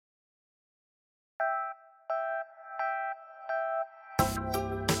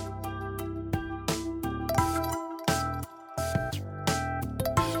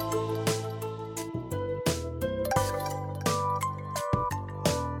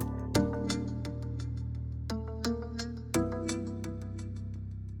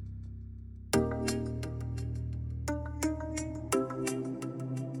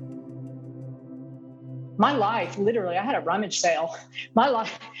My life, literally, I had a rummage sale. My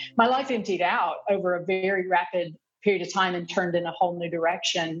life emptied out over a very rapid period of time and turned in a whole new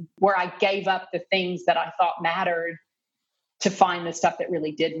direction where I gave up the things that I thought mattered to find the stuff that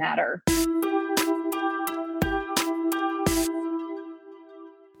really did matter.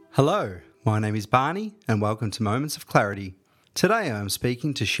 Hello, my name is Barney and welcome to Moments of Clarity. Today I am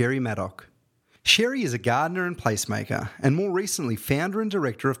speaking to Sherry Maddock. Sherry is a gardener and placemaker, and more recently founder and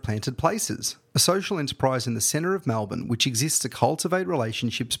director of Planted Places, a social enterprise in the centre of Melbourne which exists to cultivate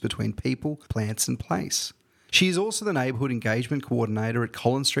relationships between people, plants and place. She is also the neighbourhood engagement coordinator at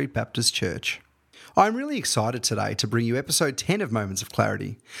Collins Street Baptist Church. I'm really excited today to bring you episode 10 of Moments of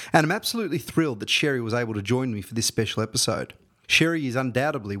Clarity, and I'm absolutely thrilled that Sherry was able to join me for this special episode. Sherry is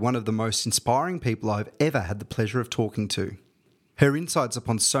undoubtedly one of the most inspiring people I've ever had the pleasure of talking to. Her insights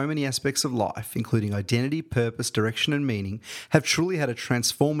upon so many aspects of life, including identity, purpose, direction and meaning, have truly had a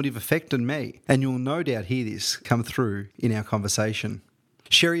transformative effect on me, and you'll no doubt hear this come through in our conversation.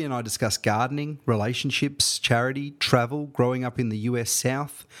 Sherry and I discuss gardening, relationships, charity, travel, growing up in the US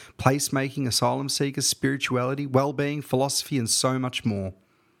South, placemaking, asylum seekers, spirituality, well-being, philosophy and so much more.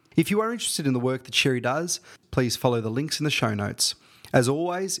 If you are interested in the work that Sherry does, please follow the links in the show notes. As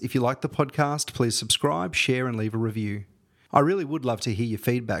always, if you like the podcast, please subscribe, share and leave a review. I really would love to hear your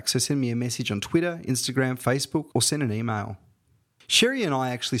feedback, so send me a message on Twitter, Instagram, Facebook, or send an email. Sherry and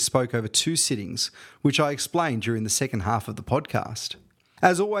I actually spoke over 2 sittings, which I explained during the second half of the podcast.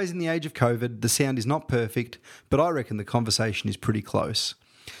 As always in the age of COVID, the sound is not perfect, but I reckon the conversation is pretty close.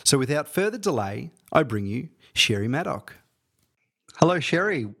 So without further delay, I bring you Sherry Maddock. Hello,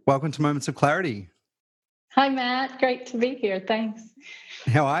 Sherry. Welcome to Moments of Clarity. Hi, Matt. Great to be here. Thanks.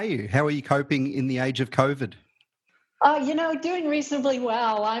 How are you? How are you coping in the age of COVID? Doing reasonably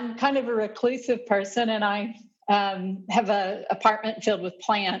well. I'm kind of a reclusive person, and I have an apartment filled with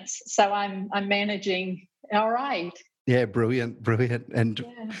plants, so I'm managing all right. Yeah, brilliant. And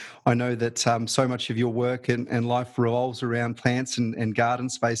yeah. I know that so much of your work and life revolves around plants and garden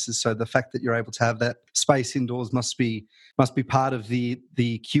spaces. So the fact that you're able to have that space indoors must be part of the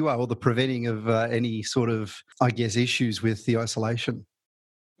cure or the preventing of any sort of, issues with the isolation.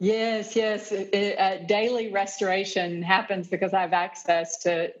 Yes. Daily restoration happens because I have access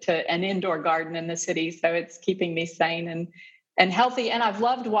to an indoor garden in the city, so it's keeping me sane and healthy. And I've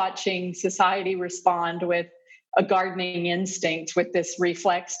loved watching society respond with a gardening instinct, with this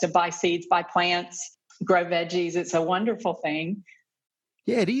reflex to buy seeds, buy plants, grow veggies. It's a wonderful thing.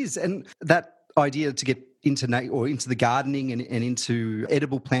 Yeah, it is. And that idea to get into the gardening and into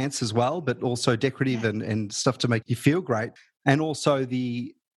edible plants as well, but also decorative and stuff to make you feel great. And also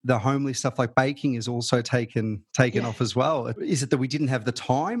the homely stuff like baking is also taken off as well. Is it that we didn't have the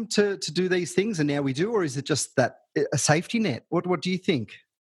time to do these things and now we do, or is it just that a safety net? What do you think?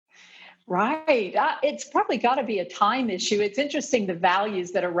 Right. It's probably got to be a time issue. It's interesting the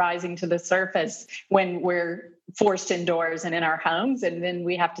values that are rising to the surface when we're forced indoors and in our homes, and then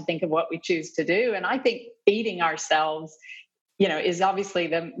we have to think of what we choose to do. And I think feeding ourselves, is obviously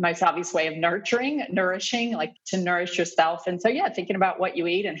the most obvious way of nourishing, like to nourish yourself. And so, thinking about what you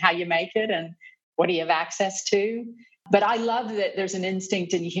eat and how you make it and what do you have access to. But I love that there's an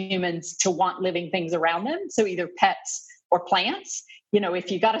instinct in humans to want living things around them. So either pets or plants.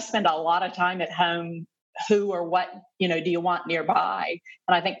 If you got to spend a lot of time at home, who or what, do you want nearby?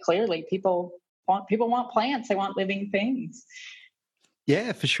 And I think clearly people want plants. They want living things.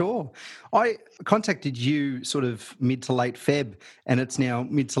 Yeah, for sure. I contacted you sort of mid to late Feb, and it's now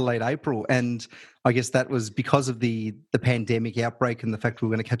mid to late April. And I guess that was because of the pandemic outbreak and the fact we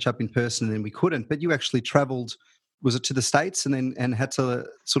were going to catch up in person and then we couldn't. But you actually travelled, was it to the States and had to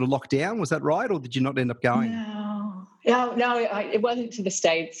sort of lock down? Was that right? Or did you not end up going? No, it wasn't to the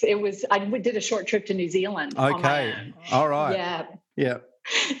States. I did a short trip to New Zealand. Okay. All right. Yeah.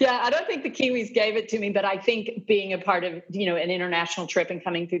 Yeah, I don't think the Kiwis gave it to me, but I think being a part of, an international trip and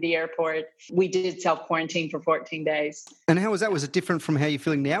coming through the airport, we did self-quarantine for 14 days. And how was that? Was it different from how you're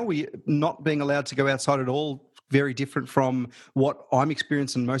feeling now? Were you not being allowed to go outside at all? Very different from what I'm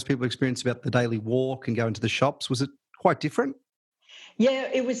experiencing and most people experience about the daily walk and going to the shops. Was it quite different? Yeah,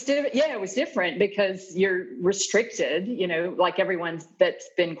 it was different because you're restricted, like everyone that's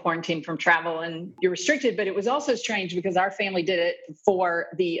been quarantined from travel, and you're restricted. But it was also strange because our family did it for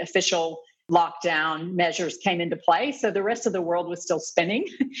the official lockdown measures came into play. So the rest of the world was still spinning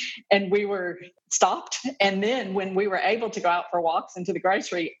and we were stopped. And then when we were able to go out for walks into the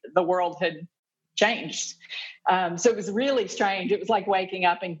grocery, the world had changed. So it was really strange. It was like waking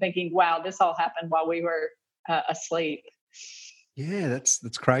up and thinking, wow, this all happened while we were asleep. Yeah, that's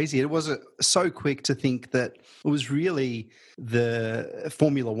crazy. It was so quick to think that it was really the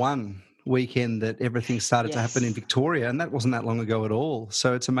Formula One weekend that everything started to happen in Yes. Victoria, and that wasn't that long ago at all.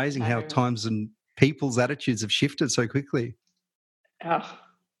 So it's amazing how No. times and people's attitudes have shifted so quickly. Oh,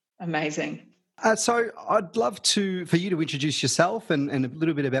 amazing. So I'd love for you to introduce yourself and a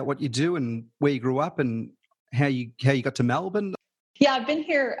little bit about what you do and where you grew up and how you got to Melbourne. Yeah, I've been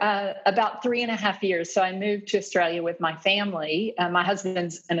here about 3.5 years. So I moved to Australia with my family. My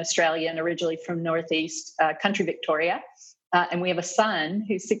husband's an Australian, originally from Northeast country Victoria. And we have a son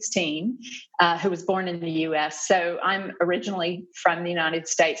who's 16, who was born in the US. So I'm originally from the United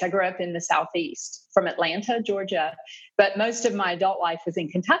States. I grew up in the Southeast, from Atlanta, Georgia. But most of my adult life was in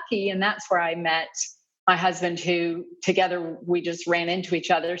Kentucky. And that's where I met my husband, who together we just ran into each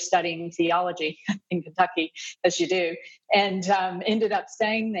other studying theology in Kentucky, as you do, and ended up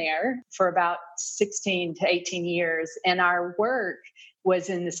staying there for about 16 to 18 years. And our work was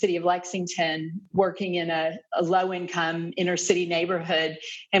in the city of Lexington, working in a low-income inner city neighborhood.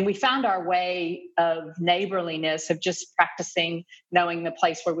 And we found our way of neighborliness, of just practicing knowing the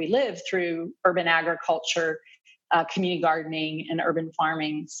place where we live through urban agriculture, community gardening, and urban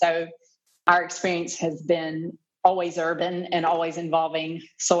farming. So our experience has been always urban and always involving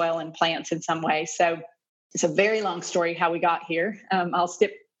soil and plants in some way. So it's a very long story how we got here. I'll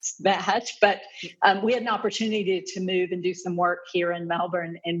skip that, but we had an opportunity to move and do some work here in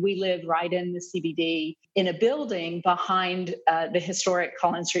Melbourne, and we live right in the CBD in a building behind the historic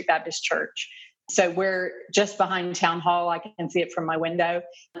Collins Street Baptist Church. So we're just behind Town Hall. I can see it from my window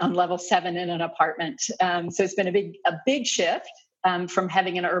on level 7 in an apartment. So it's been a big shift. From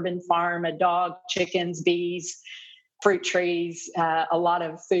having an urban farm, a dog, chickens, bees, fruit trees, a lot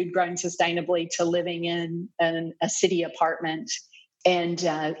of food grown sustainably, to living in a city apartment. And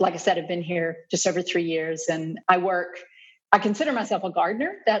like I said, I've been here just over 3 years, and I consider myself a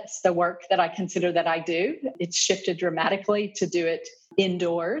gardener. That's the work that I consider that I do. It's shifted dramatically to do it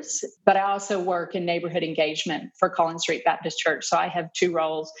indoors, but I also work in neighborhood engagement for Collins Street Baptist Church. So I have 2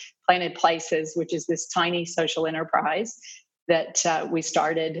 roles: Planted Places, which is this tiny social enterprise that we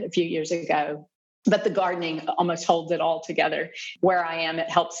started a few years ago. But the gardening almost holds it all together. Where I am, it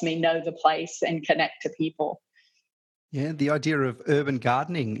helps me know the place and connect to people. Yeah, the idea of urban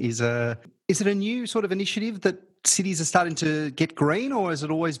gardening is it a new sort of initiative that cities are starting to get green, or has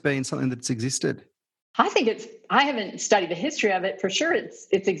it always been something that's existed? I haven't studied the history of it. For sure, it's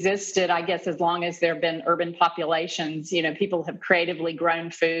existed, I guess, as long as there have been urban populations. People have creatively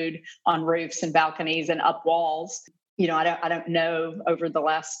grown food on roofs and balconies and up walls. I don't know, over the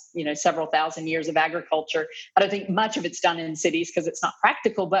last, several thousand years of agriculture, I don't think much of it's done in cities because it's not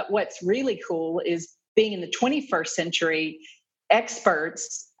practical. But what's really cool is being in the 21st century,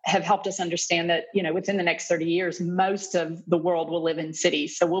 experts have helped us understand that, within the next 30 years, most of the world will live in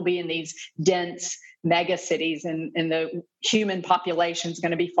cities. So we'll be in these dense mega cities, and the human population is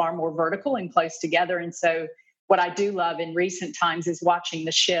going to be far more vertical and close together. And so what I do love in recent times is watching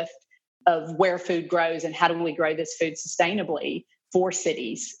the shift of where food grows and how do we grow this food sustainably for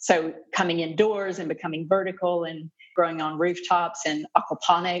cities. So coming indoors and becoming vertical and growing on rooftops and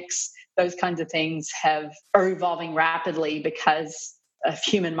aquaponics, those kinds of things are evolving rapidly because of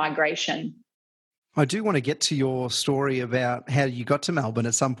human migration. I do want to get to your story about how you got to Melbourne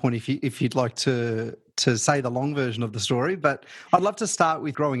at some point, if you'd like to say the long version of the story. But I'd love to start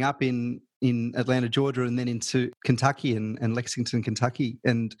with growing up in Atlanta, Georgia, and then into Kentucky and Lexington, Kentucky.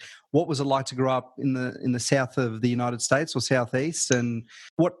 And what was it like to grow up in the south of the United States, or southeast? And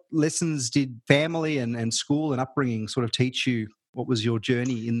what lessons did family and school and upbringing sort of teach you? What was your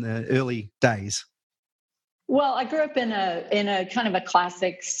journey in the early days? Well, I grew up in a kind of a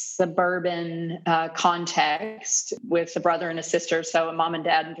classic suburban context with a brother and a sister, so a mom and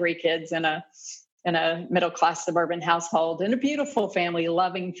dad and 3 kids in a middle-class suburban household, and a beautiful family,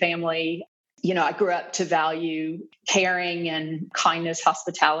 loving family. I grew up to value caring and kindness,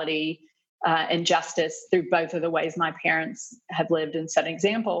 hospitality, and justice through both of the ways my parents have lived and set an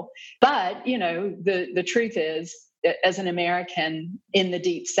example. But, the truth is, as an American in the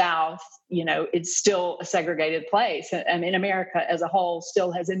Deep South, it's still a segregated place. I mean, America as a whole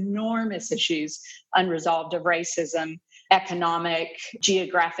still has enormous issues unresolved of racism, economic,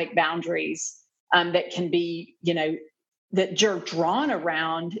 geographic boundaries that can be, that are drawn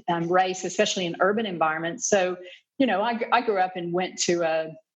around race, especially in urban environments. So, I grew up and went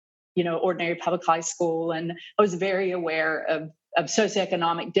to ordinary public high school, and I was very aware of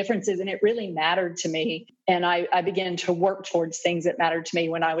socioeconomic differences, and it really mattered to me. And I began to work towards things that mattered to me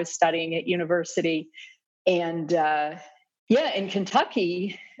when I was studying at university. And in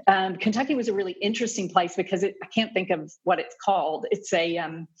Kentucky, Kentucky was a really interesting place because I can't think of what it's called.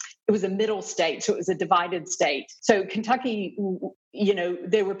 It was a middle state, so it was a divided state. So Kentucky,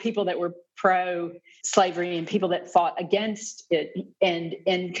 there were people that were pro-slavery and people that fought against it,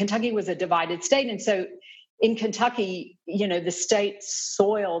 and Kentucky was a divided state. And so in Kentucky, the state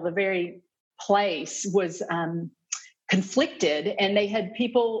soil, the very place was conflicted, and they had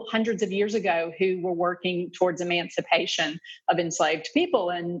people hundreds of years ago who were working towards emancipation of enslaved people,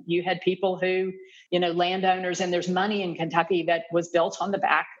 and you had people who, landowners, and there's money in Kentucky that was built on the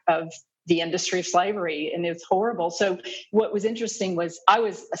back of the industry of slavery, and it was horrible. So what was interesting was I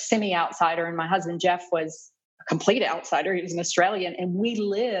was a semi-outsider, and my husband Jeff was a complete outsider. He was an Australian, and we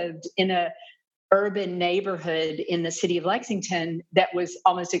lived in a urban neighborhood in the city of Lexington that was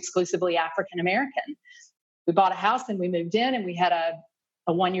almost exclusively African American. We bought a house and we moved in, and we had a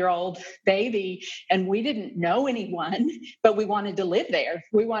 1-year-old baby, and we didn't know anyone, but we wanted to live there.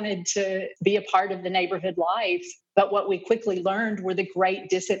 We wanted to be a part of the neighborhood life. But what we quickly learned were the great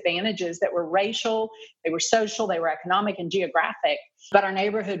disadvantages that were racial, they were social, they were economic and geographic. But our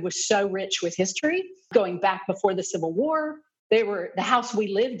neighborhood was so rich with history. Going back before the Civil War, the house we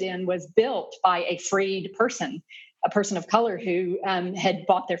lived in was built by a freed person, a person of color who had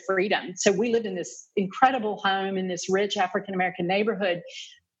bought their freedom. So we lived in this incredible home in this rich African-American neighborhood.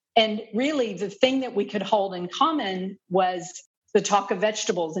 And really the thing that we could hold in common was the talk of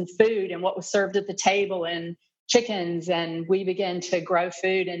vegetables and food and what was served at the table and chickens. And we began to grow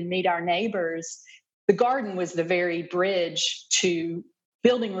food and meet our neighbors. The garden was the very bridge to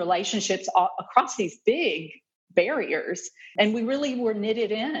building relationships across these big barriers. And we really were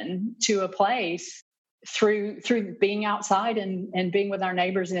knitted in to a place through being outside and being with our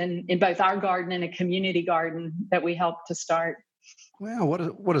neighbors in both our garden and a community garden that we helped to start. Wow,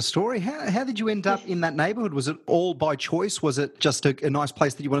 what a story. How did you end up in that neighborhood? Was it all by choice? Was it just a nice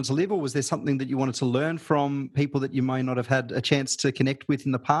place that you wanted to live, or was there something that you wanted to learn from people that you may not have had a chance to connect with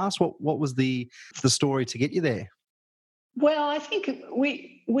in the past? What was the story to get you there? Well, I think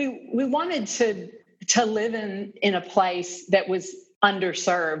we wanted to live in a place that was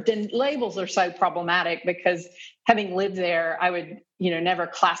underserved, and labels are so problematic because having lived there, I would, never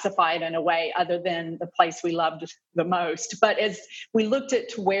classify it in a way other than the place we loved the most. But as we looked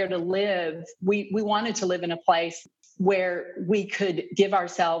at where to live, we wanted to live in a place where we could give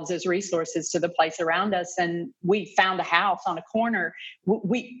ourselves as resources to the place around us. And we found a house on a corner.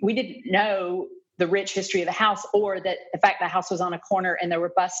 We didn't know the rich history of the house, or that in fact the house was on a corner and there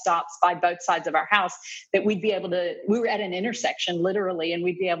were bus stops by both sides of our house, that we were at an intersection literally, and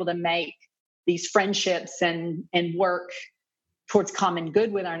we'd be able to make these friendships and work towards common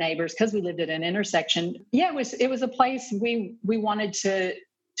good with our neighbors because we lived at an intersection. Yeah, it was a place we wanted to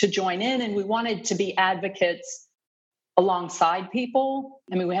join in, and we wanted to be advocates alongside people.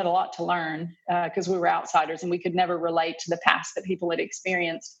 I mean, we had a lot to learn because we were outsiders and we could never relate to the past that people had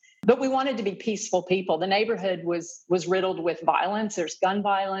experienced. But we wanted to be peaceful people. The neighborhood was riddled with violence. There's gun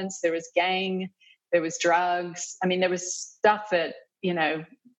violence, there was gang, there was drugs. I mean, there was stuff that,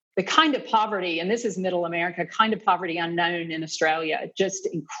 the kind of poverty, and this is middle America, kind of poverty unknown in Australia, just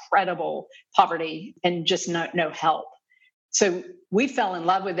incredible poverty and just no help. So we fell in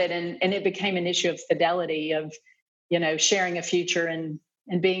love with it, and it became an issue of fidelity, of, sharing a future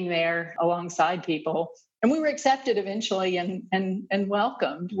and being there alongside people. And we were accepted eventually and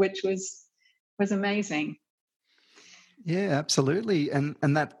welcomed, which was amazing. Yeah, absolutely.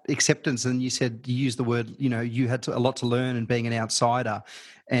 And that acceptance, and you said, you used the word, you had a lot to learn, and being an outsider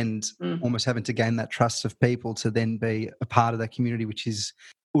and almost having to gain that trust of people to then be a part of that community, which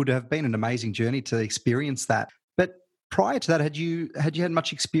would have been an amazing journey to experience that. But prior to that, had you had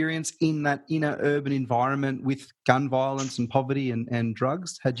much experience in that inner urban environment with gun violence and poverty and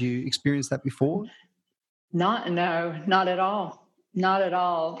drugs? Had you experienced that before? Not at all. Not at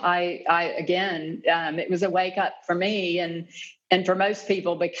all. I again, it was a wake up for me and for most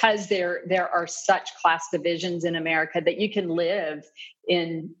people, because there are such class divisions in America that you can live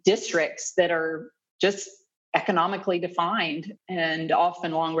in districts that are just economically defined and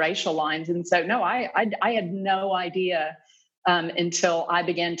often along racial lines. And so, no, I had no idea until I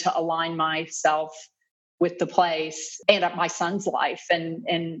began to align myself with the place and my son's life.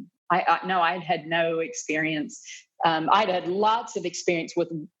 And I had no experience. I'd had lots of experience with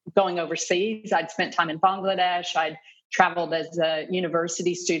going overseas. I'd spent time in Bangladesh. I'd traveled as a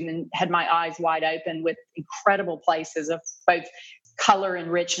university student and had my eyes wide open with incredible places of both color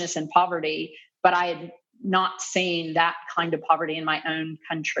and richness and poverty, but I had not seen that kind of poverty in my own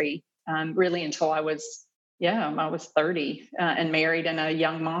country really until I was 30 and married and a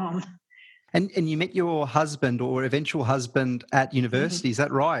young mom. And you met your husband or eventual husband at university, is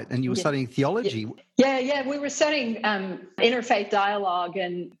that right? And you were studying theology. Yeah. We were studying interfaith dialogue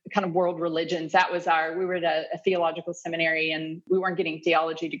and kind of world religions. We were at a theological seminary, and we weren't getting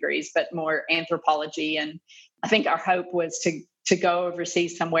theology degrees, but more anthropology. And I think our hope was to go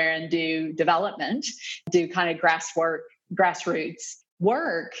overseas somewhere and do development, do kind of grassroots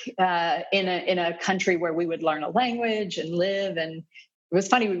work in a country where we would learn a language and live. And it was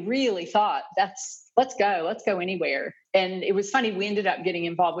funny, we really thought let's go anywhere. And it was funny, we ended up getting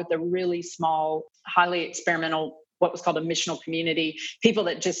involved with a really small, highly experimental, what was called a missional community, people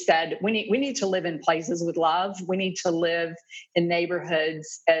that just said, we need to live in places with love. We need to live in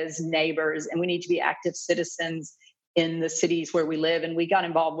neighborhoods as neighbors, and we need to be active citizens in the cities where we live. And we got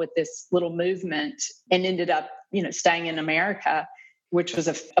involved with this little movement and ended up, staying in America, which was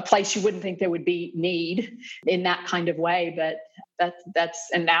a place you wouldn't think there would be need in that kind of way. But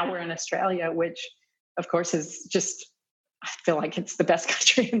and now we're in Australia, which of course is just, I feel like it's the best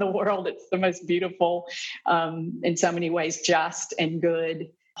country in the world. It's the most beautiful, in so many ways, just and good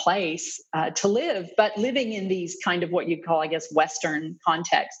place to live, but living in these kind of what you'd call, I guess, Western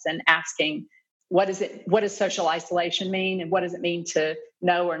contexts, and asking, what does social isolation mean? And what does it mean to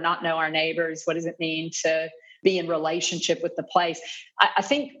know or not know our neighbors? What does it mean to be in relationship with the place? I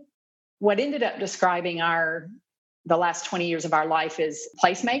think what ended up describing the last 20 years of our life is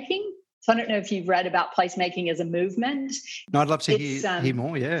placemaking. So I don't know if you've read about placemaking as a movement. No, I'd love to hear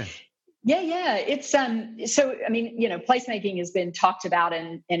more. Yeah. Yeah. It's so, I mean, placemaking has been talked about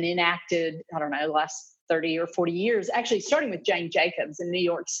and enacted, I don't know, the last 30 or 40 years, actually starting with Jane Jacobs in New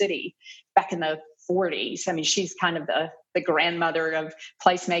York City back in the 40s. I mean, she's kind of the grandmother of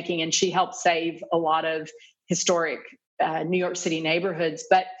placemaking, and she helped save a lot of historic New York City neighborhoods.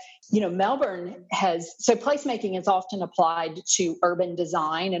 But, Melbourne so placemaking is often applied to urban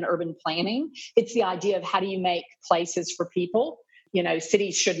design and urban planning. It's the idea of how do you make places for people?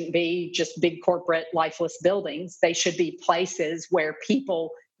 Cities shouldn't be just big corporate lifeless buildings. They should be places where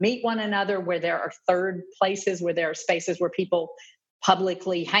people meet one another, where there are third places, where there are spaces where people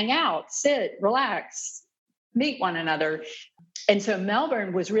publicly hang out, sit, relax, meet one another. And so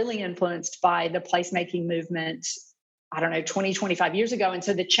Melbourne was really influenced by the placemaking movement, 20, 25 years ago. And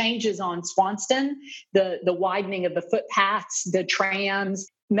so the changes on Swanston, the widening of the footpaths, the trams,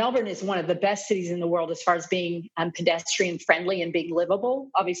 Melbourne is one of the best cities in the world as far as being pedestrian friendly and being livable.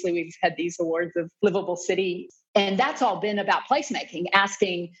 Obviously, we've had these awards of livable city. And that's all been about placemaking,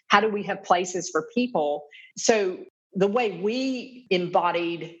 asking, how do we have places for people? So the way we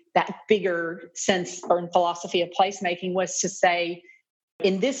embodied that bigger sense or philosophy of placemaking was to say,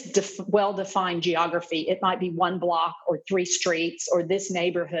 in this well-defined geography, it might be one block or 3 streets or this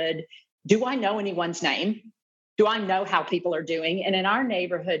neighborhood. Do I know anyone's name? Do I know how people are doing? And in our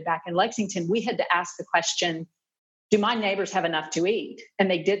neighborhood back in Lexington, we had to ask the question, do my neighbors have enough to eat?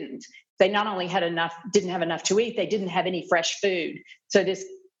 And they didn't. They not only didn't have enough to eat, they didn't have any fresh food. So this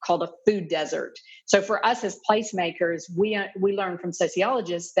called a food desert. So for us as placemakers, we learn from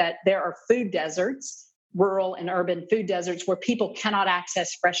sociologists that there are food deserts, rural and urban food deserts, where people cannot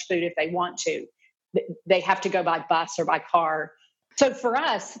access fresh food if they want to. They have to go by bus or by car. So for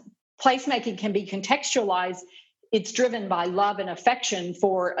us, placemaking can be contextualized. It's driven by love and affection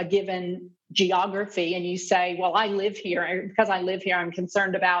for a given geography. And you say, well, I live here. Because I live here, I'm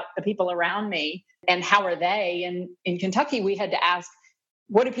concerned about the people around me and how are they? And in Kentucky, we had to ask,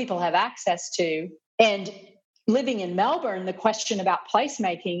 what do people have access to? And living in Melbourne, the question about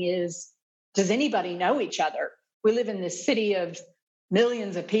placemaking is, does anybody know each other? We live in this city of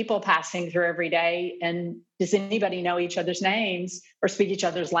millions of people passing through every day. And does anybody know each other's names or speak each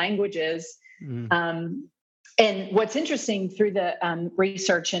other's languages? And what's interesting through the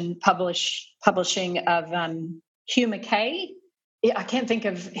research and publishing of Hugh Mackay, I can't think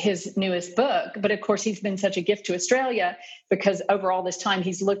of his newest book, but of course he's been such a gift to Australia because over all this time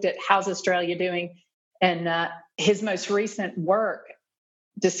he's looked at how's Australia doing. And his most recent work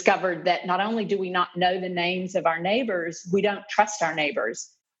discovered that not only do we not know the names of our neighbors, we don't trust our neighbors.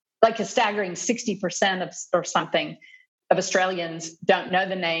 Like a staggering 60% of Australians don't know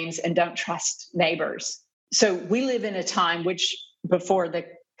the names and don't trust neighbors. So we live in a time which before the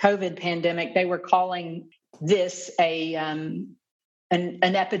COVID pandemic, they were calling this an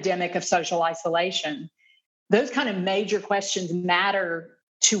epidemic of social isolation. Those kind of major questions matter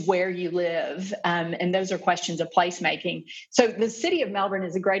to where you live. And those are questions of placemaking. So the city of Melbourne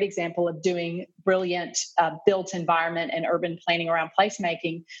is a great example of doing brilliant built environment and urban planning around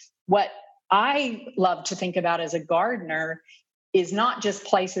placemaking. What I love to think about as a gardener is not just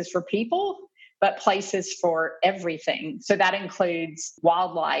places for people, but places for everything. So that includes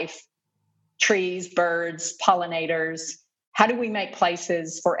wildlife, trees, birds, pollinators. How do we make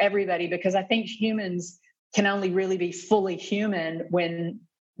places for everybody? Because I think humans can only really be fully human when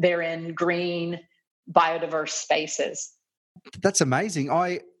they're in green, biodiverse spaces. That's amazing.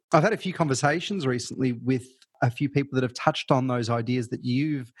 I've had a few conversations recently with a few people that have touched on those ideas that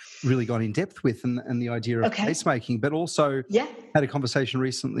you've really gone in depth with, and the idea of placemaking, but also had a conversation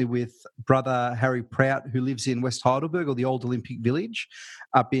recently with brother Harry Prout, who lives in West Heidelberg, or the old Olympic Village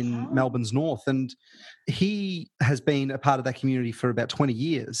up in Melbourne's north. And he has been a part of that community for about 20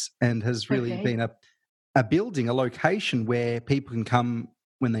 years and has really been a building, a location where people can come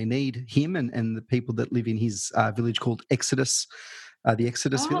when they need him and the people that live in his village called Exodus, the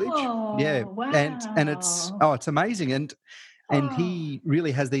Exodus Village. Yeah. Wow. And it's amazing. And he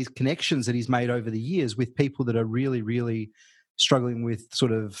really has these connections that he's made over the years with people that are really, really struggling with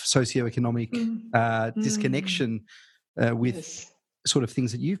sort of socioeconomic disconnection with sort of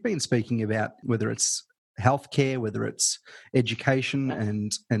things that you've been speaking about, whether it's healthcare, whether it's education,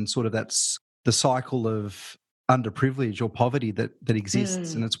 and sort of that's the cycle of underprivilege or poverty that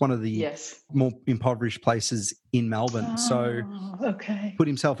exists. And it's one of the more impoverished places in Melbourne. So put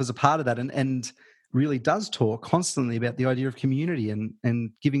himself as a part of that and really does talk constantly about the idea of community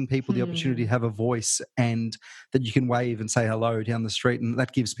and giving people the opportunity to have a voice, and that you can wave and say hello down the street, and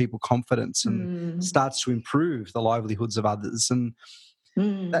that gives people confidence and starts to improve the livelihoods of others. And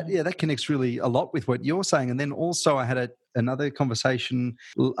that connects really a lot with what you're saying. And then also I had another conversation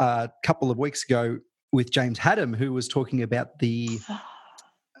a couple of weeks ago with James Haddam, who was talking about the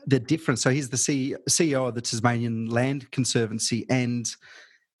difference. So he's the CEO of the Tasmanian Land Conservancy, and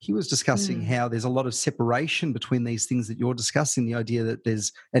he was discussing how there's a lot of separation between these things that you're discussing, the idea that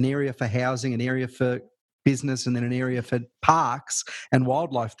there's an area for housing, an area for business, and then an area for parks and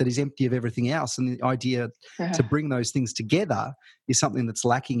wildlife that is empty of everything else. And the idea to bring those things together is something that's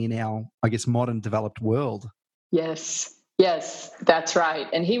lacking in our, I guess, modern developed world. Yes, that's right.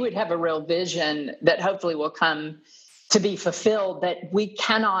 And he would have a real vision that hopefully will come to be fulfilled, that we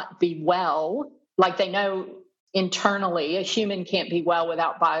cannot be well, like they know internally, a human can't be well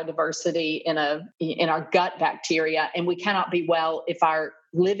without biodiversity in our gut bacteria, and we cannot be well if our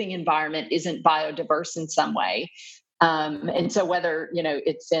living environment isn't biodiverse in some way. And so whether,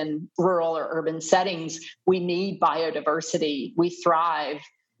 it's in rural or urban settings, we need biodiversity. We thrive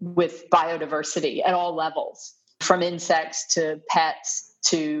with biodiversity at all levels, from insects to pets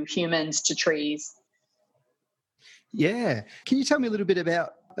to humans to trees. Yeah. Can you tell me a little bit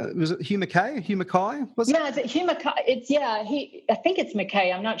about, was it Hugh Mackay? Yeah, is it Hugh Mackay? I think it's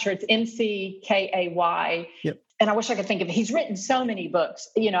Mackay. I'm not sure. It's Mckay. Yep. And I wish I could think of it. He's written so many books,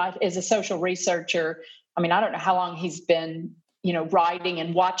 as a social researcher. I mean, I don't know how long he's been, writing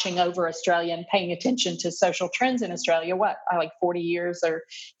and watching over Australia and paying attention to social trends in Australia. Like 40 years, or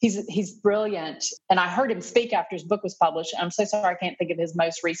he's brilliant. And I heard him speak after his book was published. I'm so sorry I can't think of his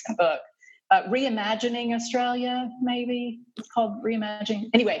most recent book. Reimagining Australia, maybe it's called Reimagining.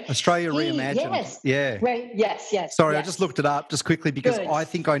 Anyway, Australia Reimagined. Yes. Yeah. Right. Yes. Sorry, yes. I just looked it up just quickly because I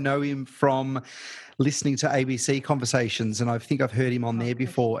think I know him from listening to ABC Conversations, and I think I've heard him on there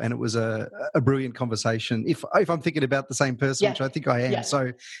before, and it was a brilliant conversation. If I'm thinking about the same person, which I think I am.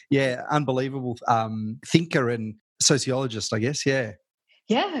 So, unbelievable thinker and sociologist, I guess. Yeah.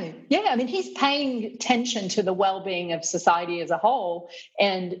 Yeah. I mean, he's paying attention to the well-being of society as a whole.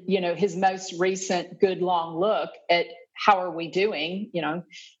 And, his most recent good long look at how are we doing,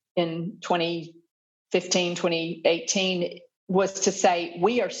 in 2015, 2018, was to say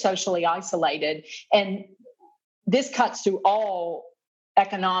we are socially isolated. And this cuts through all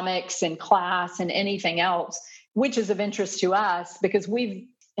economics and class and anything else, which is of interest to us because we've,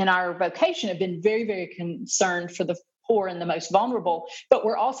 in our vocation, have been very, very concerned for the poor and the most vulnerable, but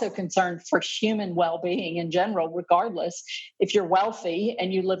we're also concerned for human well-being in general, regardless if you're wealthy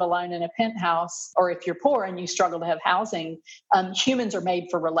and you live alone in a penthouse, or if you're poor and you struggle to have housing. Humans are made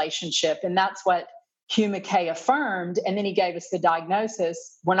for relationship, and that's what Hugh Mackay affirmed. And then he gave us the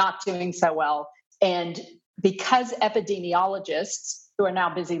diagnosis: we're not doing so well. And because epidemiologists, who are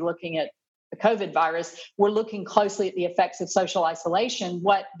now busy looking at the COVID virus, we're looking closely at the effects of social isolation.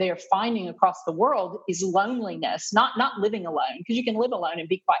 What they're finding across the world is loneliness, not living alone, because you can live alone and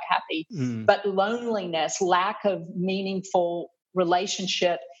be quite happy, but loneliness, lack of meaningful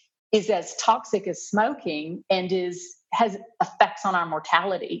relationship is as toxic as smoking and is has effects on our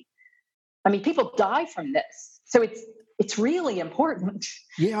mortality. I mean, people die from this. So it's really important.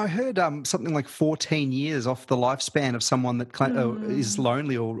 Yeah, I heard something like 14 years off the lifespan of someone that is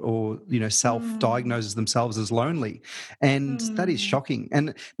lonely or self-diagnoses themselves as lonely. And that is shocking.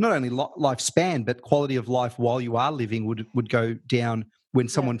 And not only lifespan, but quality of life while you are living would go down when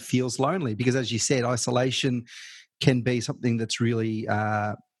someone feels lonely. Because as you said, isolation can be something that's really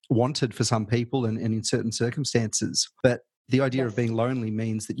wanted for some people and in certain circumstances. But the idea of being lonely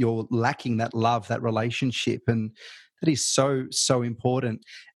means that you're lacking that love, that relationship, and that is so, so important.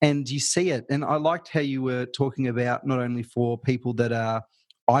 And you see it. And I liked how you were talking about not only for people that are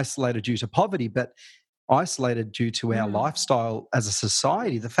isolated due to poverty, but isolated due to our lifestyle as a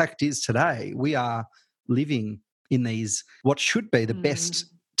society. The fact is today we are living in these, what should be the best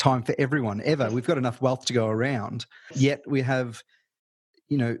time for everyone ever. We've got enough wealth to go around, yet we have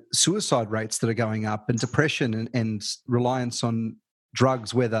suicide rates that are going up and depression and reliance on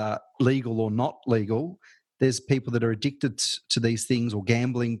drugs, whether legal or not legal. There's people that are addicted to these things or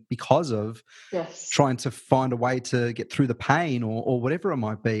gambling because of trying to find a way to get through the pain or whatever it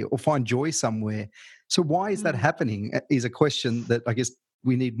might be, or find joy somewhere. So why is that happening is a question that I guess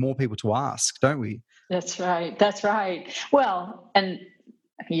we need more people to ask, don't we? That's right. That's right. Well, and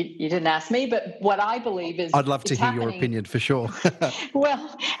you didn't ask me, but what I believe is I'd love to hear your opinion for sure.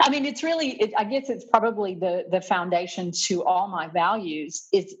 Well, I mean, it's really, I guess it's probably the foundation to all my values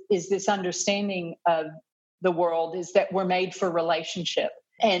is this understanding of the world is that we're made for relationship,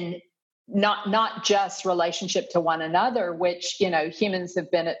 and not just relationship to one another, which, humans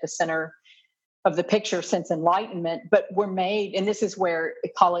have been at the center of the picture since Enlightenment, but we're made, and this is where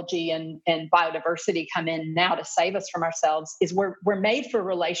ecology and biodiversity come in now to save us from ourselves, is we're made for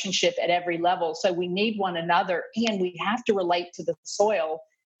relationship at every level. So we need one another, and we have to relate to the soil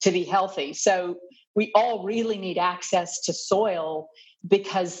to be healthy. So we all really need access to soil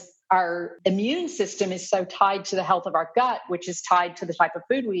because our immune system is so tied to the health of our gut, which is tied to the type of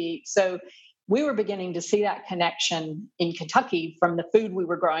food we eat. So we were beginning to see that connection in Kentucky from the food we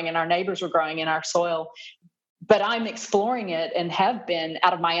were growing and our neighbors were growing in our soil. But I'm exploring it and have been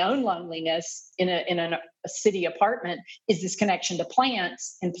out of my own loneliness in a city apartment, is this connection to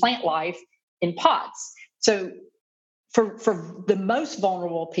plants and plant life in pots. So for the most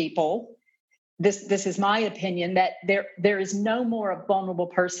vulnerable people, this is my opinion, that there is no more a vulnerable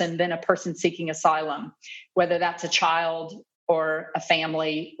person than a person seeking asylum, whether that's a child or a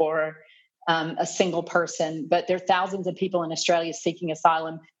family or a single person. But there are thousands of people in Australia seeking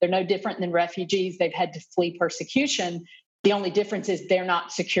asylum. They're no different than refugees. They've had to flee persecution. The only difference is they're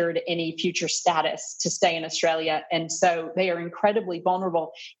not secured any future status to stay in Australia. And so they are incredibly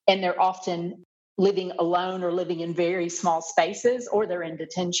vulnerable, and they're often living alone or living in very small spaces, or they're in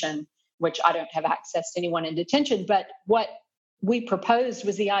detention, which I don't have access to anyone in detention. But what we proposed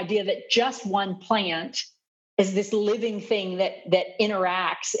was the idea that just one plant is this living thing that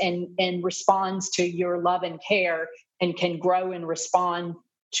interacts and responds to your love and care and can grow and respond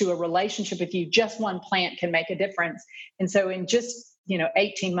to a relationship with you. Just one plant can make a difference. And so in just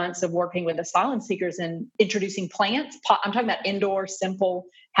 18 months of working with asylum seekers and introducing plants, I'm talking about indoor simple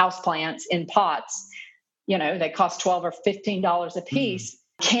house plants in pots, they cost $12 or $15 a piece.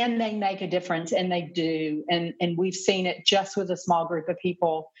 Can they make a difference? And they do. And we've seen it just with a small group of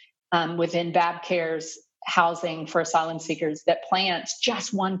people within BabCare's housing for asylum seekers, that plants,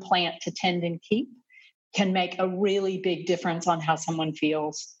 just one plant to tend and keep, can make a really big difference on how someone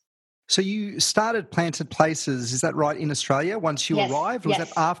feels. So you started Planted Places, is that right, in Australia once you arrived? Was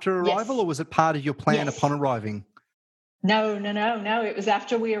that after arrival or was it part of your plan upon arriving? No. It was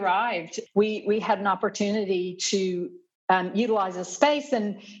after we arrived. We had an opportunity to utilize a space.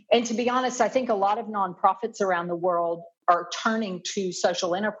 And to be honest, I think a lot of nonprofits around the world are turning to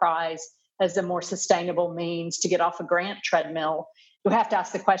social enterprise as a more sustainable means to get off a grant treadmill. You have to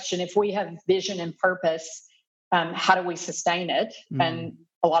ask the question, if we have vision and purpose, how do we sustain it? And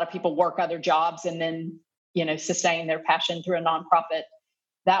a lot of people work other jobs and then, sustain their passion through a nonprofit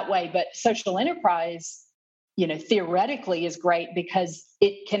that way. But social enterprise, theoretically is great because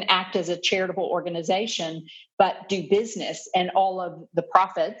it can act as a charitable organization, but do business, and all of the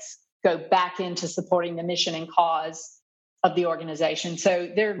profits go back into supporting the mission and cause of the organization. So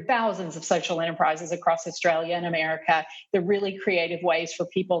there are thousands of social enterprises across Australia and America. They're really creative ways for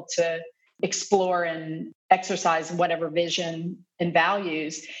people to explore and exercise whatever vision and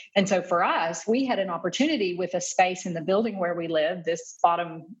values. And so for us, we had an opportunity with a space in the building where we live, this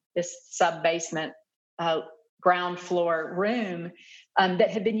sub-basement ground floor room that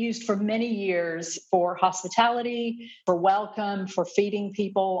had been used for many years for hospitality, for welcome, for feeding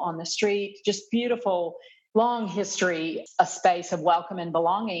people on the street, just beautiful long history, a space of welcome and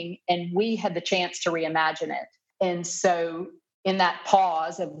belonging, and we had the chance to reimagine it. And so, in that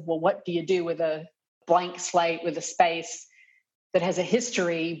pause of, well, what do you do with a blank slate, with a space that has a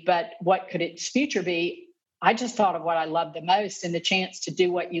history, but what could its future be? I just thought of what I love the most, and the chance to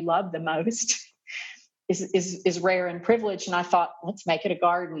do what you love the most is rare and privileged. And I thought, let's make it a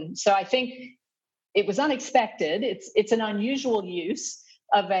garden. So I think it was unexpected. It's an unusual use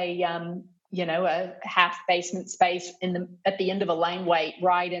of a half basement space at the end of a laneway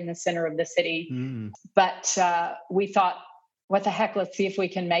right in the center of the city. But we thought, what the heck, let's see if we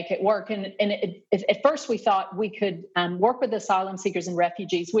can make it work. And at first we thought we could work with asylum seekers and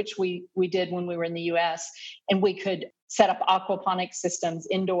refugees, which we did when we were in the US, and we could set up aquaponic systems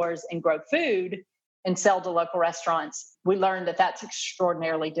indoors and grow food and sell to local restaurants. We learned that that's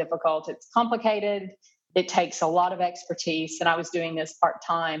extraordinarily difficult. It's complicated. It takes a lot of expertise. And I was doing this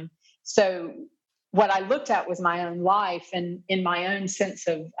part-time. So what I looked at was my own life, and in my own sense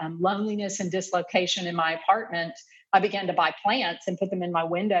of loneliness and dislocation in my apartment, I began to buy plants and put them in my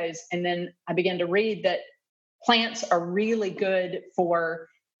windows. And then I began to read that plants are really good for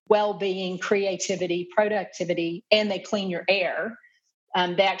well-being, creativity, productivity, and they clean your air.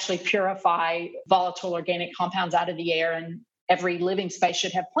 They actually purify volatile organic compounds out of the air, and every living space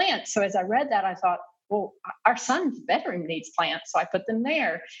should have plants. So as I read that, I thought, well, our son's bedroom needs plants, so I put them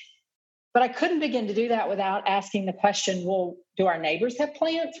there. But I couldn't begin to do that without asking the question, well, do our neighbors have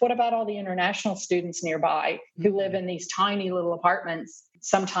plants? What about all the international students nearby who live in these tiny little apartments,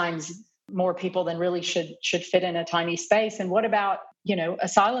 sometimes more people than really should fit in a tiny space? And what about,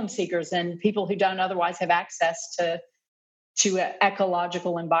 asylum seekers and people who don't otherwise have access to an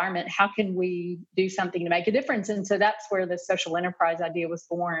ecological environment? How can we do something to make a difference? And so that's where the social enterprise idea was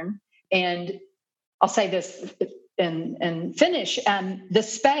born. And I'll say this and finish. The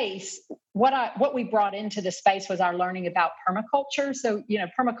space, what we brought into the space was our learning about permaculture. So,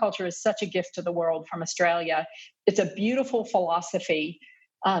 permaculture is such a gift to the world from Australia. It's a beautiful philosophy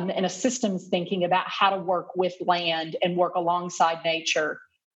and a systems thinking about how to work with land and work alongside nature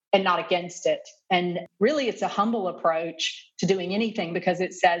and not against it. And really, it's a humble approach to doing anything, because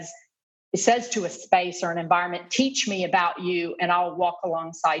it says to a space or an environment, teach me about you and I'll walk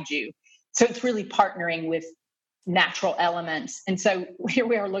alongside you. So it's really partnering with natural elements. And so here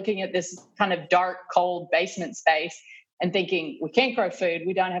we are looking at this kind of dark, cold basement space and thinking, we can't grow food,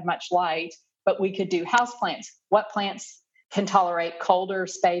 we don't have much light, but we could do houseplants. What plants can tolerate colder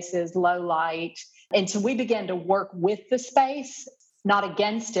spaces, low light? And so we began to work with the space, not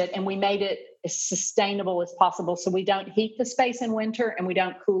against it, and we made it as sustainable as possible. So we don't heat the space in winter and we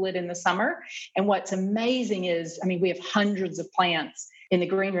don't cool it in the summer. And what's amazing is, we have hundreds of plants in the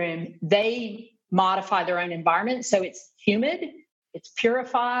green room. They modify their own environment. So it's humid, it's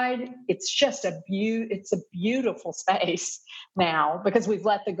purified. It's just it's a beautiful space now because we've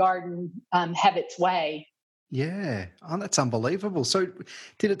let the garden have its way. Yeah. Oh, that's unbelievable. So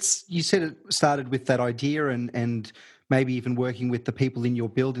you said it started with that idea and maybe even working with the people in your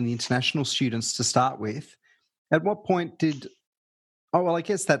building, the international students to start with. At what point I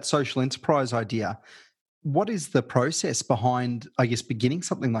guess that social enterprise idea, what is the process behind, I guess, beginning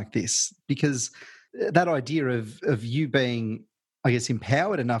something like this? Because that idea of you being, I guess,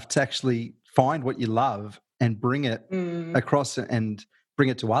 empowered enough to actually find what you love and bring it across and bring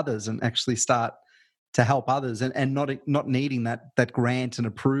it to others and actually start to help others and not needing that grant and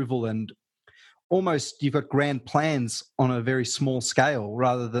approval, and almost you've got grand plans on a very small scale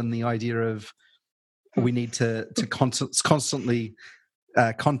rather than the idea of we need to constantly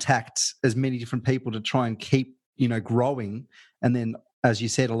contact as many different people to try and keep, growing. And then, as you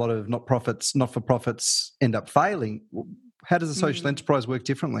said, a lot of not-for-profits end up failing. How does a social enterprise work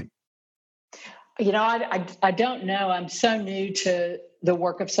differently? I don't know. I'm so new to the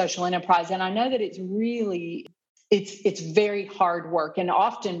work of social enterprise, and I know that it's really, it's very hard work and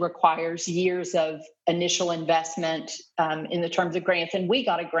often requires years of initial investment in the terms of grants. And we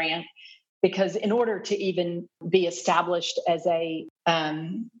got a grant because in order to even be established as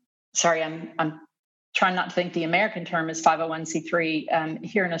I'm trying not to think the American term is 501c3.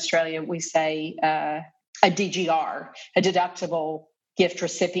 Here in Australia, we say a DGR, a deductible gift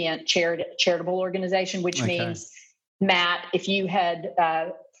recipient charitable organization, which means, Matt, if you had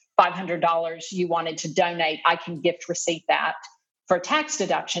 $500 you wanted to donate, I can gift receipt that for tax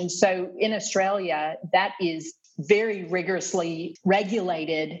deduction. So in Australia, that is very rigorously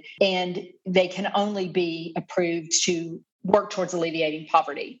regulated, and they can only be approved to work towards alleviating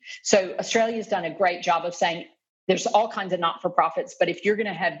poverty. So Australia's done a great job of saying there's all kinds of not-for-profits, but if you're going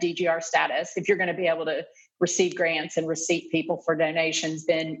to have DGR status, if you're going to be able to receive grants and receive people for donations,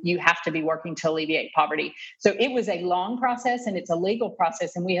 then you have to be working to alleviate poverty. So it was a long process, and it's a legal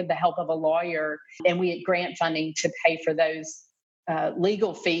process. And we had the help of a lawyer, and we had grant funding to pay for those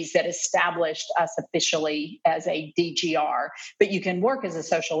legal fees that established us officially as a DGR. But you can work as a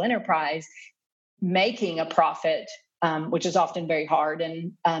social enterprise making a profit, which is often very hard.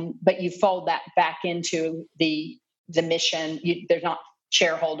 But you fold that back into the mission. There's not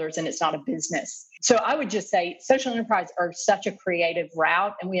shareholders, and it's not a business. So I would just say social enterprise are such a creative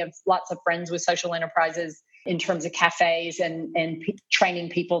route. And we have lots of friends with social enterprises in terms of cafes and training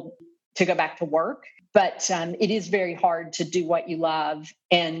people to go back to work. But it is very hard to do what you love.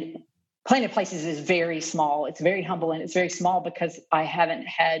 And Planted Places is very small. It's very humble, and it's very small because I haven't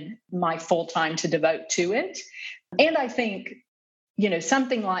had my full time to devote to it. And I think,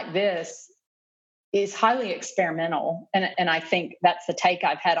 something like this is highly experimental. And I think that's the take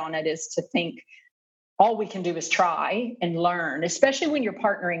I've had on it, is to think all we can do is try and learn, especially when you're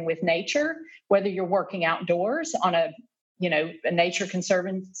partnering with nature, whether you're working outdoors on a nature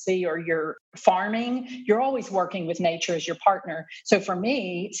conservancy or you're farming, you're always working with nature as your partner. So for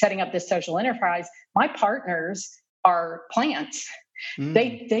me, setting up this social enterprise, my partners are plants.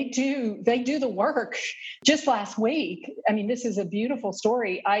 They do the work. Just last week, this is a beautiful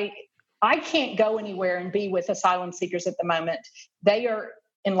story. I can't go anywhere and be with asylum seekers at the moment. They are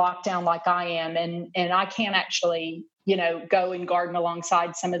in lockdown like I am, and I can't actually, go and garden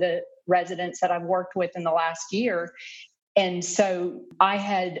alongside some of the residents that I've worked with in the last year. And so I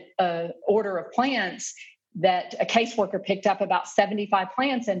had an order of plants that a caseworker picked up about 75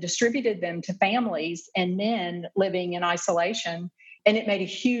 plants and distributed them to families and men living in isolation. And it made a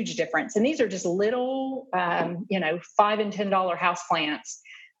huge difference. And these are just little, $5 and $10 house plants.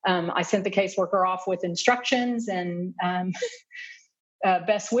 I sent the caseworker off with instructions and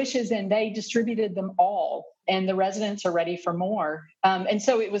best wishes, and they distributed them all. And the residents are ready for more. And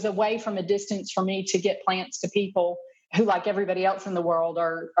so it was a way from a distance for me to get plants to people who, like everybody else in the world,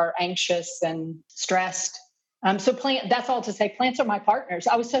 are anxious and stressed. That's all to say, plants are my partners.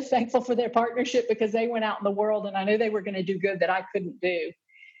 I was so thankful for their partnership because they went out in the world and I knew they were going to do good that I couldn't do.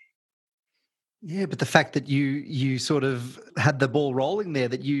 Yeah, but the fact that you sort of had the ball rolling there,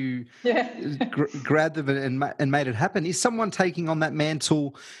 that you grabbed them and made it happen. Is someone taking on that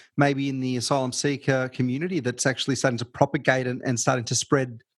mantle maybe in the asylum seeker community that's actually starting to propagate and starting to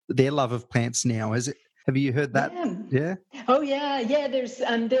spread their love of plants now? Have you heard that? Yeah. Oh, yeah. There's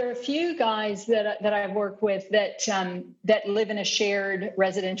there are a few guys that I've worked with that live in a shared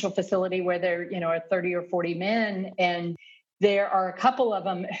residential facility where there are 30 or 40 men, and there are a couple of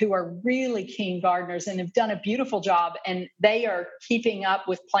them who are really keen gardeners and have done a beautiful job, and they are keeping up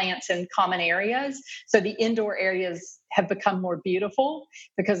with plants in common areas. So the indoor areas have become more beautiful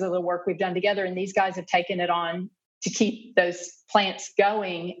because of the work we've done together, and these guys have taken it on to keep those plants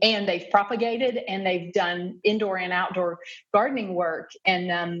going, and they've propagated and they've done indoor and outdoor gardening work.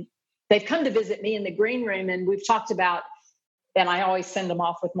 And they've come to visit me in the green room, and we've talked about, and I always send them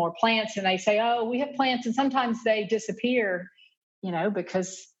off with more plants, and they say, oh, we have plants, and sometimes they disappear,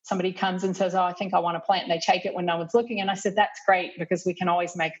 because somebody comes and says, oh, I think I want a plant, and they take it when no one's looking. And I said, that's great, because we can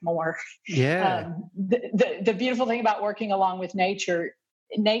always make more. Yeah. The beautiful thing about working along with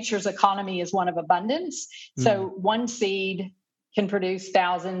nature's economy is one of abundance. So one seed can produce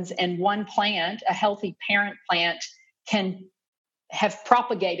thousands, and one plant, a healthy parent plant, can have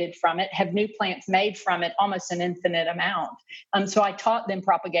propagated from it, have new plants made from it, almost an infinite amount. So I taught them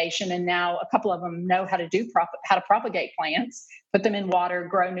propagation, and now a couple of them know how to how to propagate plants, put them in water,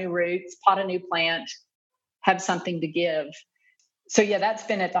 grow new roots, pot a new plant, have something to give. So yeah, that's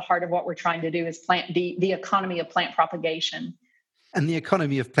been at the heart of what we're trying to do, is the economy of plant propagation. And the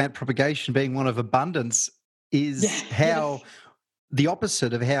economy of plant propagation being one of abundance is the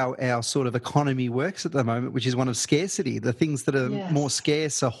opposite of how our sort of economy works at the moment, which is one of scarcity. The things that are more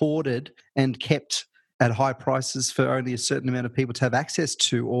scarce are hoarded and kept at high prices for only a certain amount of people to have access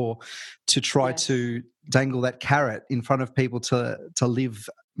to, or to try to dangle that carrot in front of people to live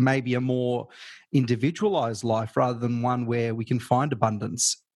maybe a more individualized life rather than one where we can find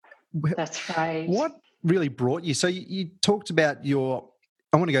abundance. That's right. What really brought you? So you talked about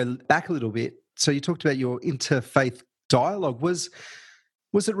I want to go back a little bit. So you talked about your interfaith dialogue. Was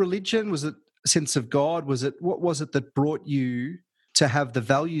it religion? Was it a sense of God? What was it that brought you to have the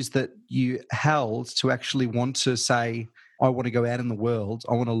values that you held to actually want to say, I want to go out in the world.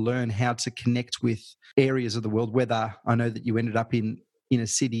 I want to learn how to connect with areas of the world, whether I know that you ended up in a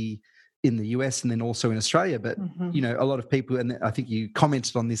city in the US and then also in Australia, but a lot of people, and I think you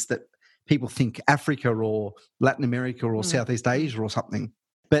commented on this, that people think Africa or Latin America or Southeast Asia or something.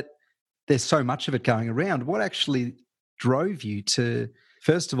 But there's so much of it going around. What actually drove you to,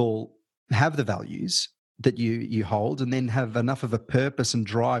 first of all, have the values that you hold, and then have enough of a purpose and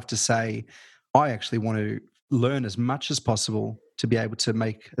drive to say, I actually want to learn as much as possible to be able to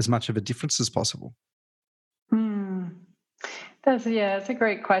make as much of a difference as possible? Hmm. It's a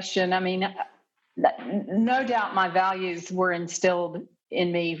great question. I mean, no doubt my values were instilled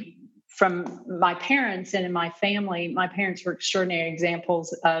in me from my parents and in my family. My parents were extraordinary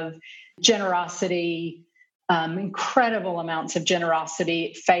examples of generosity, incredible amounts of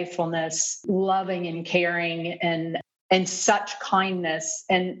generosity, faithfulness, loving and caring, and such kindness.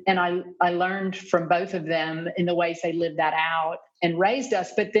 And I learned from both of them in the ways they lived that out and raised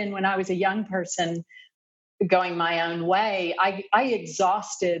us. But then when I was a young person going my own way, I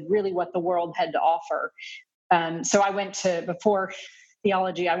exhausted really what the world had to offer. So before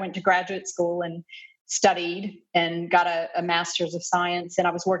theology, I went to graduate school and studied and got a master's of science. And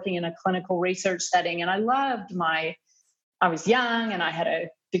I was working in a clinical research setting. And I was young and I had a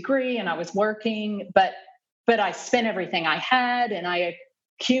degree and I was working, but I spent everything I had, and I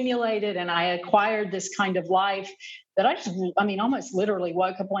accumulated and I acquired this kind of life that almost literally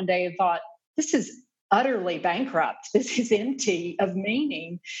woke up one day and thought, this is utterly bankrupt. This is empty of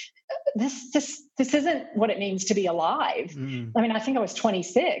meaning. This isn't what it means to be alive. Mm. I mean, I think I was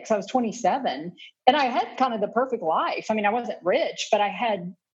 26, I was 27, and I had kind of the perfect life. I mean, I wasn't rich, but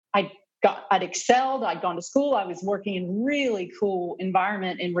I'd excelled. I'd gone to school. I was working in really cool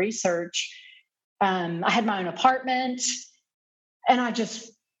environment in research. I had my own apartment, and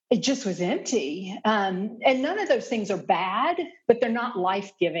it just was empty. And none of those things are bad, but they're not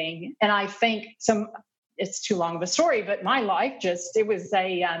life-giving. And I think it's too long of a story, but my life there's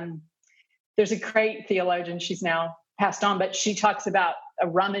a great theologian, she's now passed on, but she talks about a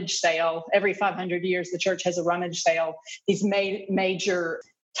rummage sale. Every 500 years, the church has a rummage sale, these major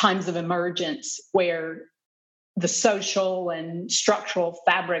times of emergence where the social and structural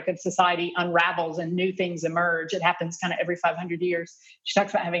fabric of society unravels and new things emerge. It happens kind of every 500 years. She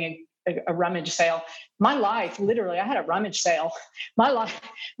talks about having a rummage sale. My life, literally, I had a rummage sale. My life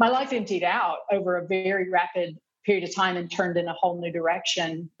emptied out over a very rapid period of time and turned in a whole new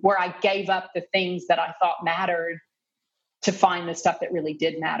direction, where I gave up the things that I thought mattered to find the stuff that really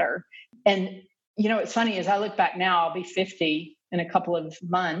did matter. And, what's funny is I look back now, I'll be 50 in a couple of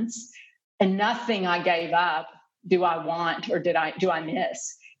months, and nothing I gave up do I want or do I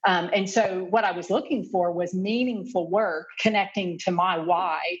miss. And so what I was looking for was meaningful work connecting to my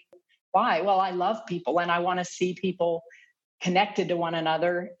why. Why? Well, I love people and I want to see people connected to one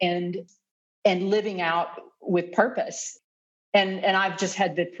another and living out with purpose. And I've just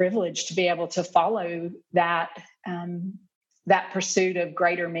had the privilege to be able to follow that pursuit of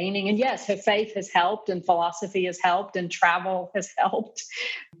greater meaning. And yes, her faith has helped, and philosophy has helped, and travel has helped.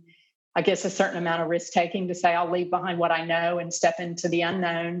 I guess a certain amount of risk taking to say I'll leave behind what I know and step into the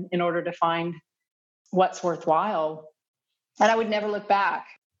unknown in order to find what's worthwhile. And I would never look back.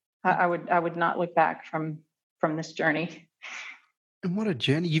 I would not look back from this journey. And what a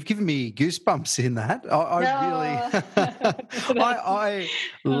journey. You've given me goosebumps in that. I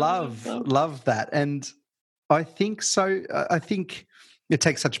love that. And I think so. I think it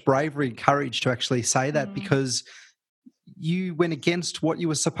takes such bravery and courage to actually say that, because you went against what you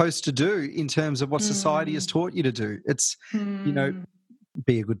were supposed to do in terms of what society has taught you to do. It's,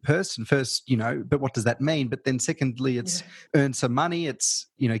 be a good person first, but what does that mean? But then secondly, it's earn some money. It's,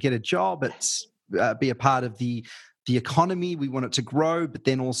 get a job. It's be a part of the economy. We want it to grow, but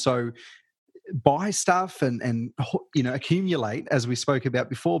then also buy stuff and accumulate, as we spoke about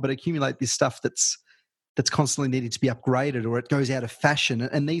before, but accumulate this stuff that's constantly needed to be upgraded, or it goes out of fashion,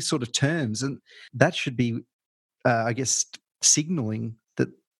 and these sort of terms. And that should be, I guess, signaling that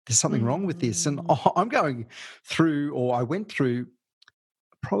there's something wrong with this. And I went through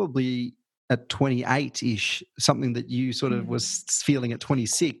probably at 28-ish, something that you sort of was feeling at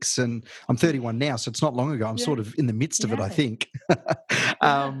 26, and I'm 31 now, so it's not long ago. I'm sort of in the midst of it, I think.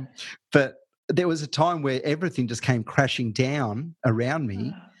 But there was a time where everything just came crashing down around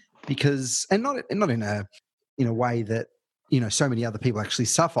me, because, and not in a way that, so many other people actually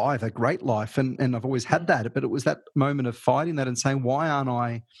suffer. I have a great life and I've always had that, but it was that moment of fighting that and saying, why aren't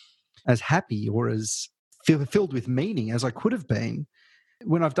I as happy or as filled with meaning as I could have been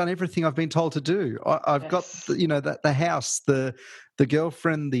when I've done everything I've been told to do? I've got, the house, the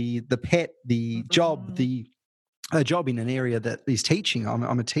girlfriend, the pet, the job, a job in an area that is teaching.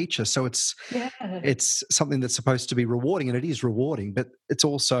 I'm a teacher. So it's something that's supposed to be rewarding, and it is rewarding, but it's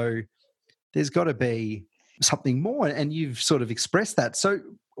also, there's got to be something more, and you've sort of expressed that. So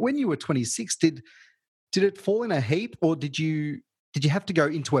when you were 26, did it fall in a heap, or did you Did you have to go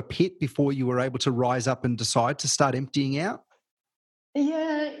into a pit before you were able to rise up and decide to start emptying out?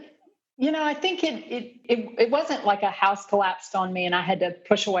 Yeah, I think it wasn't like a house collapsed on me and I had to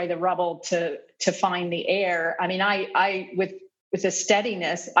push away the rubble to find the air. I mean, I with a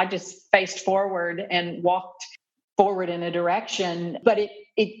steadiness, I just faced forward and walked forward in a direction, but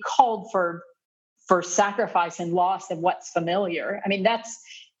it called for sacrifice and loss of what's familiar. I mean, that's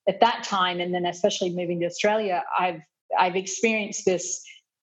at that time, and then especially moving to Australia, I've experienced this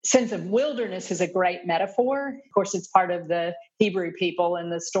sense of wilderness is a great metaphor. Of course, it's part of the Hebrew people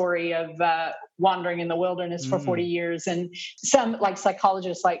and the story of wandering in the wilderness for 40 years. And some like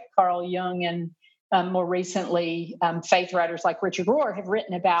psychologists like Carl Jung and more recently faith writers like Richard Rohr have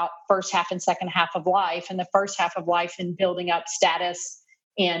written about first half and second half of life, and the first half of life in building up status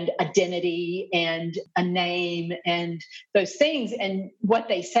and identity and a name and those things. And what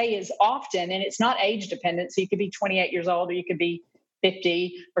they say is often, and it's not age dependent, so you could be 28 years old or you could be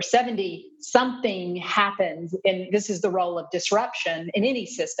 50 or 70, something happens. And this is the role of disruption in any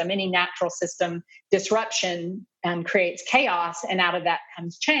system, any natural system. Disruption creates chaos, and out of that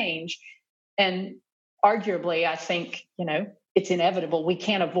comes change. And arguably, I think, it's inevitable. We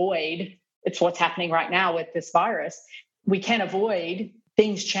can't avoid, it's what's happening right now with this virus. We can't avoid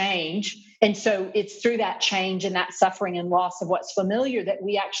things change. And so it's through that change and that suffering and loss of what's familiar that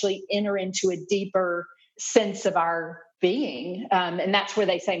we actually enter into a deeper sense of our being. And that's where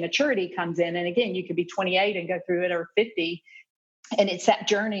they say maturity comes in. And again, you could be 28 and go through it, or 50. And it's that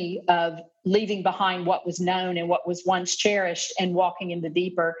journey of leaving behind what was known and what was once cherished and walking into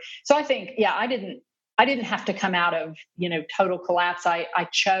deeper. So I think, I didn't have to come out of, total collapse. I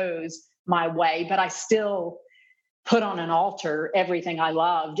chose my way, but I still put on an altar everything I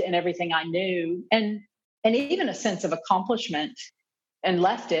loved and everything I knew, and even a sense of accomplishment, and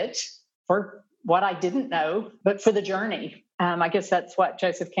left it for what I didn't know, but for the journey. I guess that's what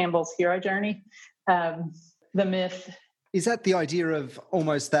Joseph Campbell's hero journey, the myth. Is that the idea of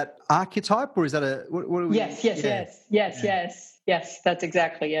almost that archetype, or is that what are we? Yes, that's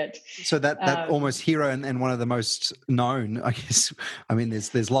exactly it. So that almost hero and one of the most known, I guess. I mean,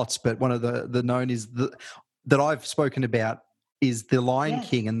 there's lots, but one of the known is that I've spoken about is the Lion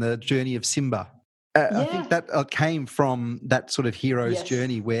King and the journey of Simba. I think that came from that sort of hero's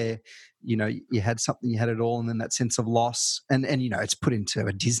journey where, you had something, you had it all, and then that sense of loss. And it's put into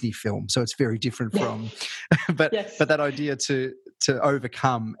a Disney film, so it's very different from, but that idea to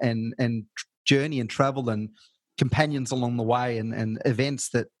overcome and journey and travel and companions along the way and events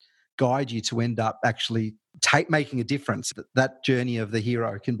that guide you to end up actually making a difference. That journey of the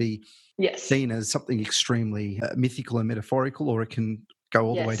hero can be seen as something extremely mythical and metaphorical, or it can go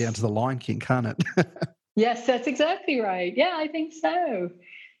all the way down to the Lion King, can't it? Yes, that's exactly right. Yeah, I think so.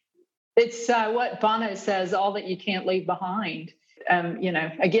 It's what Bono says, all that you can't leave behind.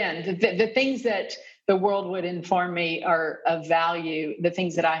 Again, the things that the world would inform me are of value, the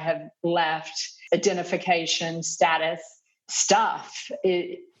things that I have left, identification, status, stuff,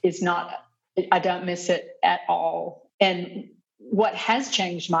 is not, I don't miss it at all. And what has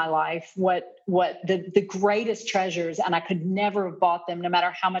changed my life, what the greatest treasures, and I could never have bought them no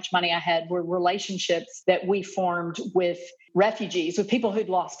matter how much money I had, were relationships that we formed with refugees, with people who'd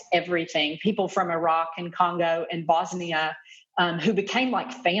lost everything, people from Iraq and Congo and Bosnia, who became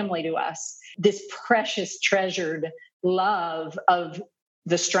like family to us. This precious, treasured love of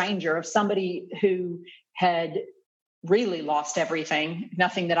the stranger, of somebody who had really lost everything,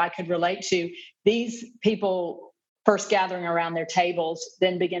 nothing that I could relate to. These people first gathering around their tables,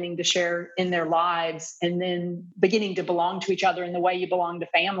 then beginning to share in their lives, and then beginning to belong to each other in the way you belong to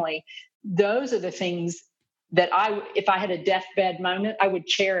family. Those are the things that if I had a deathbed moment, I would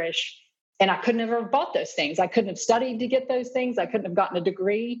cherish. And I could never have bought those things. I couldn't have studied to get those things. I couldn't have gotten a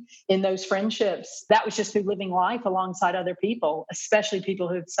degree in those friendships. That was just through living life alongside other people, especially people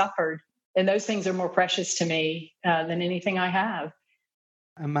who've suffered. And those things are more precious to me than anything I have.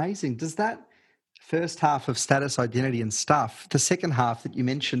 Amazing. Does that first half of status, identity and stuff, the second half that you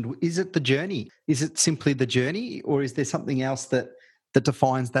mentioned, is it the journey? Is it simply the journey, or is there something else that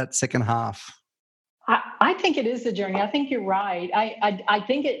defines that second half? I think it is the journey. I think you're right. I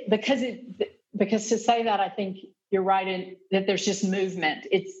think because to say that, I think you're right in that there's just movement.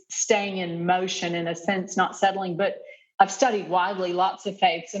 It's staying in motion in a sense, not settling. But I've studied widely lots of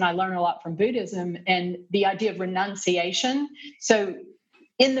faiths, and I learn a lot from Buddhism and the idea of renunciation. So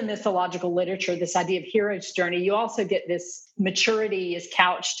in the mythological literature, this idea of hero's journey, you also get this maturity is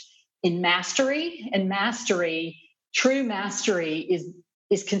couched in mastery, and true mastery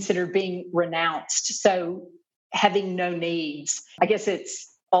is considered being renounced. So having no needs. I guess it's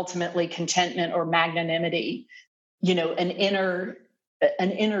ultimately contentment or magnanimity. an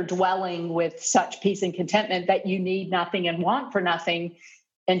inner dwelling with such peace and contentment that you need nothing and want for nothing.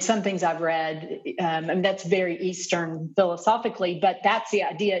 And some things I've read, and that's very Eastern philosophically, but that's the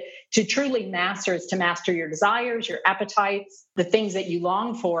idea. To truly master is to master your desires, your appetites, the things that you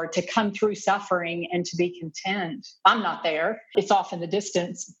long for, to come through suffering and to be content. I'm not there. It's off in the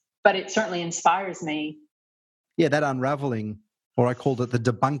distance, but it certainly inspires me. Yeah, that unraveling, or I called it the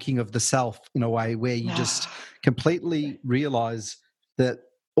debunking of the self, in a way where you just completely realize that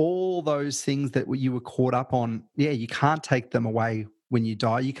all those things that you were caught up on, you can't take them away when you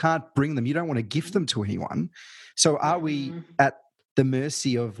die. You can't bring them. You don't want to gift them to anyone. So are we at the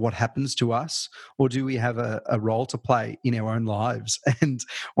mercy of what happens to us, or do we have a role to play in our own lives? And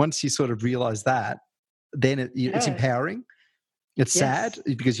once you sort of realize that, then it's empowering. It's sad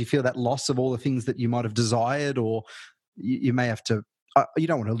because you feel that loss of all the things that you might have desired, or you may have to, you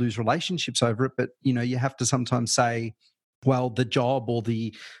don't want to lose relationships over it, but you have to sometimes say, well, the job or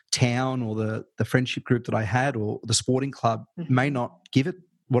the town or the friendship group that I had or the sporting club may not give it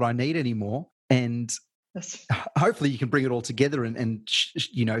what I need anymore. And hopefully you can bring it all together and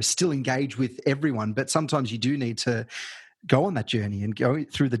still engage with everyone. But sometimes you do need to go on that journey and go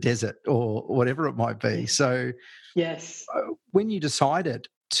through the desert or whatever it might be. So when you decided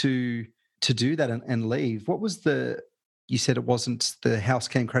to do that and leave, what was you said it wasn't the house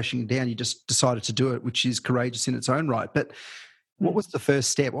came crashing down, you just decided to do it, which is courageous in its own right. But what was the first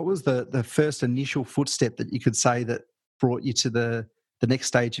step? What was the first initial footstep that you could say that brought you to the next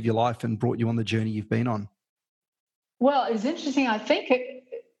stage of your life and brought you on the journey you've been on? Well, it's interesting. I think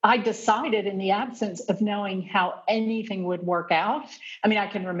I decided in the absence of knowing how anything would work out. I mean, I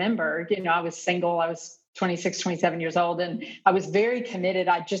can remember, I was single. I was 26, 27 years old, and I was very committed.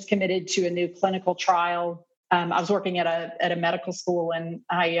 I just committed to a new clinical trial. I was working at a medical school, and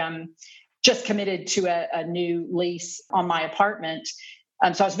I just committed to a new lease on my apartment.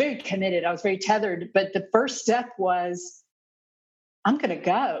 So I was very committed. I was very tethered. But the first step was, I'm going to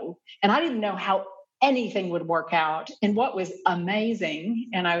go. And I didn't know how anything would work out. And what was amazing,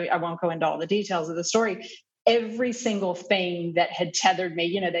 and I won't go into all the details of the story, every single thing that had tethered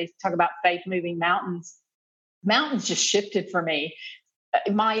me, they talk about faith moving mountains. Mountains just shifted for me.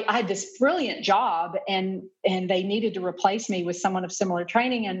 I had this brilliant job, and they needed to replace me with someone of similar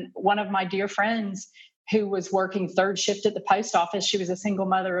training. And one of my dear friends who was working third shift at the post office, she was a single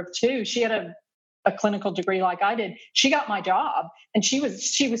mother of two. She had a clinical degree like I did. She got my job, and she was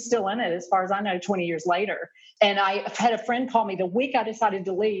still in it, as far as I know, 20 years later. And I had a friend call me the week I decided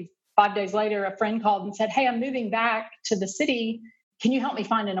to leave. 5 days later, a friend called and said, "Hey, I'm moving back to the city. Can you help me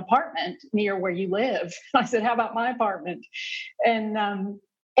find an apartment near where you live?" I said, "How about my apartment?" And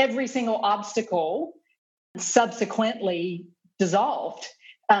every single obstacle subsequently dissolved.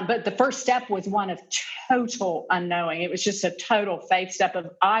 But the first step was one of total unknowing. It was just a total faith step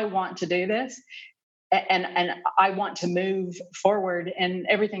of, I want to do this, and I want to move forward, and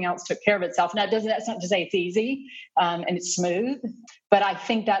everything else took care of itself. Now, that's not to say it's easy and it's smooth, but I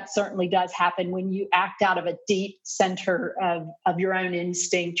think that certainly does happen when you act out of a deep center of your own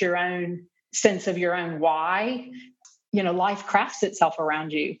instinct, your own sense of your own why. Life crafts itself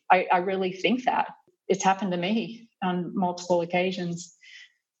around you. I really think that. It's happened to me on multiple occasions.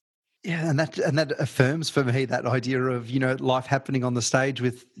 Yeah, and that affirms for me that idea of, life happening on the stage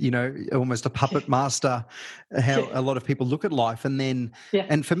with, almost a puppet master, how a lot of people look at life. And then,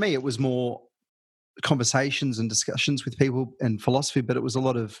 and for me, it was more conversations and discussions with people and philosophy, but it was a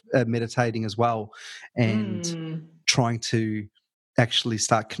lot of meditating as well, and trying to actually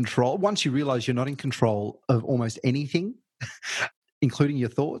start control. Once you realize you're not in control of almost anything, including your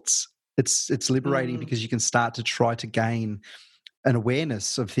thoughts, it's liberating because you can start to try to gain an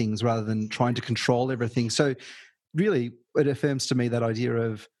awareness of things rather than trying to control everything. So really, it affirms to me that idea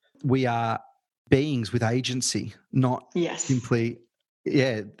of we are beings with agency, not simply,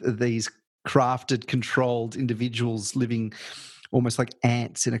 these crafted, controlled individuals living almost like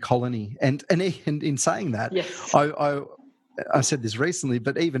ants in a colony. And in saying that, I said this recently,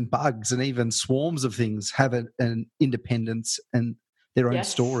 but even bugs and even swarms of things have an independence and their own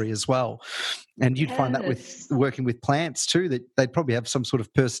story as well. And you'd find that with working with plants too, that they'd probably have some sort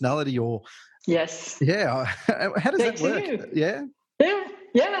of personality or... Yeah. How does that work? Yeah.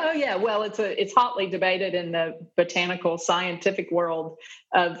 Well, it's hotly debated in the botanical scientific world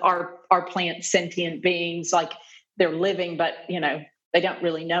of our plants sentient beings, like they're living, but they don't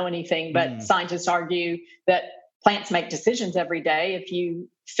really know anything. But scientists argue that plants make decisions every day. If you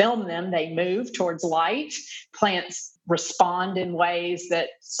film them, they move towards light. Plants respond in ways that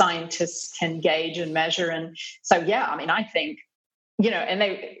scientists can gauge and measure. And so, I think, and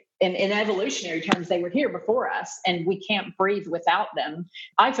in evolutionary terms, they were here before us and we can't breathe without them.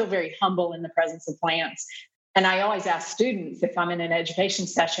 I feel very humble in the presence of plants. And I always ask students if I'm in an education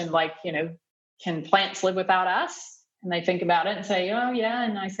session, like, can plants live without us? And they think about it and say, oh, yeah.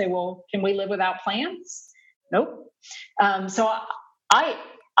 And I say, well, can we live without plants? Nope. So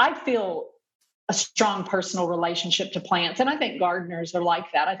I feel a strong personal relationship to plants. And I think gardeners are like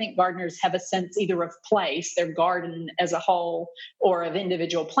that. I think gardeners have a sense either of place, their garden as a whole, or of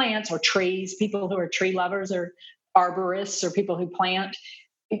individual plants or trees, people who are tree lovers or arborists or people who plant.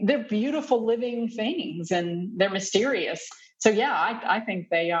 They're beautiful living things and they're mysterious. So, yeah, I think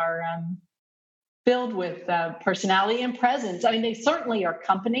they are filled with personality and presence. I mean, they certainly are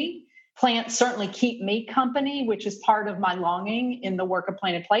company. Plants certainly keep me company, which is part of my longing in the work of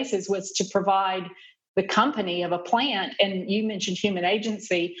Planted Places, was to provide the company of a plant. And you mentioned human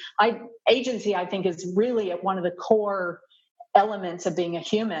agency. Agency, I think, is really one of the core elements of being a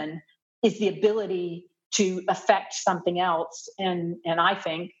human, is the ability to affect something else. And I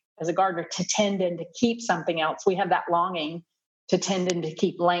think, as a gardener, to tend and to keep something else. We have that longing to tend and to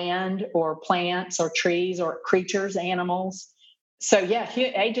keep land or plants or trees or creatures, animals. So, yeah,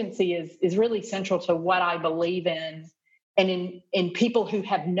 agency is really central to what I believe in. And in people who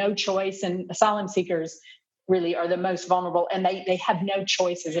have no choice, and asylum seekers really are the most vulnerable, and they have no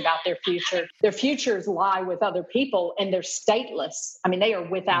choices about their future. Their futures lie with other people, and they're stateless. I mean, they are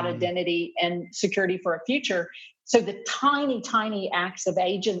without identity and security for a future. So the tiny, tiny acts of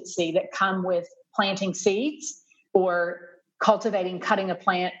agency that come with planting seeds or cultivating, cutting a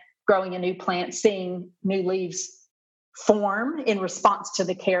plant, growing a new plant, seeing new leaves form in response to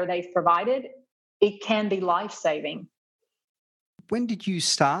the care they've provided, it can be life-saving. When did you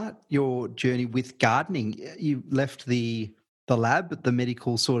start your journey with gardening? You left the lab, the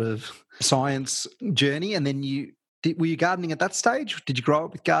medical sort of science journey, and then were you gardening at that stage? Did you grow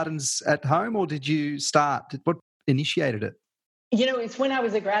up with gardens at home, or did you start? What initiated it? It's when I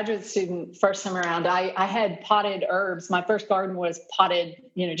was a graduate student first time around, I had potted herbs. My first garden was potted,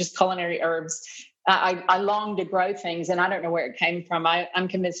 just culinary herbs. I longed to grow things, and I don't know where it came from. I'm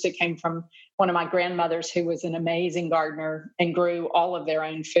convinced it came from one of my grandmothers who was an amazing gardener and grew all of their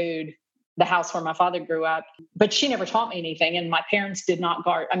own food, the house where my father grew up. But she never taught me anything, and my parents did not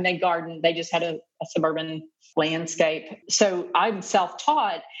garden. I mean, they gardened. They just had a suburban landscape. So I'm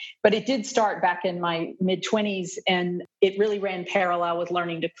self-taught, but it did start back in my mid-20s, and it really ran parallel with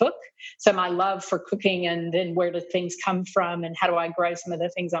learning to cook. So my love for cooking, and then where do things come from, and how do I grow some of the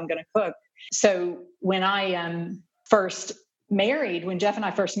things I'm going to cook. So when I when Jeff and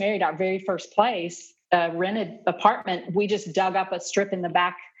I first married, our very first place, rented apartment, we just dug up a strip in the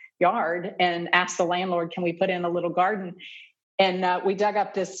backyard and asked the landlord, can we put in a little garden? And we dug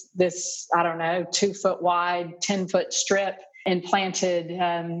up this, I don't know, 2-foot wide, 10-foot strip and planted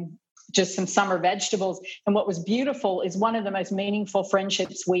just some summer vegetables. And what was beautiful is one of the most meaningful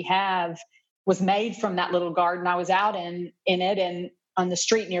friendships we have was made from that little garden. I was out in it, and on the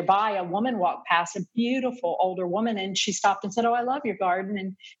street nearby, a woman walked past, a beautiful older woman, and she stopped and said, "Oh, I love your garden."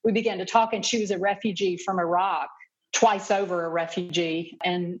 And we began to talk, and she was a refugee from Iraq, twice over a refugee,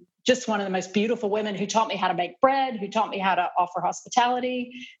 and just one of the most beautiful women who taught me how to make bread, who taught me how to offer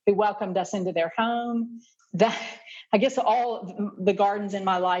hospitality, who welcomed us into their home. I guess all the gardens in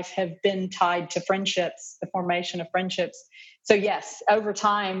my life have been tied to friendships, the formation of friendships. So yes, over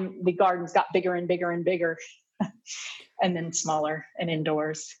time, the gardens got bigger and bigger and bigger. And then smaller and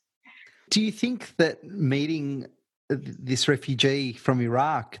indoors. Do you think that meeting this refugee from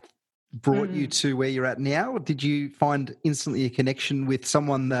Iraq brought you to where you're at now? Or did you find instantly a connection with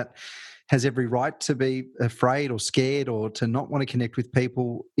someone that has every right to be afraid or scared or to not want to connect with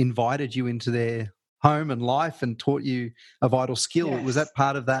people, invited you into their home and life and taught you a vital skill? Yes. Was that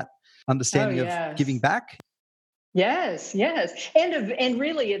part of that understanding of giving back? Yes. And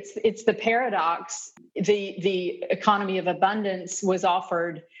really it's the paradox. The economy of abundance was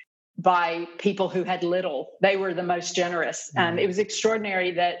offered by people who had little. They were the most generous. It was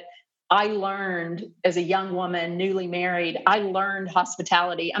extraordinary that I learned as a young woman, newly married, I learned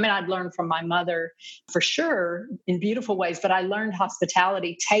hospitality. I mean, I'd learned from my mother for sure in beautiful ways, but I learned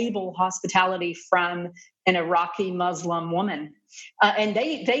hospitality, table hospitality from an Iraqi Muslim woman. And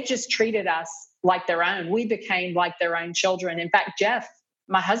they just treated us like their own. We became like their own children. In fact, Jeff,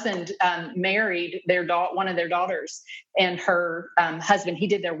 my husband, married one of their daughters, and her husband, he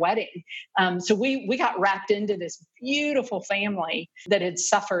did their wedding. So we got wrapped into this beautiful family that had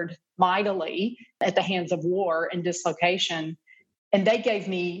suffered mightily at the hands of war and dislocation. And they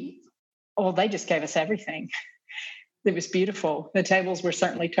just gave us everything. It was beautiful. The tables were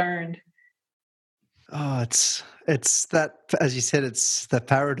certainly turned. Oh, it's that, as you said, it's the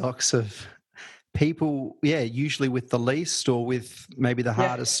paradox of people, yeah, usually with the least or with maybe the Yeah.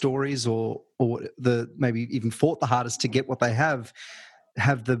 hardest stories or the maybe even fought the hardest to get what they have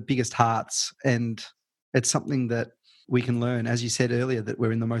the biggest hearts. And it's something that we can learn, as you said earlier, that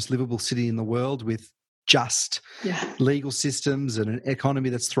we're in the most livable city in the world with just Yeah. legal systems and an economy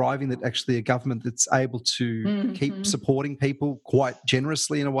that's thriving, that actually a government that's able to keep Hmm. supporting people quite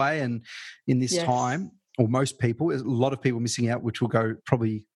generously in a way. And in this Yes. time, or most people, a lot of people missing out, which we'll go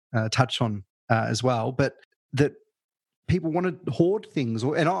probably touch on as well, but that people want to hoard things.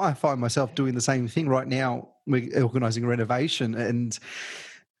 And I find myself doing the same thing right now. We're organising a renovation, and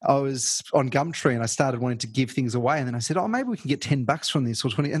I was on Gumtree and I started wanting to give things away. And then I said, oh, maybe we can get $10 from this or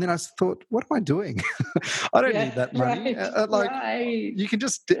 20. And then I thought, what am I doing? I don't need Yeah. that money. Right. Like, Right. you can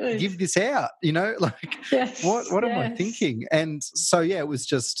just Good. give this out, like, Yes. what am I Yes. thinking? And so, yeah, it was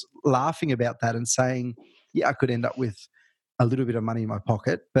just laughing about that and saying, yeah, I could end up with a little bit of money in my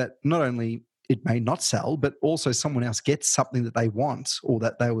pocket, but not only it may not sell, but also someone else gets something that they want or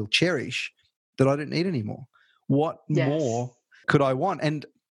that they will cherish that I don't need anymore. What Yes. more could I want? And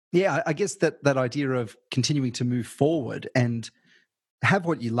yeah, I guess that idea of continuing to move forward and have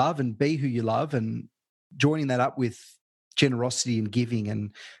what you love and be who you love, and joining that up with generosity and giving,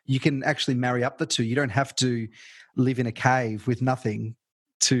 and you can actually marry up the two. You don't have to live in a cave with nothing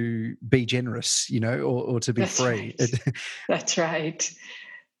to be generous, or to be That's free. right. That's right.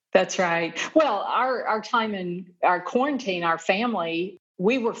 That's right. Well, our time in our quarantine, our family,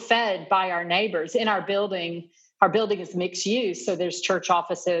 we were fed by our neighbors in our building. Our building is mixed use, so there's church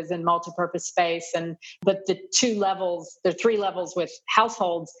offices and multipurpose space, and but the two levels, there are three levels with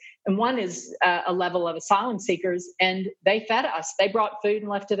households, and one is a level of asylum seekers, and they fed us. They brought food and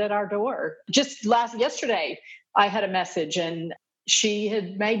left it at our door. Just yesterday, I had a message, and she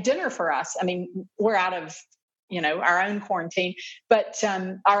had made dinner for us. I mean, we're out of our own quarantine, but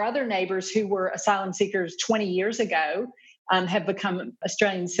our other neighbors who were asylum seekers 20 years ago have become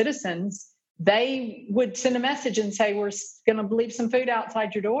Australian citizens. They would send a message and say, we're going to leave some food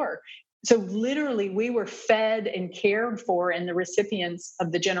outside your door. So literally we were fed and cared for in the recipients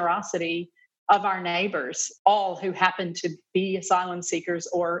of the generosity of our neighbors, all who happened to be asylum seekers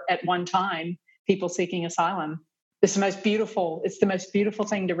or at one time people seeking asylum. It's the most beautiful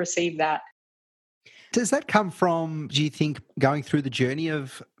thing to receive that. Does that come from, do you think, going through the journey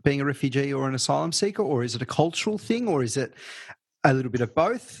of being a refugee or an asylum seeker, or is it a cultural thing, or is it a little bit of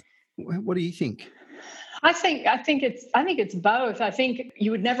both? What do you think? I think it's both. I think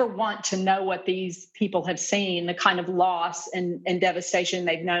you would never want to know what these people have seen, the kind of loss and devastation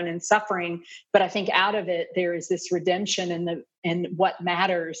they've known and suffering. But I think out of it there is this redemption and what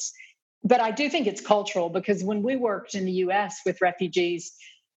matters. But I do think it's cultural, because when we worked in the US with refugees,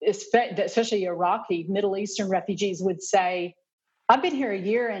 especially Iraqi, Middle Eastern refugees, would say, I've been here a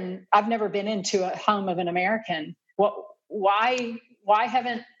year and I've never been into a home of an American. Why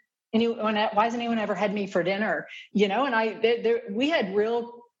haven't why has anyone ever had me for dinner? We had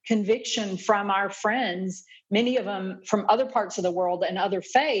real conviction from our friends. Many of them from other parts of the world and other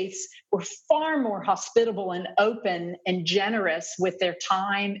faiths were far more hospitable and open and generous with their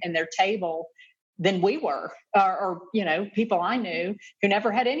time and their table than we were, or people I knew who never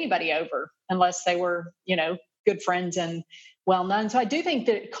had anybody over unless they were, good friends and well known. So I do think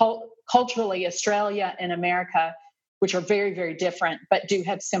that culturally, Australia and America, which are very, very different, but do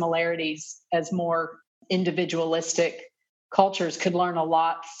have similarities as more individualistic cultures, could learn a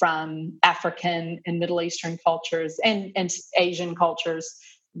lot from African and Middle Eastern cultures and Asian cultures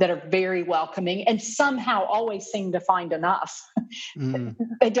that are very welcoming and somehow always seem to find enough. Mm.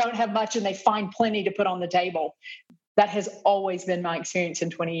 They don't have much and they find plenty to put on the table. That has always been my experience in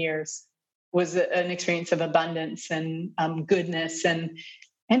 20 years, was an experience of abundance and goodness and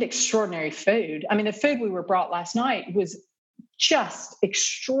extraordinary food. I mean, the food we were brought last night was just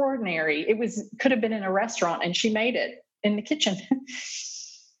extraordinary. Could have been in a restaurant, and she made it in the kitchen.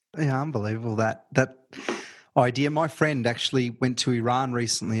 Yeah, unbelievable that idea. My friend actually went to Iran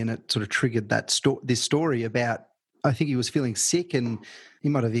recently, and it sort of triggered this story about, I think he was feeling sick and he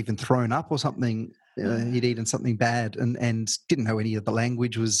might have even thrown up or something. He'd eaten something bad and didn't know any of the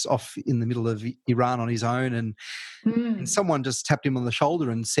language, was off in the middle of Iran on his own, and someone just tapped him on the shoulder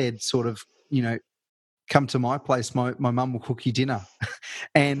and said, sort of, come to my place, my mum will cook you dinner.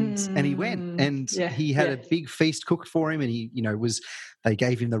 and he went, and he had a big feast cooked for him, and he they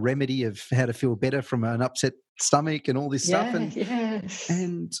gave him the remedy of how to feel better from an upset stomach and all this stuff,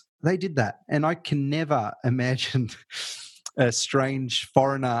 and they did that. And I can never imagine a strange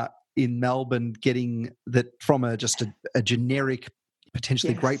foreigner in Melbourne getting that from just a generic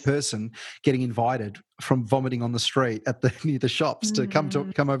potentially Yes. great person getting invited from vomiting on the street near the shops to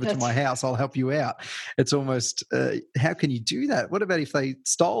come over to my house. I'll help you out. It's almost how can you do that? What about if they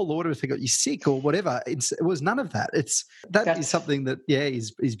stole, or what if they got you sick or whatever? It was none of that. That is something that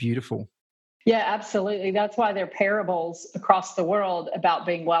is beautiful. Yeah, absolutely. That's why there are parables across the world about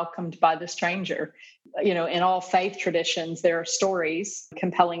being welcomed by the stranger. In all faith traditions, there are stories,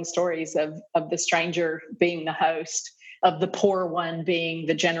 compelling stories of the stranger being the host, of the poor one being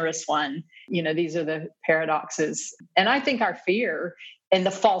the generous one. These are the paradoxes. And I think our fear and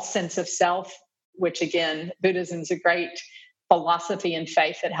the false sense of self, which again, Buddhism is a great philosophy and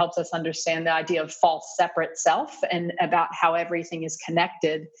faith that helps us understand the idea of false separate self and about how everything is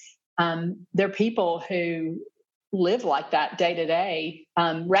connected. There are people who live like that day to day,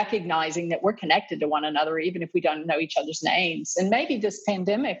 recognizing that we're connected to one another, even if we don't know each other's names. And maybe this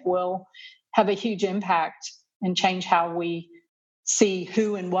pandemic will have a huge impact and change how we see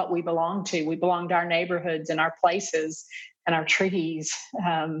who and what we belong to. We belong to our neighborhoods and our places and our trees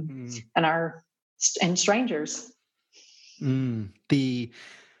and strangers. The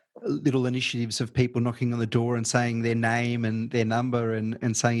little initiatives of people knocking on the door and saying their name and their number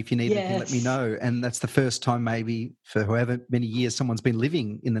and saying, if you need anything, let me know. And that's the first time maybe for however many years someone's been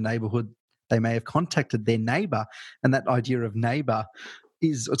living in the neighbourhood, they may have contacted their neighbour. And that idea of neighbour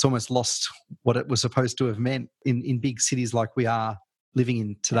it's almost lost what it was supposed to have meant in big cities like we are living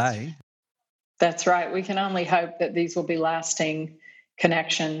in today. That's right. We can only hope that these will be lasting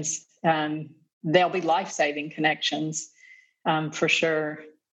connections. They'll be life-saving connections for sure.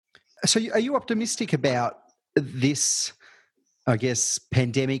 So are you optimistic about this, I guess,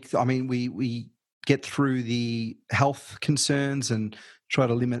 pandemic? I mean, we get through the health concerns and try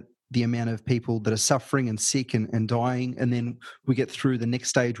to limit the amount of people that are suffering and sick and dying, and then we get through the next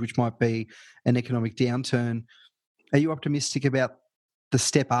stage, which might be an economic downturn. Are you optimistic about the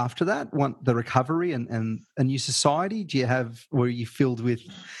step after that, the recovery and a new society? Were you filled with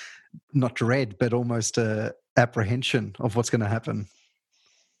not dread, but almost apprehension of what's going to happen?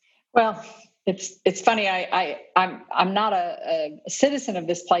 Well, it's funny. I'm not a citizen of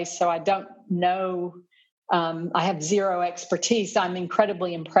this place, so I don't know. I have zero expertise. I'm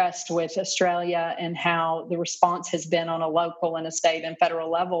incredibly impressed with Australia and how the response has been on a local and a state and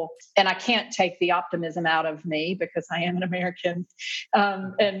federal level. And I can't take the optimism out of me because I am an American,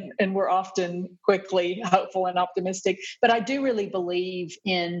 and we're often quickly hopeful and optimistic. But I do really believe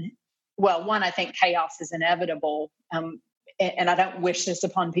one, I think chaos is inevitable. And I don't wish this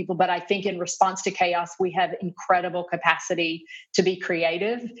upon people, but I think in response to chaos, we have incredible capacity to be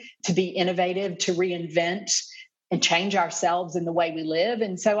creative, to be innovative, to reinvent and change ourselves in the way we live.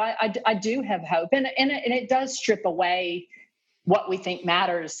 And so I do have hope. And it does strip away what we think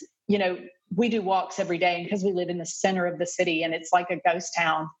matters. We do walks every day, and because we live in the center of the city and it's like a ghost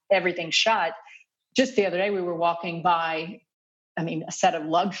town, everything's shut. Just the other day, we were walking by, a set of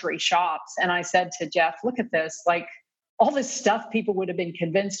luxury shops. And I said to Jeff, look at this, like, all this stuff people would have been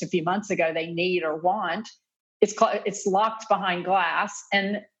convinced a few months ago they need or want, it's locked behind glass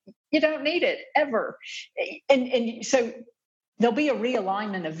and you don't need it ever. And so there'll be a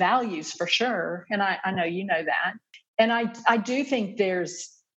realignment of values for sure. And I know you know that. And I do think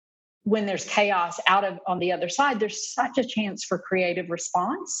when there's chaos on the other side, there's such a chance for creative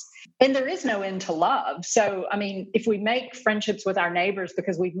response. And there is no end to love. So, if we make friendships with our neighbors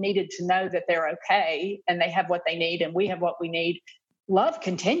because we've needed to know that they're okay and they have what they need and we have what we need, love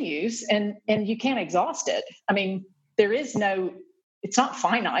continues and you can't exhaust it. It's not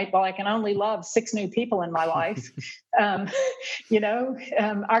finite. Well, I can only love 6 new people in my life.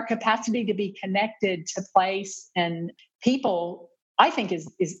 Our capacity to be connected to place and people, I think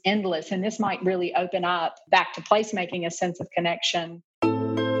is endless. And this might really open up back to placemaking a sense of connection.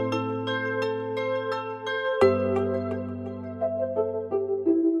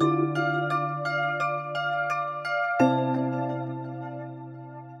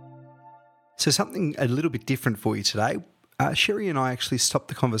 So something a little bit different for you today. Sherry and I actually stopped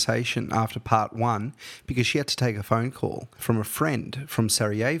the conversation after part 1 because she had to take a phone call from a friend from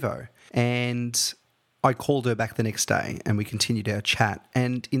Sarajevo. And I called her back the next day and we continued our chat.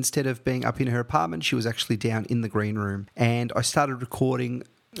 And instead of being up in her apartment, she was actually down in the green room. And I started recording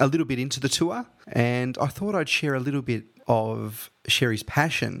a little bit into the tour. And I thought I'd share a little bit of Sherry's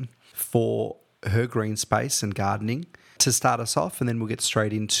passion for her green space and gardening to start us off. And then we'll get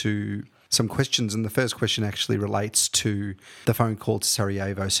straight into some questions. And the first question actually relates to the phone call to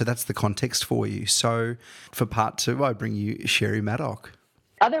Sarajevo. So that's the context for you. So for part 2, I bring you Sherry Maddock.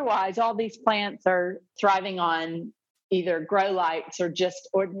 Otherwise, all these plants are thriving on either grow lights or just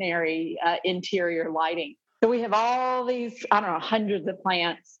ordinary interior lighting. So we have all these, I don't know, hundreds of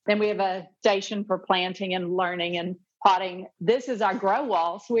plants. Then we have a station for planting and learning and potting. This is our grow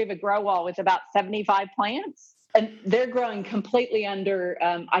wall. So we have a grow wall with about 75 plants, and they're growing completely under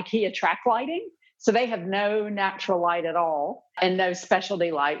IKEA track lighting. So they have no natural light at all and no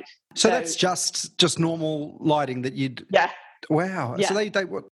specialty light. So that's just normal lighting that you'd... Yeah. Wow. Yeah. So they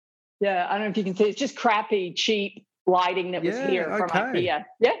what? Yeah, I don't know if you can see. It's just crappy, cheap lighting that was here from IKEA.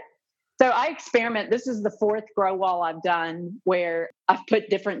 Yeah. So I experiment. This is the fourth grow wall I've done where I've put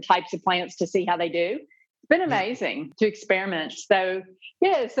different types of plants to see how they do. It's been amazing to experiment. So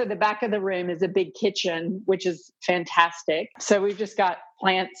so the back of the room is a big kitchen, which is fantastic. So we've just got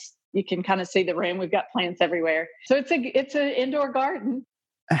plants. You can kind of see the room. We've got plants everywhere. So it's an indoor garden.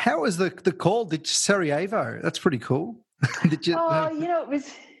 How is the call? The Sarajevo? That's pretty cool.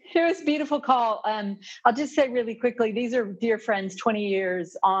 It was a beautiful call. I'll just say really quickly, these are dear friends 20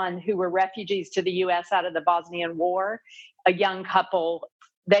 years on who were refugees to the U.S. out of the Bosnian War, a young couple.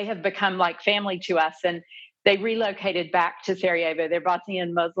 They have become like family to us, and they relocated back to Sarajevo. They're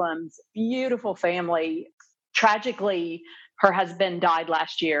Bosnian Muslims, beautiful family. Tragically, her husband died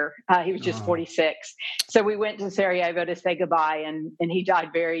last year. He was just 46. So we went to Sarajevo to say goodbye, and he died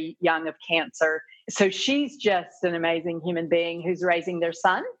very young of cancer. So she's just an amazing human being who's raising their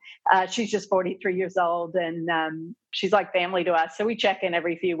son. She's just 43 years old, and she's like family to us. So we check in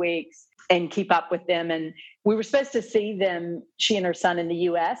every few weeks and keep up with them. And we were supposed to see them, she and her son, in the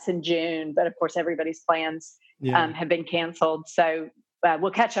U.S. in June. But of course, everybody's plans have been canceled. So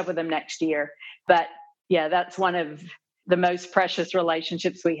we'll catch up with them next year. But yeah, that's one of the most precious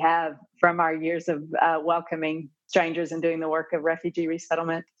relationships we have from our years of welcoming strangers and doing the work of refugee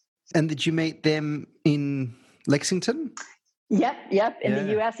resettlement. And did you meet them in Lexington? Yep. In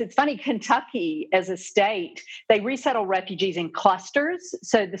the U.S. It's funny, Kentucky as a state, they resettle refugees in clusters.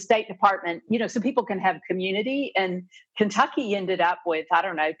 So the State Department, so people can have community. And Kentucky ended up with,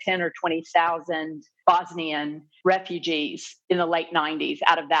 10 or 20,000 Bosnian refugees in the late 90s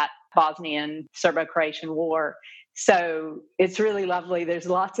out of that Bosnian Serbo-Croatian War. So it's really lovely. There's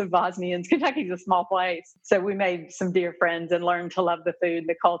lots of Bosnians. Kentucky's a small place. So we made some dear friends and learned to love the food,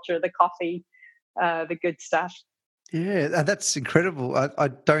 the culture, the coffee, the good stuff. Yeah, that's incredible. I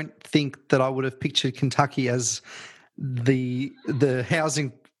don't think that I would have pictured Kentucky as the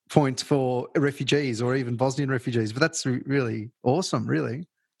housing point for refugees or even Bosnian refugees, but that's really awesome, really.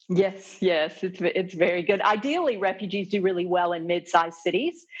 Yes, it's very good. Ideally, refugees do really well in mid-sized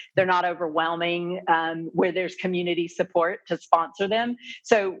cities. They're not overwhelming, where there's community support to sponsor them.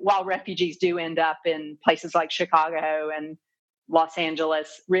 So while refugees do end up in places like Chicago and Los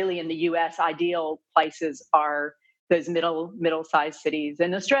Angeles, really in the U.S., ideal places are those middle-sized cities.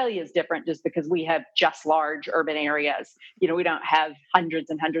 And Australia is different just because we have just large urban areas. We don't have hundreds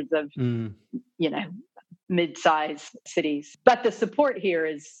and hundreds of, mid-sized cities. But the support here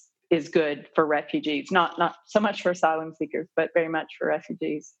is good for refugees, not so much for asylum seekers, but very much for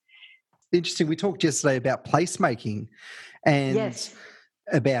refugees. Interesting. We talked yesterday about placemaking and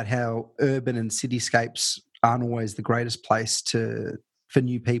about how urban and cityscapes aren't always the greatest place for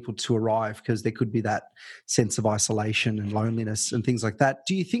new people to arrive because there could be that sense of isolation and loneliness and things like that.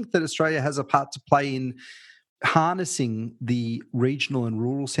 Do you think that Australia has a part to play in harnessing the regional and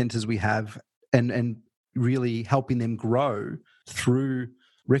rural centres we have and really helping them grow through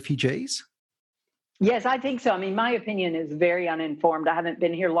refugees? Yes, I think so. I mean, my opinion is very uninformed. I haven't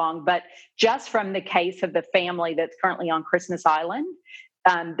been here long, but just from the case of the family that's currently on Christmas Island,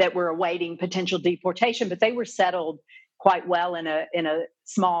 that were awaiting potential deportation, but they were settled quite well in a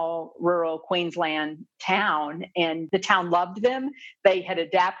small rural Queensland town, and the town loved them. They had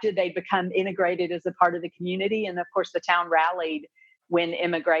adapted, they'd become integrated as a part of the community. And of course, the town rallied when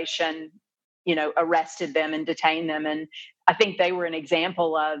immigration, arrested them and detained them. And I think they were an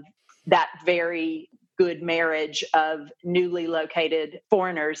example of that very good marriage of newly located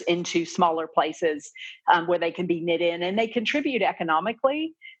foreigners into smaller places where they can be knit in, and they contribute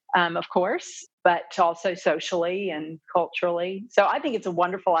economically, of course, but also socially and culturally. So I think it's a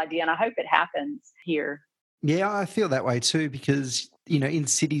wonderful idea, and I hope it happens here. Yeah, I feel that way too, because, in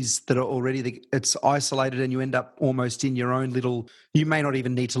cities that are already, it's isolated and you end up almost in your own little, you may not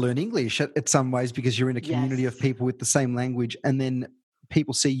even need to learn English at some ways because you're in a community of people with the same language, and then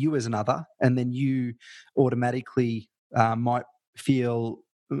people see you as another, and then you automatically might feel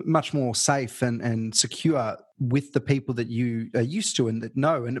much more safe and secure with the people that you are used to and that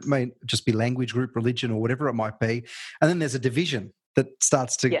know, and it may just be language group, religion, or whatever it might be. And then there's a division that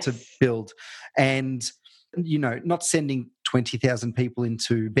starts to build. And, not sending 20,000 people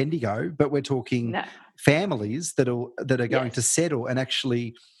into Bendigo, but we're talking families that are going to settle and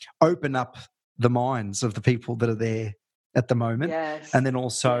actually open up the minds of the people that are there at the moment, Yes. and then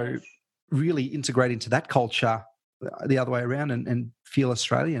also Yes. really integrate into that culture the other way around and feel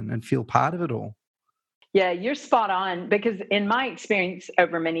Australian and feel part of it all. Yeah, you're spot on because in my experience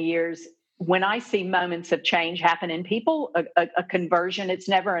over many years, when I see moments of change happen in people, a conversion, it's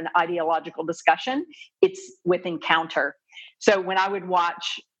never an ideological discussion, it's with encounter. So when I would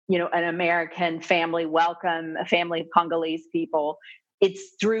watch, an American family welcome a family of Congolese people,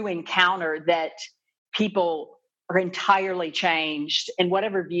 it's through encounter that people are entirely changed in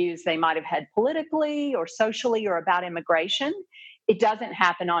whatever views they might have had politically or socially or about immigration. It doesn't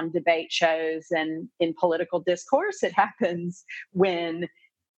happen on debate shows and in political discourse. It happens when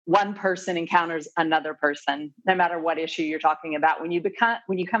one person encounters another person, no matter what issue you're talking about. When you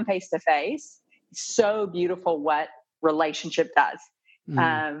come face to face, it's so beautiful what relationship does,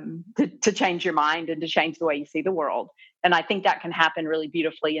 to change your mind and to change the way you see the world. And I think that can happen really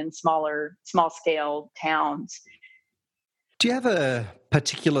beautifully in small scale towns. Do you have a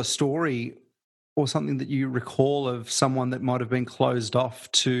particular story or something that you recall of someone that might have been closed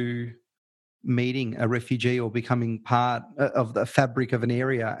off to meeting a refugee or becoming part of the fabric of an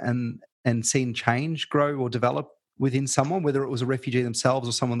area and seen change grow or develop within someone, whether it was a refugee themselves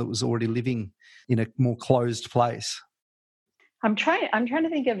or someone that was already living in a more closed place? I'm trying to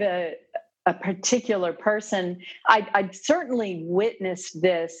think of a particular person. I certainly witnessed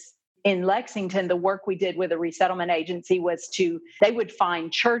this in Lexington. The work we did with a resettlement agency was they would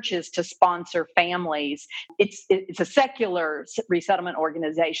find churches to sponsor families. It's a secular resettlement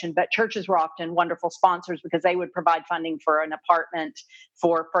organization, but churches were often wonderful sponsors because they would provide funding for an apartment,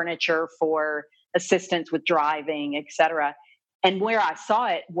 for furniture, for assistance with driving, etc. And where I saw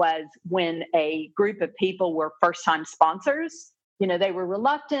it was when a group of people were first time sponsors. They were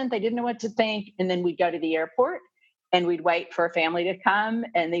reluctant, they didn't know what to think. And then we'd go to the airport and we'd wait for a family to come.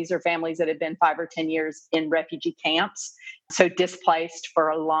 And these are families that had been 5 or 10 years in refugee camps, so displaced for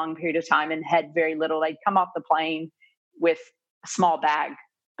a long period of time and had very little. They'd come off the plane with a small bag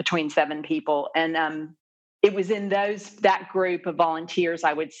between 7 people. And it was in that group of volunteers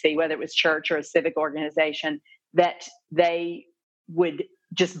I would see, whether it was church or a civic organization, that they would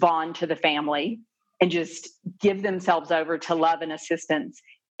just bond to the family and just give themselves over to love and assistance.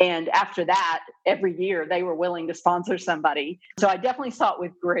 And after that, every year they were willing to sponsor somebody. So I definitely saw it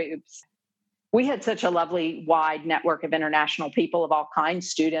with groups. We had such a lovely wide network of international people of all kinds,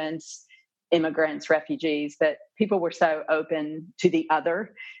 students, immigrants, refugees, that people were so open to the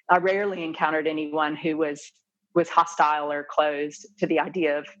other. I rarely encountered anyone who was hostile or closed to the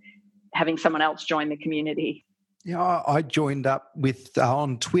idea of having someone else join the community. Yeah, I joined up with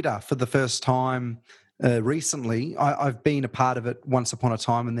on Twitter for the first time recently. I've been a part of it once upon a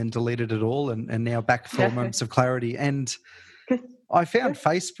time and then deleted it all and now back for Moments of Clarity. And I found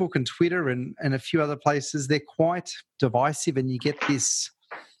Facebook and Twitter and a few other places, they're quite divisive, and you get this,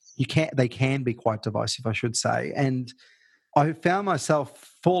 they can be quite divisive, I should say. And I found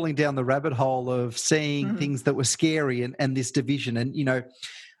myself falling down the rabbit hole of seeing things that were scary and this division. And,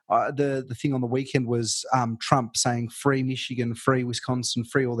 the thing on the weekend was Trump saying free Michigan, free Wisconsin,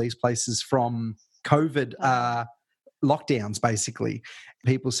 free all these places from COVID lockdowns, basically.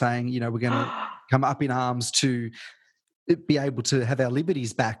 People saying, we're going to come up in arms to be able to have our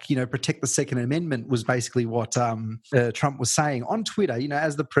liberties back, protect the Second Amendment was basically what Trump was saying on Twitter,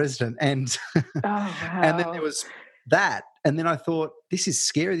 as the president. And, and then there was that. And then I thought, this is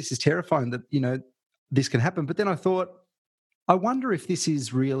scary. This is terrifying that, this can happen. But then I thought, I wonder if this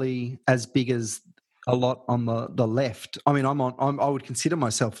is really as big as a lot on the left. I mean, I would consider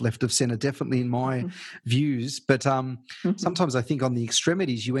myself left of centre, definitely in my views. But sometimes I think on the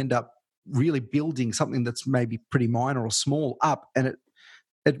extremities, you end up really building something that's maybe pretty minor or small up, and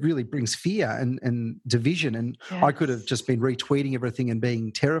it really brings fear and division. And I could have just been retweeting everything and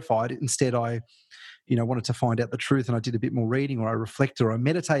being terrified. Instead, I wanted to find out the truth, and I did a bit more reading, or I reflected, or I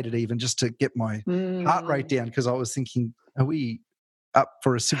meditated even, just to get my heart rate down, because I was thinking, are we up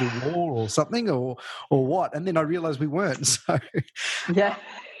for a civil war or something, or what? And then I realised we weren't. So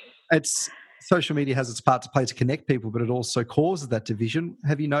it's social media has its part to play to connect people, but it also causes that division.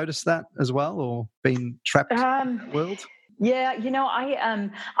 Have you noticed that as well, or been trapped in that world? Yeah,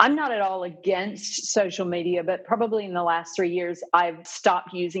 I'm not at all against social media, but probably in the last 3 years, I've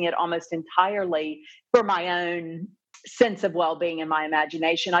stopped using it almost entirely for my own sense of well-being and my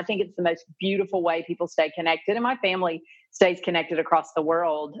imagination. I think it's the most beautiful way people stay connected, and my family stays connected across the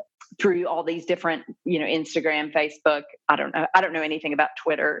world through all these different, Instagram, Facebook. I don't know anything about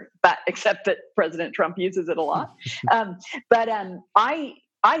Twitter, but except that President Trump uses it a lot.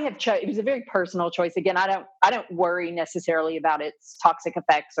 I have it was a very personal choice. Again, I don't worry necessarily about its toxic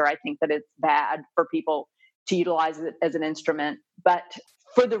effects, or I think that it's bad for people to utilize it as an instrument. But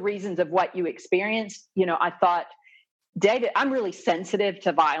for the reasons of what you experienced, I thought, David, I'm really sensitive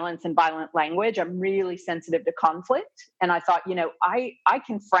to violence and violent language. I'm really sensitive to conflict. And I thought, I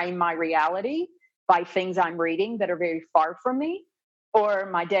can frame my reality by things I'm reading that are very far from me, or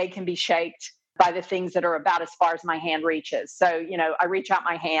my day can be shaped by the things that are about as far as my hand reaches. So, I reach out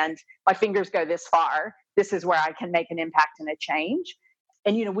my hand, my fingers go this far. This is where I can make an impact and a change.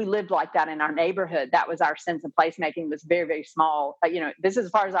 And, we lived like that in our neighborhood. That was our sense of placemaking, was very, very small. This is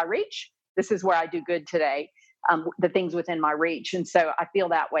as far as I reach. This is where I do good today. The things within my reach. And so I feel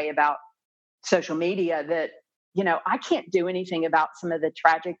that way about social media, that, I can't do anything about some of the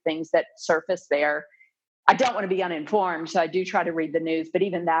tragic things that surface there. I don't want to be uninformed, so I do try to read the news, but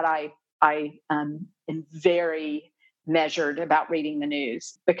even that I am very measured about reading the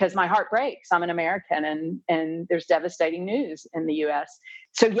news, because my heart breaks. I'm an American, and there's devastating news in the US.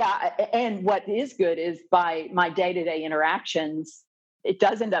 So yeah, and what is good is by my day-to-day interactions, it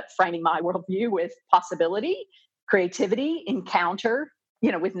does end up framing my worldview with possibility, creativity, encounter,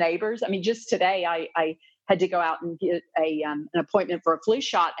 with neighbors. I mean, just today I had to go out and get an appointment for a flu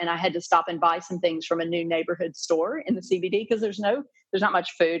shot, and I had to stop and buy some things from a new neighborhood store in the CBD, because there's not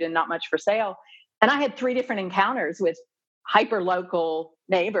much food and not much for sale. And I had 3 different encounters with hyper local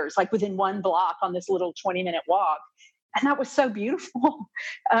neighbors, like within one block on this little 20-minute walk. And that was so beautiful.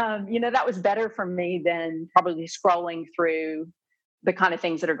 That was better for me than probably scrolling through the kind of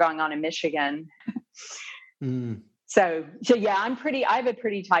things that are going on in Michigan. Mm. So yeah, I have a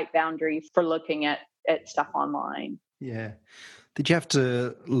pretty tight boundary for looking at stuff online. Yeah. Did you have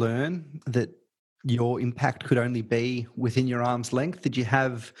to learn that your impact could only be within your arm's length? Did you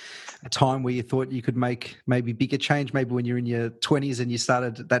have a time where you thought you could make maybe bigger change, maybe when you're in your 20s and you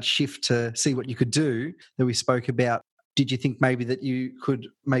started that shift to see what you could do that we spoke about? Did you think maybe that you could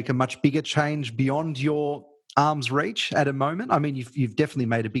make a much bigger change beyond your arm's reach at a moment? I mean, you've definitely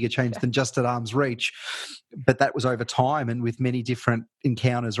made a bigger change than just at arm's reach, but that was over time and with many different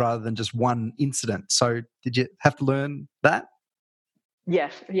encounters rather than just one incident. So did you have to learn that?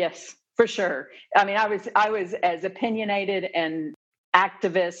 Yes, for sure. I mean, I was as opinionated and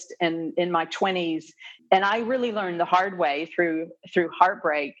activist and in my 20s, and I really learned the hard way through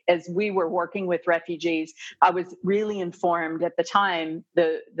heartbreak. As we were working with refugees, I was really informed at the time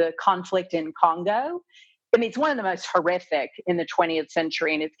the conflict in Congo. I mean, it's one of the most horrific in the 20th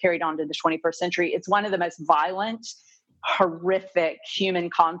century, and it's carried on to the 21st century. It's one of the most violent, horrific human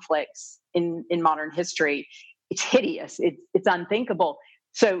conflicts in modern history. It's hideous. It's unthinkable.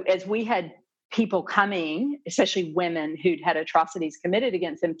 So as we had people coming, especially women who'd had atrocities committed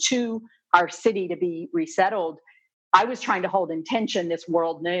against them, to our city to be resettled, I was trying to hold in tension this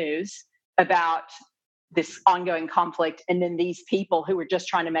world news about this ongoing conflict, and then these people who were just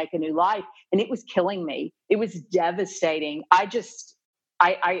trying to make a new life, and it was killing me. It was devastating. I guess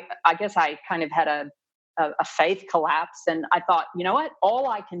I kind of had a faith collapse, and I thought, you know what? All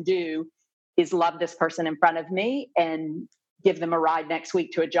I can do is love this person in front of me and give them a ride next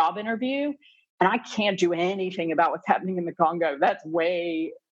week to a job interview. And I can't do anything about what's happening in the Congo. That's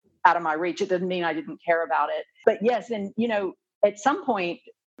way out of my reach. It doesn't mean I didn't care about it. But yes, and at some point,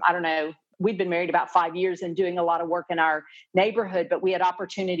 I don't know, we'd been married about 5 years and doing a lot of work in our neighborhood, but we had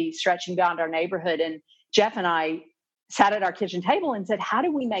opportunities stretching beyond our neighborhood. And Jeff and I sat at our kitchen table and said, how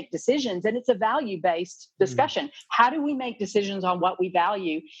do we make decisions? And it's a value-based discussion. How do we make decisions on what we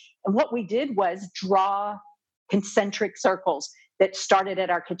value? And what we did was draw concentric circles that started at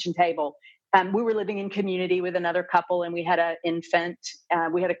our kitchen table. We were living in community with another couple, and we had an infant.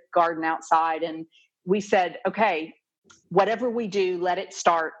 We had a garden outside, and we said, okay, whatever we do, let it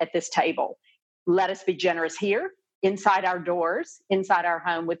start at this table. Let us be generous here, inside our doors, inside our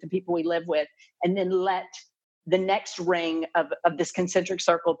home with the people we live with, and then let the next ring of this concentric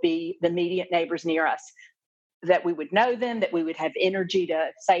circle be the immediate neighbors near us, that we would know them, that we would have energy to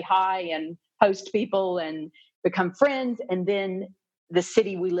say hi and host people and become friends, and then the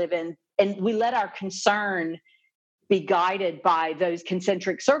city we live in. And we let our concern be guided by those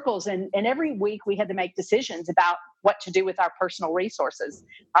concentric circles. And every week we had to make decisions about what to do with our personal resources,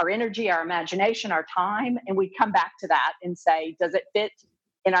 our energy, our imagination, our time. And we'd come back to that and say, does it fit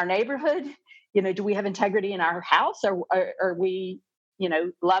in our neighborhood? Do we have integrity in our house? Or are we,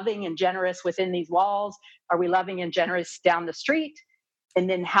 loving and generous within these walls? Are we loving and generous down the street? And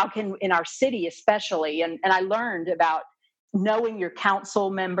then how can, in our city especially, and I learned about knowing your council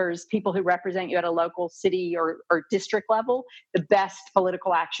members, people who represent you at a local city or district level, the best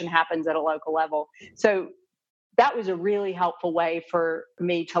political action happens at a local level. So that was a really helpful way for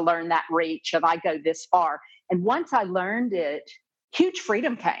me to learn that reach of I go this far. And once I learned it, huge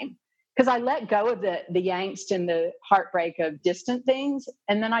freedom came because I let go of the angst and the heartbreak of distant things.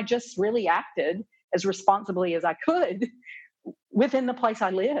 And then I just really acted as responsibly as I could within the place I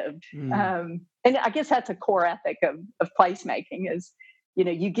lived. And I guess that's a core ethic of placemaking is,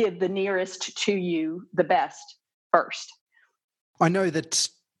 you give the nearest to you the best first. I know that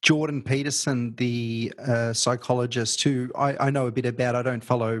Jordan Peterson, the psychologist, who I know a bit about, I don't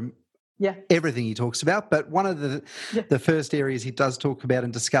follow everything he talks about, but one of the first areas he does talk about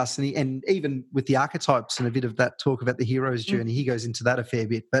and discuss, and even with the archetypes and a bit of that talk about the hero's journey, he goes into that a fair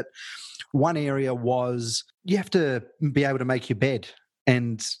bit. But one area was you have to be able to make your bed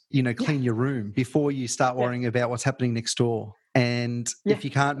and, clean your room before you start worrying about what's happening next door. And if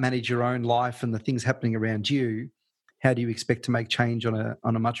you can't manage your own life and the things happening around you, how do you expect to make change on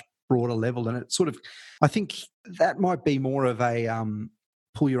a much broader level? And it's sort of, I think that might be more of a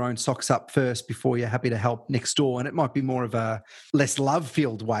pull your own socks up first before you're happy to help next door. And it might be more of a less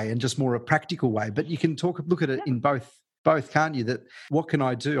love-filled way and just more a practical way. But you can look at it in both, can't you? That what can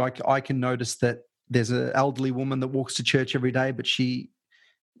I do? I can notice that there's an elderly woman that walks to church every day, but she,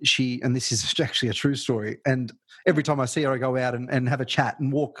 and this is actually a true story, and every time I see her, I go out and have a chat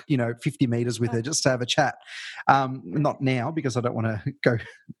and walk, 50 meters with her just to have a chat. Not now because I don't want to go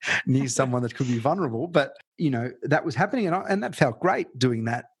near someone that could be vulnerable, but, that was happening and that felt great doing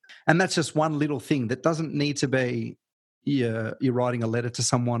that. And that's just one little thing that doesn't need to be you're writing a letter to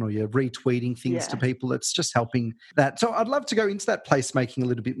someone or you're retweeting things to people. It's just helping that. So I'd love to go into that placemaking a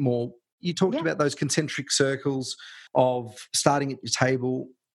little bit more. You talked about those concentric circles of starting at your table,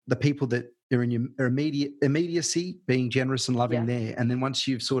 the people that are in your immediacy, being generous and loving there. And then once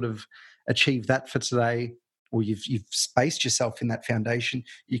you've sort of achieved that for today, or you've spaced yourself in that foundation,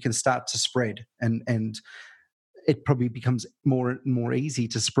 you can start to spread. And it probably becomes more and more easy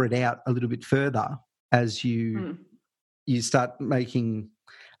to spread out a little bit further as you start making,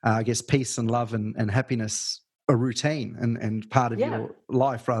 I guess, peace and love and happiness a routine and part of your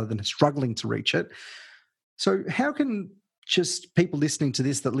life rather than struggling to reach it. So how can just people listening to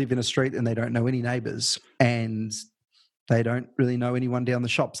this that live in a street and they don't know any neighbours and they don't really know anyone down the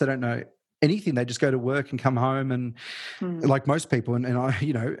shops, they don't know anything, they just go to work and come home and like most people, and I,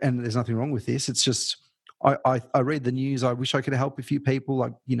 and there's nothing wrong with this, it's just I read the news, I wish I could help a few people,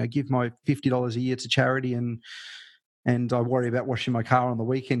 like, give my $50 a year to charity and I worry about washing my car on the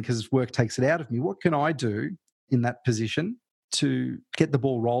weekend because work takes it out of me. What can I do in that position to get the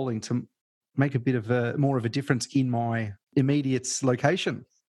ball rolling, to make a bit of more of a difference in my immediate location?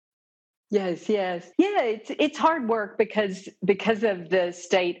 Yes. Yeah, it's hard work because of the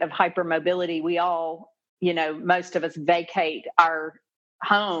state of hypermobility. We all, most of us vacate our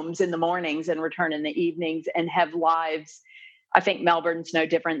homes in the mornings and return in the evenings and have lives. I think Melbourne's no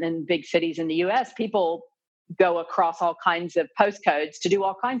different than big cities in the US. People go across all kinds of postcodes to do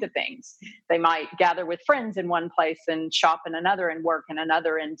all kinds of things. They might gather with friends in one place and shop in another and work in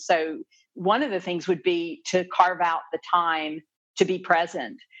another. And so one of the things would be to carve out the time to be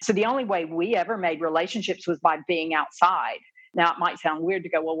present. So the only way we ever made relationships was by being outside. Now, it might sound weird to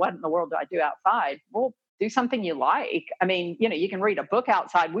go, well, what in the world do I do outside? Well, do something you like. I mean, you can read a book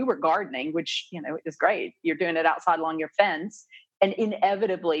outside. We were gardening, which, is great. You're doing it outside along your fence. And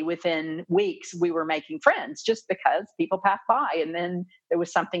inevitably, within weeks, we were making friends just because people passed by and then there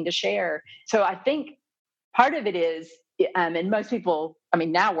was something to share. So I think part of it is, and most people,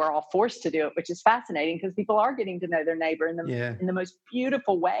 now we're all forced to do it, which is fascinating because people are getting to know their neighbor in the most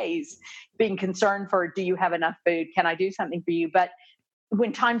beautiful ways, being concerned for, do you have enough food? Can I do something for you? But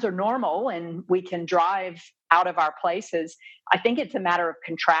when times are normal and we can drive out of our places, I think it's a matter of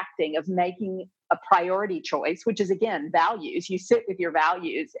contracting, of making a priority choice, which is, again, values. You sit with your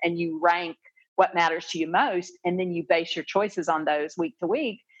values and you rank what matters to you most, and then you base your choices on those week to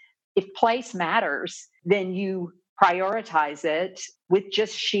week. If place matters, then you prioritize it with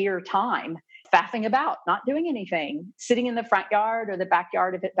just sheer time, faffing about, not doing anything, sitting in the front yard or the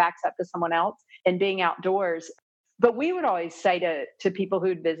backyard if it backs up to someone else, and being outdoors. But we would always say to people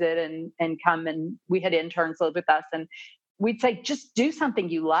who'd visit and come, and we had interns live with us, and we'd say, just do something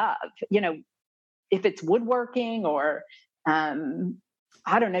you love. If it's woodworking or, I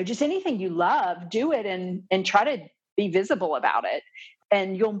don't know, just anything you love, do it and try to be visible about it.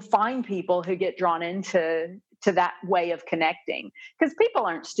 And you'll find people who get drawn into that way of connecting, because people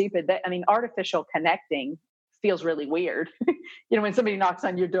aren't stupid. Artificial connecting feels really weird. When somebody knocks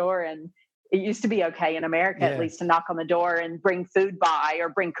on your door, and it used to be okay in America, at least, to knock on the door and bring food by or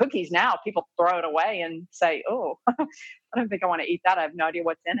bring cookies. Now people throw it away and say, oh, I don't think I want to eat that. I have no idea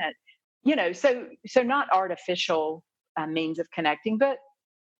what's in it. so not artificial means of connecting, but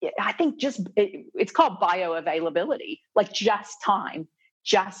I think it's called bioavailability, like just time,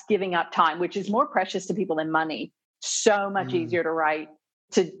 just giving up time, which is more precious to people than money. So much easier to write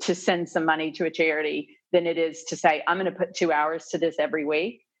to send some money to a charity than it is to say, I'm going to put 2 hours to this every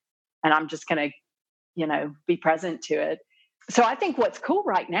week and I'm just going to, be present to it. So I think what's cool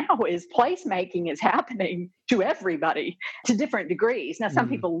right now is placemaking is happening to everybody to different degrees. Now, some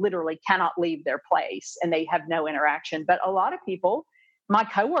people literally cannot leave their place and they have no interaction, but a lot of people, my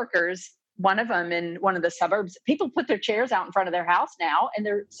coworkers, one of them in one of the suburbs, people put their chairs out in front of their house now and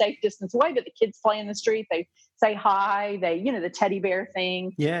they're safe distance away, but the kids play in the street. They say hi, the teddy bear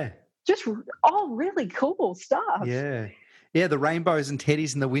thing. Yeah. Just all really cool stuff. Yeah. Yeah, the rainbows and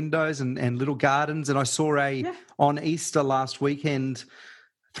teddies in the windows and little gardens. And I saw on Easter last weekend,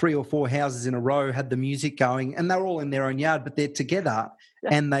 3 or 4 houses in a row had the music going and they're all in their own yard, but they're together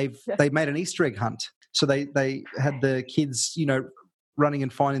and they've made an Easter egg hunt. So they had the kids, running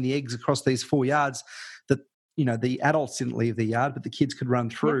and finding the eggs across these 4 yards that, the adults didn't leave the yard, but the kids could run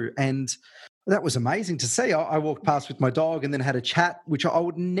through. Yeah. And that was amazing to see. I walked past with my dog and then had a chat, which I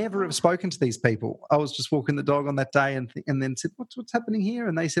would never have spoken to these people. I was just walking the dog on that day and then said, what's happening here?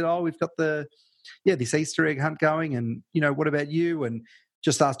 And they said, we've got this Easter egg hunt going. And, what about you? And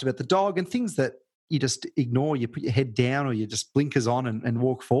just asked about the dog and things that you just ignore. You put your head down or you just blinkers on and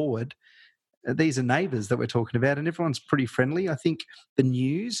walk forward. These are neighbours that we're talking about and everyone's pretty friendly. I think the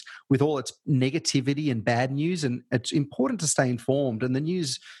news with all its negativity and bad news, and it's important to stay informed, and the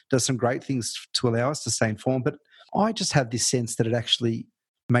news does some great things to allow us to stay informed, but I just have this sense that it actually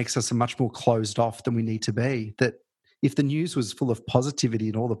makes us much more closed off than we need to be, that if the news was full of positivity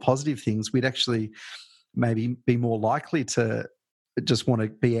and all the positive things, we'd actually maybe be more likely to just want to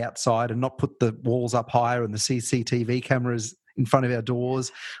be outside and not put the walls up higher and the CCTV cameras in front of our doors.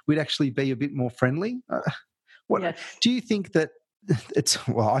 We'd actually be a bit more friendly. Do you think that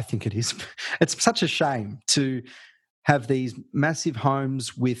I think it is. It's such a shame to have these massive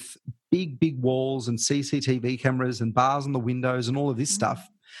homes with big, big walls and CCTV cameras and bars on the windows and all of this stuff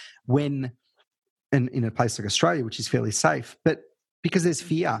when, and in a place like Australia, which is fairly safe, but because there's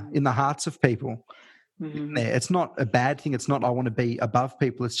fear in the hearts of people. It's not a bad thing. It's not I want to be above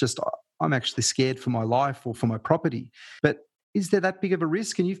people. It's just I'm actually scared for my life or for my property. But is there that big of a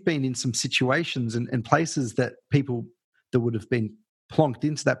risk? And you've been in some situations and places that people that would have been plonked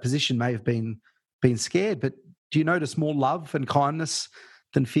into that position may have been scared. But do you notice more love and kindness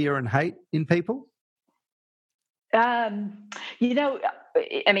than fear and hate in people? I don't know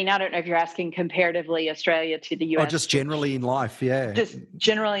if you're asking comparatively Australia to the US. Or just generally in life, yeah. Just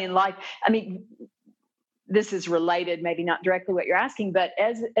generally in life. This is related, maybe not directly what you're asking, but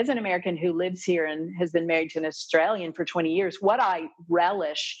as an American who lives here and has been married to an Australian for 20 years, what I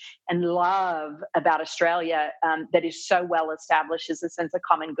relish and love about Australia that is so well established is a sense of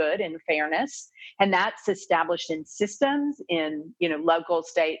common good and fairness. And that's established in systems, in local,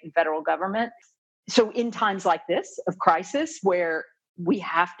 state, and federal government. So in times like this of crisis where we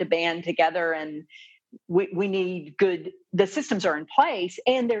have to band together and we need the systems are in place,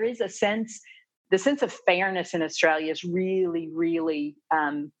 and there is the sense of fairness in Australia is really, really,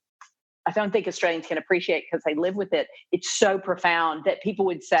 I don't think Australians can appreciate because they live with it. It's so profound that people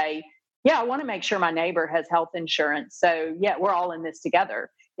would say, yeah, I want to make sure my neighbor has health insurance. So yeah, we're all in this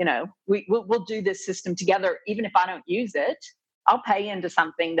together. We'll do this system together. Even if I don't use it, I'll pay into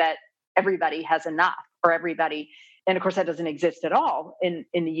something that everybody has enough for everybody. And of course, that doesn't exist at all in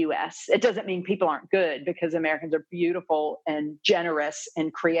the US. It doesn't mean people aren't good, because Americans are beautiful and generous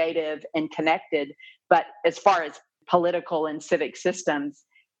and creative and connected. But as far as political and civic systems,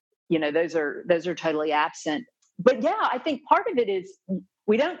 those are totally absent. But yeah, I think part of it is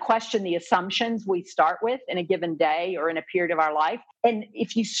we don't question the assumptions we start with in a given day or in a period of our life. And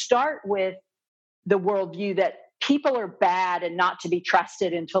if you start with the worldview that people are bad and not to be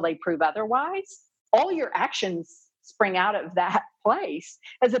trusted until they prove otherwise, all your actions spring out of that place,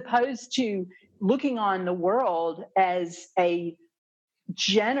 as opposed to looking on the world as a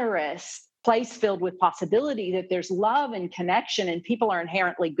generous place filled with possibility, that there's love and connection and people are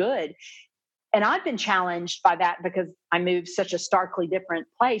inherently good. And I've been challenged by that because I moved such a starkly different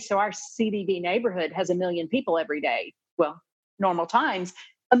place. So our CBD neighborhood has 1 million people every day. Well, normal times,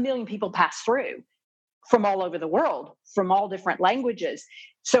 1 million people pass through from all over the world, from all different languages.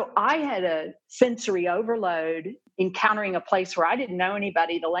 So I had a sensory overload encountering a place where I didn't know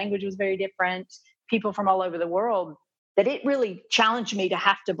anybody. The language was very different, people from all over the world, that it really challenged me to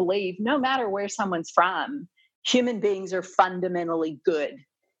have to believe, no matter where someone's from, human beings are fundamentally good.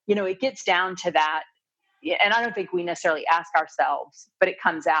 It gets down to that and I don't think we necessarily ask ourselves, but it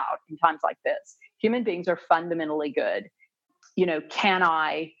comes out in times like this. Human beings are fundamentally good. Can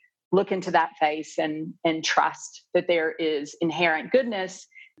I look into that face and trust that there is inherent goodness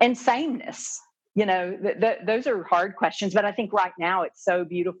and sameness? Those are hard questions, but I think right now it's so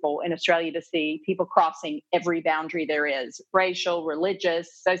beautiful in Australia to see people crossing every boundary there is: racial,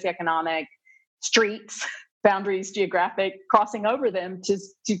 religious, socioeconomic, streets, boundaries, geographic, crossing over them to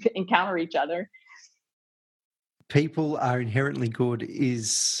encounter each other. People are inherently good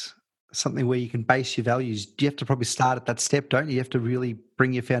is something where you can base your values. You have to probably start at that step, don't you? You have to really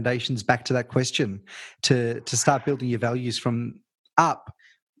bring your foundations back to that question to start building your values from up.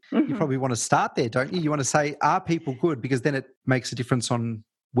 Mm-hmm. You probably want to start there, don't you? You want to say, are people good? Because then it makes a difference on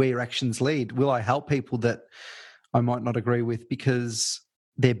where your actions lead. Will I help people that I might not agree with because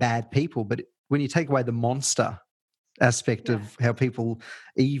they're bad people? But when you take away the monster aspect of how people,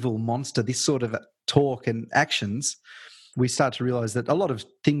 evil monster, this sort of talk and actions, we start to realize that a lot of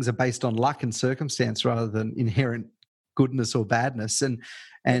things are based on luck and circumstance rather than inherent goodness or badness. And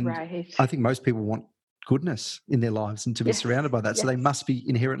right. I think most people want goodness in their lives and to be surrounded by that. So they must be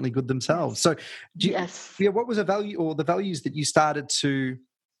inherently good themselves. So what was a value or the values that you started to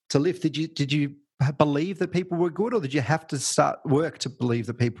lift? Did you believe that people were good, or did you have to start work to believe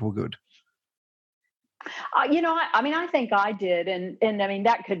that people were good? I think I did. And I mean,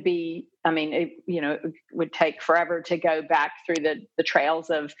 that could be, it would take forever to go back through the trails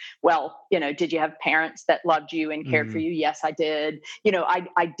of, did you have parents that loved you and cared for you? Yes, I did.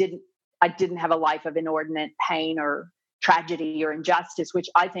 I didn't have a life of inordinate pain or tragedy or injustice, which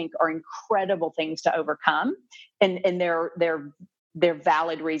I think are incredible things to overcome. And they're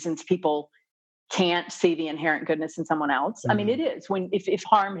valid reasons people can't see the inherent goodness in someone else. I mean, it is if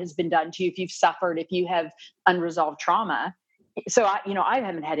harm has been done to you, if you've suffered, if you have unresolved trauma. So I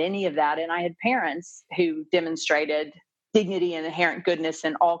haven't had any of that. And I had parents who demonstrated dignity and inherent goodness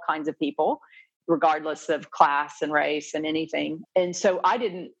in all kinds of people, regardless of class and race and anything. And so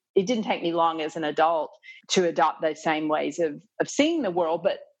it didn't take me long as an adult to adopt those same ways of seeing the world.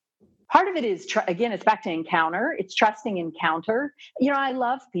 But part of it is, again, it's back to encounter. It's trusting encounter. I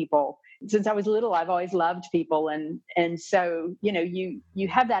love people. Since I was little, I've always loved people. And so, you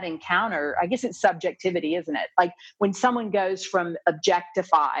have that encounter. I guess it's subjectivity, isn't it? Like when someone goes from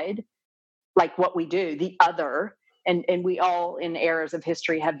objectified, like what we do, the other, and we all in eras of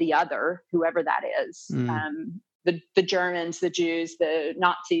history have the other, whoever that is. The Germans, the Jews, the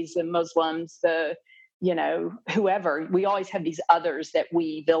Nazis, the Muslims, whoever, we always have these others that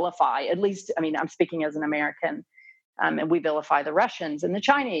we vilify. At least, I'm speaking as an American. And we vilify the Russians and the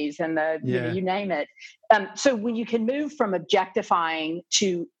Chinese and you name it. So when you can move from objectifying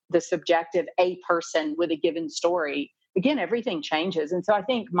to the subjective, a person with a given story, again, everything changes. And so I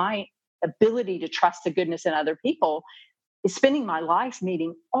think my ability to trust the goodness in other people is spending my life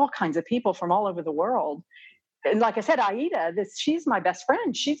meeting all kinds of people from all over the world. And like I said, Aida, she's my best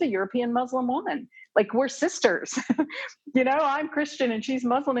friend. She's a European Muslim woman. Like we're sisters. I'm Christian and she's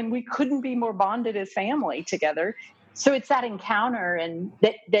Muslim, and we couldn't be more bonded as family together. So it's that encounter and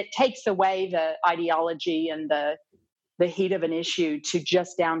that takes away the ideology and the heat of an issue to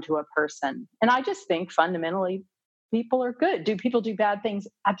just down to a person. And I just think fundamentally people are good. Do people do bad things?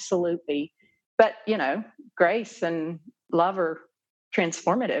 Absolutely. But, grace and love are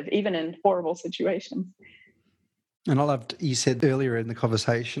transformative, even in horrible situations. And I loved, you said earlier in the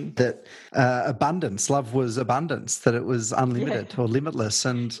conversation that love was abundance, that it was unlimited or limitless.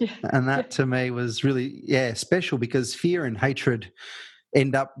 And that to me was really, special, because fear and hatred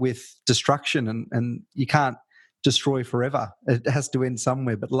end up with destruction and you can't destroy forever. It has to end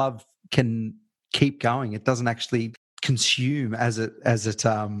somewhere, but love can keep going. It doesn't actually consume as it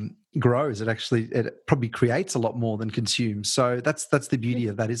grows. It probably creates a lot more than consumes. So that's the beauty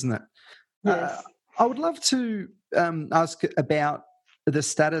of that, isn't it? Yes. I would love to ask about the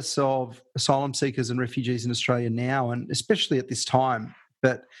status of asylum seekers and refugees in Australia now, and especially at this time.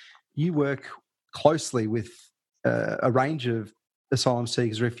 But you work closely with a range of asylum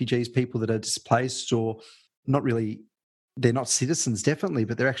seekers, refugees, people that are displaced or not really, they're not citizens, definitely,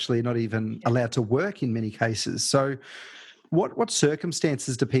 but they're actually not even allowed to work in many cases. So what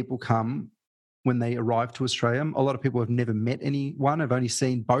circumstances do people come when they arrive to Australia? A lot of people have never met anyone, have only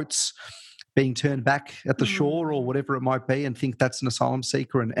seen boats being turned back at the shore or whatever it might be, and think that's an asylum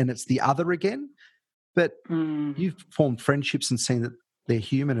seeker and it's the other again. But you've formed friendships and seen that they're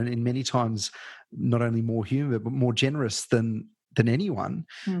human, and in many times not only more human but more generous than anyone.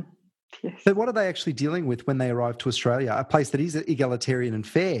 Yes. But what are they actually dealing with when they arrive to Australia, a place that is egalitarian and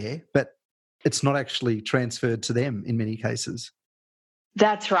fair, but it's not actually transferred to them in many cases?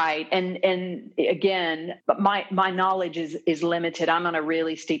 That's right. And again, but my knowledge is limited. I'm on a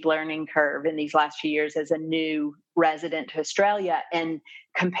really steep learning curve in these last few years as a new resident to Australia, and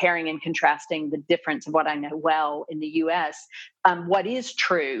comparing and contrasting the difference of what I know well in the US. What is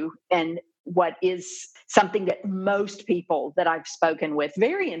true, and what is something that most people that I've spoken with,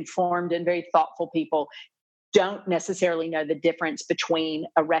 very informed and very thoughtful people, don't necessarily know the difference between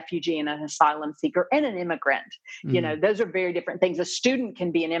a refugee and an asylum seeker and an immigrant. Those are very different things. A student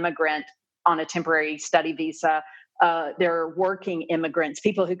can be an immigrant on a temporary study visa. There are working immigrants,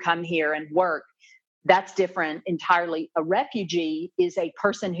 people who come here and work. That's different entirely. A refugee is a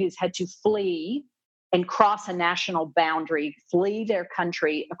person who's had to flee and cross a national boundary, flee their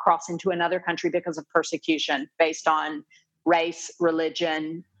country across into another country because of persecution based on race,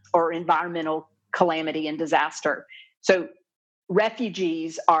 religion, or environmental calamity and disaster. So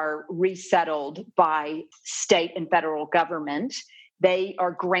refugees are resettled by state and federal government. They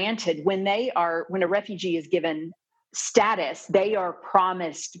are granted, when a refugee is given status, they are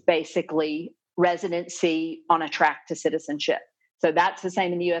promised basically residency on a track to citizenship. So that's the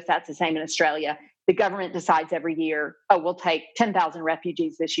same in the US, that's the same in Australia. The government decides every year, we'll take 10,000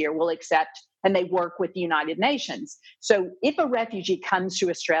 refugees this year, we'll accept, and they work with the United Nations. So if a refugee comes to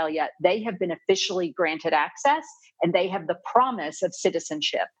Australia, they have been officially granted access and they have the promise of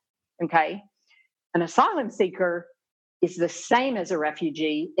citizenship, okay? An asylum seeker is the same as a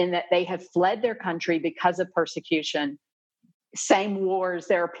refugee in that they have fled their country because of persecution, same wars.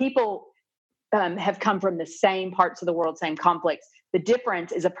 There are people have come from the same parts of the world, same conflicts. The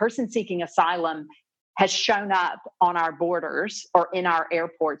difference is a person seeking asylum has shown up on our borders or in our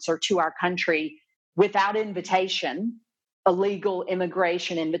airports or to our country without invitation, a legal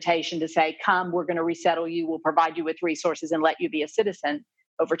immigration invitation to say, come, we're going to resettle you, we'll provide you with resources and let you be a citizen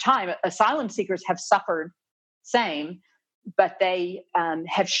over time. Asylum seekers have suffered same, but they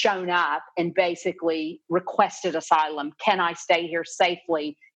have shown up and basically requested asylum. Can I stay here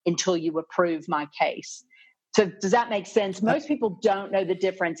safely until you approve my case? So does that make sense? Most people don't know the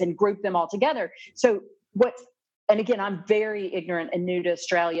difference and group them all together. So and again, I'm very ignorant and new to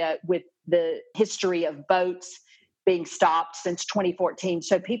Australia with the history of boats being stopped since 2014.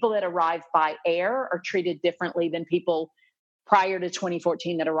 So people that arrive by air are treated differently than people prior to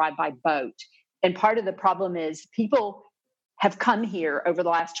 2014 that arrived by boat. And part of the problem is people have come here over the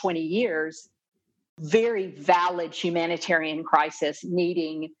last 20 years, very valid humanitarian crisis,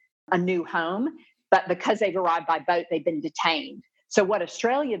 needing a new home. But because they've arrived by boat, they've been detained. So what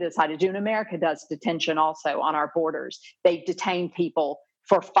Australia decided to do, and America does detention also on our borders, they detain people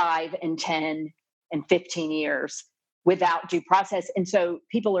for 5 and 10 and 15 years without due process. And so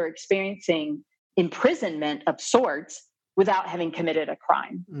people are experiencing imprisonment of sorts without having committed a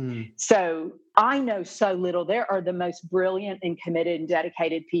crime. So I know so little. There are the most brilliant and committed and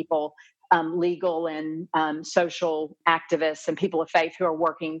dedicated people, legal and social activists and people of faith who are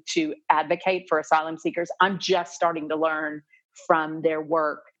working to advocate for asylum seekers. I'm just starting to learn from their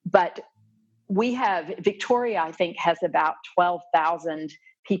work. But Victoria, I think, has about 12,000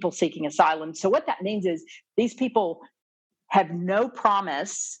 people seeking asylum. So what that means is these people have no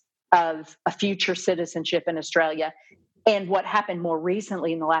promise of a future citizenship in Australia. And what happened more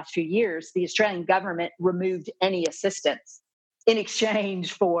recently in the last few years, the Australian government removed any assistance in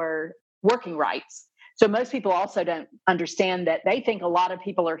exchange for working rights. So most people also don't understand that. They think a lot of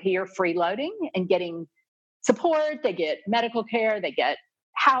people are here freeloading and getting support. They get medical care, they get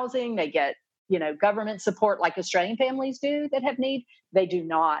housing, they get, government support like Australian families do that have need. They do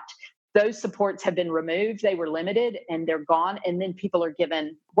not. Those supports have been removed. They were limited and they're gone. And then people are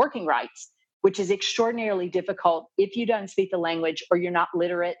given working rights, which is extraordinarily difficult if you don't speak the language or you're not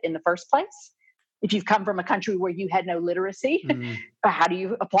literate in the first place. If you've come from a country where you had no literacy, how do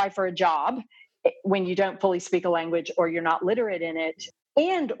you apply for a job when you don't fully speak a language or you're not literate in it?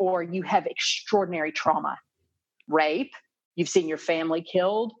 And or you have extraordinary trauma, rape, you've seen your family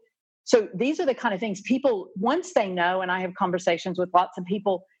killed. So these are the kind of things people, once they know, and I have conversations with lots of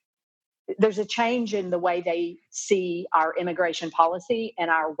people, there's a change in the way they see our immigration policy and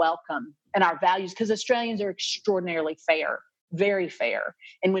our welcome and our values, because Australians are extraordinarily fair, very fair.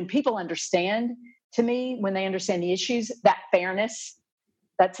 And when people understand, to me, when they understand the issues, that fairness,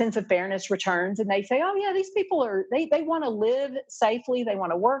 that sense of fairness returns, and they say, oh yeah, these people they want to live safely, they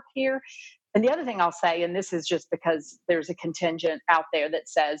want to work here. And the other thing I'll say, and this is just because there's a contingent out there that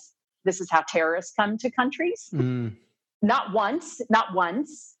says this is how terrorists come to countries. Not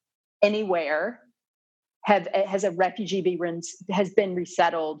once anywhere has a refugee has been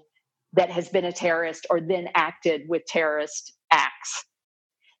resettled that has been a terrorist or then acted with terrorist acts.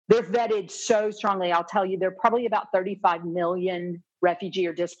 They're vetted so strongly. I'll tell you, there are probably about 35 million refugee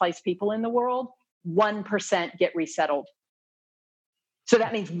or displaced people in the world, 1% get resettled. So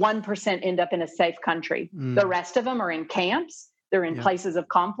that means 1% end up in a safe country. The rest of them are in camps, they're in places of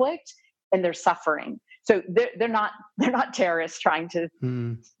conflict, and they're suffering. So they're not terrorists trying to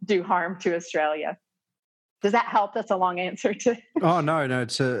do harm to Australia. Does that help? That's a long answer to. Oh, no,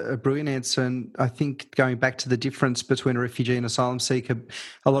 it's a brilliant answer. And I think going back to the difference between a refugee and asylum seeker,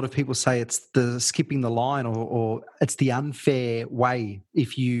 a lot of people say it's the skipping the line or it's the unfair way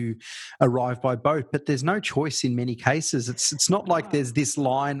if you arrive by boat. But there's no choice in many cases. It's not like there's this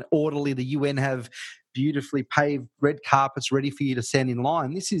line orderly. The UN have beautifully paved red carpets ready for you to stand in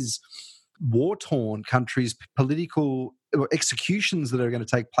line. This is war-torn countries, political executions that are going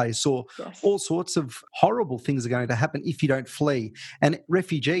to take place, or all sorts of horrible things are going to happen if you don't flee. And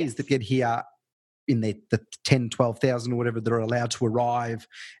refugees that get here in the 10, 12,000 or whatever that are allowed to arrive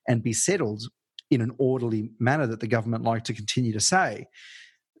and be settled in an orderly manner that the government like to continue to say,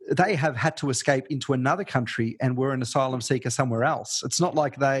 they have had to escape into another country and were an asylum seeker somewhere else. It's not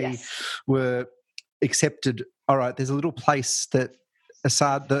like they were accepted, all right, there's a little place that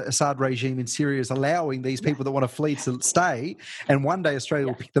the Assad regime in Syria is allowing these people that want to flee to stay, and one day Australia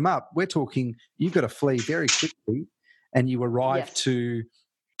will pick them up. We're talking you've got to flee very quickly, and you arrive to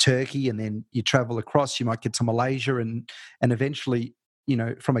Turkey, and then you travel across. You might get to Malaysia, and eventually,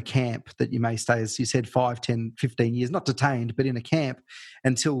 from a camp that you may stay, as you said, 5, 10, 15 years, not detained, but in a camp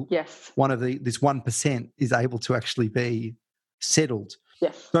until one of this 1% is able to actually be settled.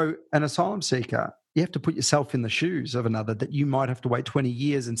 So an asylum seeker, you have to put yourself in the shoes of another that you might have to wait 20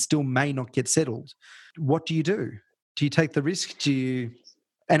 years and still may not get settled. What do you do? Do you take the risk? And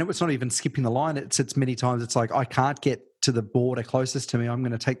it's not even skipping the line. It's many times it's like, I can't get to the border closest to me. I'm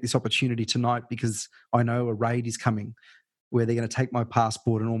going to take this opportunity tonight because I know a raid is coming where they're going to take my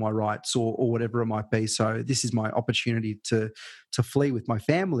passport and all my rights or whatever it might be. So this is my opportunity to flee with my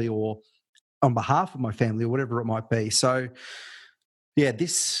family or on behalf of my family or whatever it might be. So yeah,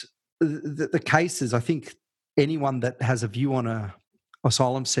 the cases, I think anyone that has a view on a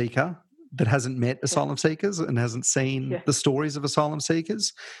asylum seeker that hasn't met asylum seekers and hasn't seen the stories of asylum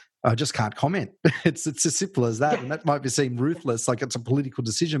seekers, I just can't comment. It's as simple as that. And that might seem ruthless, like it's a political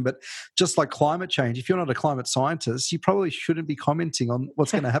decision, but just like climate change, if you're not a climate scientist, you probably shouldn't be commenting on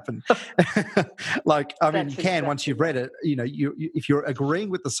what's going to happen. You can once you've read it, if you're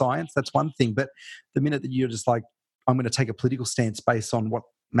agreeing with the science, that's one thing. But the minute that you're just like, I'm going to take a political stance based on what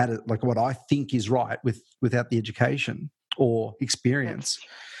matter, like what I think is right without the education or experience,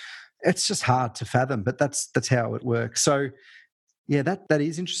 it's just hard to fathom, but that's how it works. So yeah, that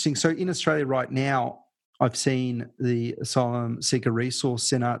is interesting. So in Australia right now, I've seen the Asylum Seeker Resource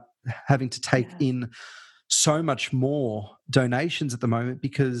Centre having to take in so much more donations at the moment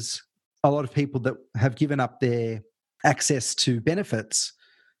because a lot of people that have given up their access to benefits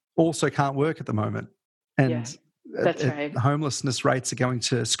also can't work at the moment. And that's right. Homelessness rates are going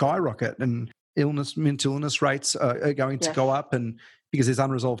to skyrocket, and mental illness rates are going to go up, and because there's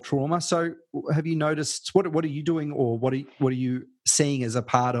unresolved trauma. So, have you noticed what are you doing, or what are you seeing as a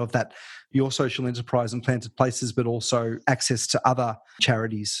part of that your social enterprise and Planted Places, but also access to other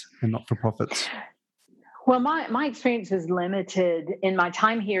charities and not for profits? Well, my experience is limited. In my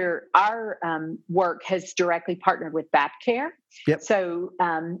time here, our work has directly partnered with BabCare. So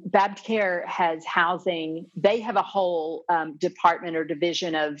BabCare has housing. They have a whole department or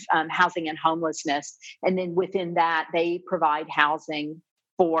division of housing and homelessness. And then within that, they provide housing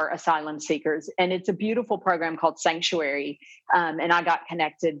for asylum seekers. And it's a beautiful program called Sanctuary. And I got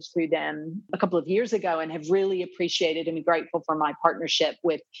connected through them a couple of years ago and have really appreciated and been grateful for my partnership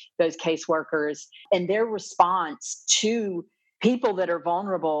with those caseworkers and their response to people that are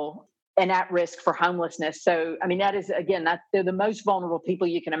vulnerable and at risk for homelessness. So, I mean, that is, again, they're the most vulnerable people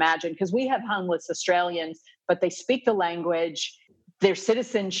you can imagine, because we have homeless Australians, but they speak the language. Their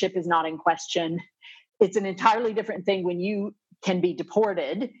citizenship is not in question. It's an entirely different thing when you can be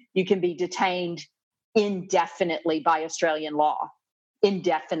deported. You can be detained indefinitely by Australian law.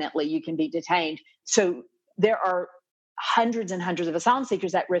 Indefinitely, you can be detained. So there are hundreds and hundreds of asylum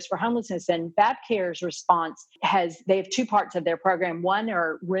seekers at risk for homelessness. And BabCare's response they have two parts of their program. One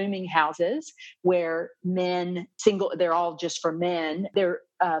are rooming houses where they're all just for men. They're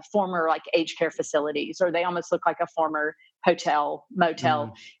former like aged care facilities, or they almost look like a former motel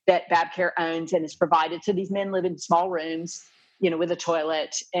that BabCare owns and is provided. So these men live in small rooms, with a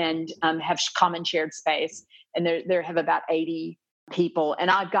toilet and have common shared space. And there have about 80 people.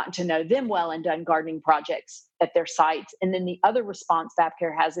 And I've gotten to know them well and done gardening projects at their sites. And then the other response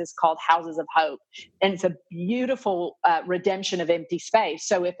BabCare has is called Houses of Hope. And it's a beautiful redemption of empty space.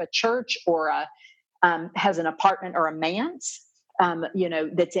 So if a church or has an apartment or a manse,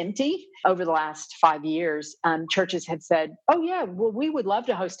 that's empty over the last 5 years, churches have said, oh, yeah, well, we would love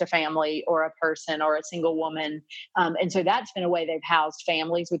to host a family or a person or a single woman. And so that's been a way they've housed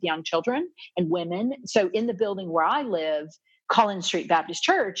families with young children and women. So in the building where I live, Collins Street Baptist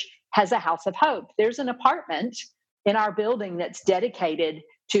Church has a House of Hope. There's an apartment in our building that's dedicated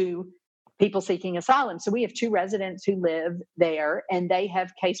to people seeking asylum. So we have 2 residents who live there, and they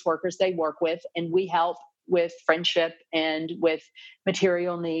have caseworkers they work with, and we help with friendship and with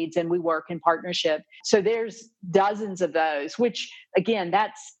material needs, and we work in partnership. So there's dozens of those, which again,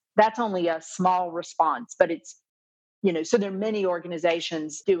 that's only a small response, but it's, so there are many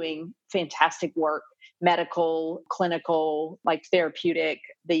organizations doing fantastic work, medical, clinical, like therapeutic,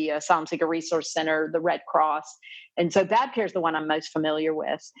 the Asylum Seeker Resource Center, the Red Cross. And so BabCare is the one I'm most familiar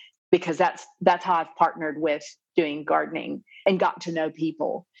with, because that's how I've partnered with doing gardening and got to know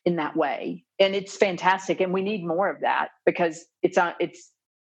people in that way. And it's fantastic. And we need more of that, because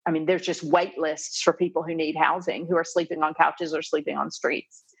there's just wait lists for people who need housing, who are sleeping on couches or sleeping on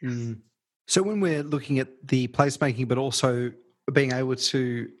streets. Mm. So when we're looking at the placemaking, but also being able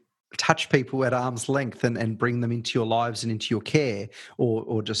to touch people at arm's length and bring them into your lives and into your care,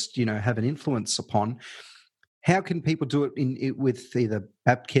 or just, have an influence upon, how can people do it with either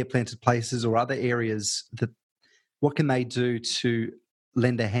BabCare Planted Places or other areas? What can they do to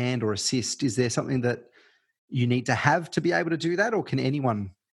lend a hand or assist? Is there something that you need to have to be able to do that, or can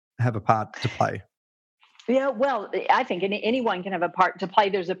anyone have a part to play? Yeah, well, I think anyone can have a part to play.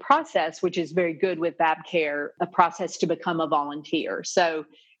 There's a process which is very good with BabCare, a process to become a volunteer. So,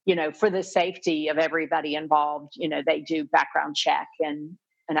 for the safety of everybody involved, they do background check and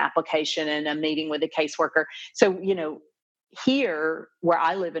an application and a meeting with a caseworker. So, here where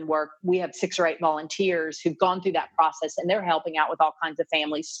I live and work, we have 6 or 8 volunteers who've gone through that process, and they're helping out with all kinds of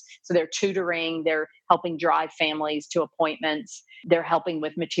families. So they're tutoring, they're helping drive families to appointments, they're helping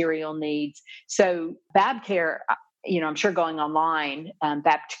with material needs. So BabCare, I'm sure going online,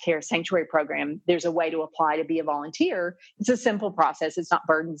 BabCare Sanctuary Program, there's a way to apply to be a volunteer. It's a simple process. It's not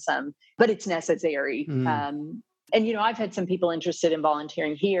burdensome, but it's necessary. And, I've had some people interested in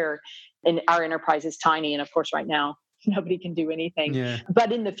volunteering here, and our enterprise is tiny. And of course, right now, nobody can do anything. Yeah.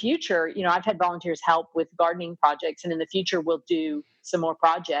 But in the future, I've had volunteers help with gardening projects. And in the future, we'll do some more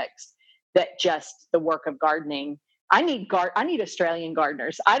projects that just the work of gardening. I need Australian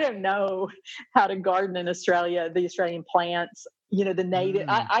gardeners. I don't know how to garden in Australia, the Australian plants, the native.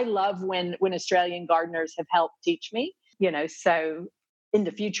 I love when Australian gardeners have helped teach me, so in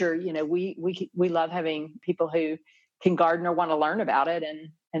the future, we love having people who can garden or want to learn about it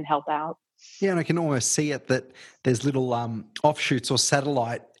and help out. Yeah, and I can almost see it that there's little offshoots or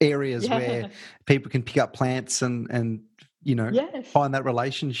satellite areas where people can pick up plants and Yes. find that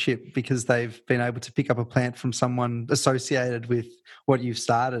relationship because they've been able to pick up a plant from someone associated with what you've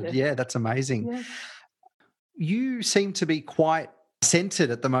started. Yes. Yeah, that's amazing. Yes. You seem to be quite centered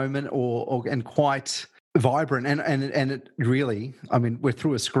at the moment, and quite vibrant, and it really, we're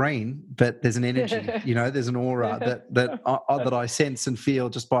through a screen, but there's an energy, there's an aura that I sense and feel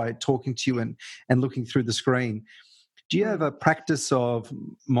just by talking to you and looking through the screen. Do you have a practice of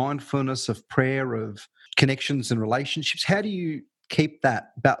mindfulness, of prayer, of connections and relationships? How do you keep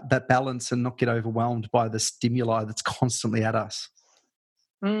that balance and not get overwhelmed by the stimuli that's constantly at us?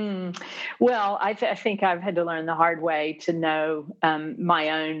 Well, I think I've had to learn the hard way to know my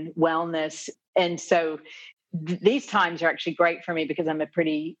own wellness. And so these times are actually great for me because I'm a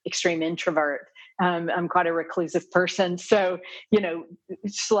pretty extreme introvert. I'm quite a reclusive person. So,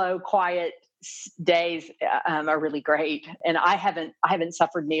 slow, quiet days are really great. And I haven't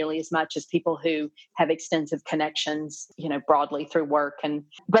suffered nearly as much as people who have extensive connections, broadly through work.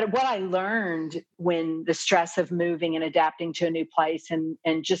 But what I learned when the stress of moving and adapting to a new place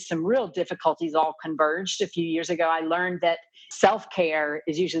and just some real difficulties all converged a few years ago, I learned that self-care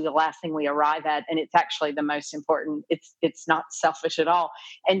is usually the last thing we arrive at. And it's actually the most important. It's not selfish at all.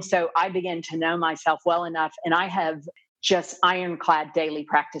 And so I began to know myself well enough, and I have just ironclad daily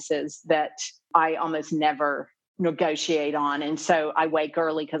practices that I almost never negotiate on. And so I wake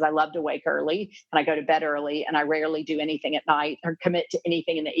early because I love to wake early, and I go to bed early, and I rarely do anything at night or commit to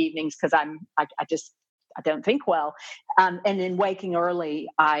anything in the evenings because I don't think well. And in waking early,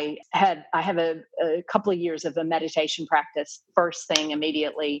 I have a couple of years of a meditation practice first thing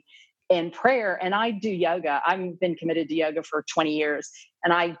immediately, and prayer. And I do yoga. I've been committed to yoga for 20 years,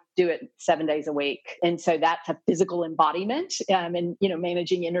 and I do it 7 days a week. And so that's a physical embodiment, and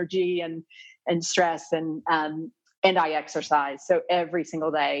managing energy and stress, and I exercise. So every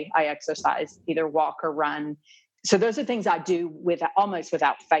single day I exercise, either walk or run. So those are things I do almost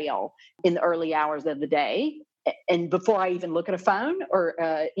without fail in the early hours of the day. and before I even look at a phone or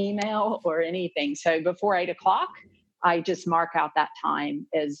email or anything. So before 8 o'clock, I just mark out that time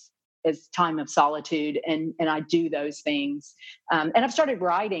as time of solitude, and I do those things. And I've started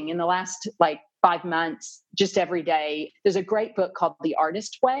writing in the last 5 months, just every day. There's a great book called The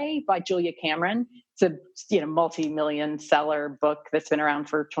Artist Way by Julia Cameron. It's a multi-million seller book that's been around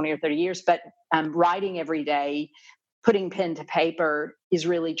for 20 or 30 years. But writing every day, putting pen to paper is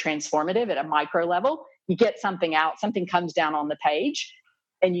really transformative at a micro level. You get something out, something comes down on the page,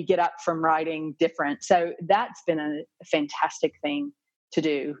 and you get up from writing different. So that's been a fantastic thing to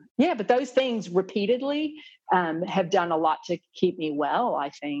do. Yeah, but those things repeatedly have done a lot to keep me well, I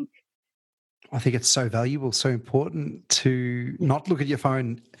think. I think it's so valuable, so important to not look at your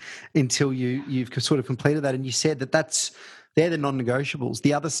phone until you've sort of completed that. And you said they're the non-negotiables.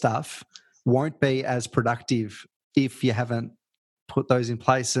 The other stuff won't be as productive if you haven't put those in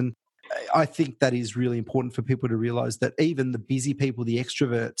place. And I think that is really important for people to realize that even the busy people, the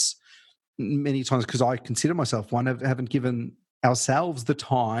extroverts, many times, because I consider myself one, haven't given ourselves the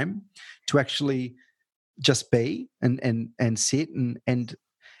time to actually just be and sit and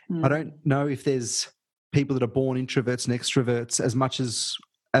I don't know if there's people that are born introverts and extroverts as much as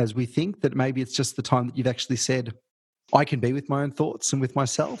we think, that maybe it's just the time that you've actually said, I can be with my own thoughts and with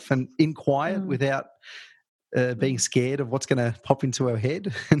myself and in quiet without being scared of what's going to pop into our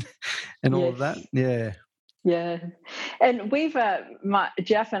head and all of that. Yeah. Yeah. And we've,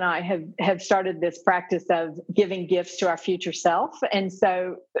 Jeff and I have started this practice of giving gifts to our future self. And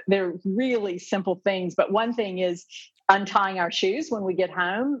so they're really simple things. But one thing is untying our shoes when we get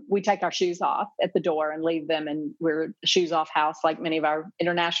home. We take our shoes off at the door and leave them, and we're a shoes off house like many of our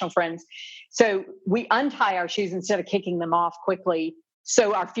international friends. So we untie our shoes instead of kicking them off quickly.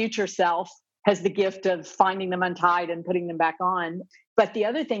 So our future self has the gift of finding them untied and putting them back on. But the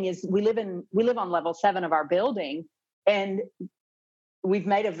other thing is we live on level 7 of our building, and we've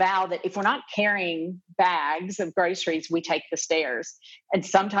made a vow that if we're not carrying bags of groceries, we take the stairs. And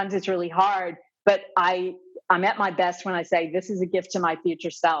sometimes it's really hard, but I'm at my best when I say, this is a gift to my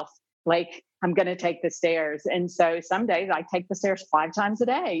future self. Like, I'm going to take the stairs. And so some days I take the stairs 5 times a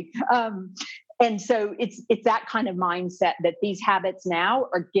day. And so it's that kind of mindset that these habits now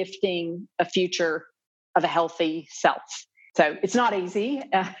are gifting a future of a healthy self. So it's not easy,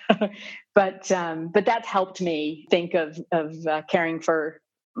 but that's helped me think of caring for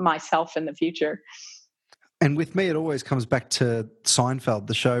myself in the future. And with me, it always comes back to Seinfeld,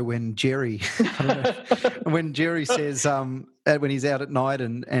 the show, when Jerry, when Jerry says, when he's out at night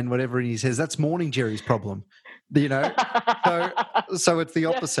and whatever, and he says, that's morning Jerry's problem, So it's the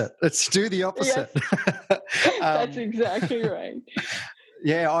opposite. Yes. Let's do the opposite. Yes. That's exactly right.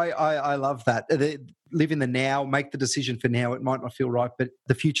 Yeah, I love that. Live in the now, make the decision for now. It might not feel right, but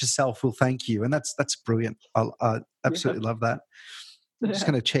the future self will thank you. And that's brilliant. I absolutely love that. I'm just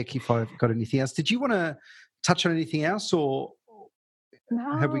going to check if I've got anything else. Did you want to touch on anything else, or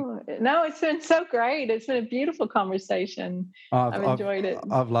No, it's been so great. It's been a beautiful conversation. I've enjoyed it.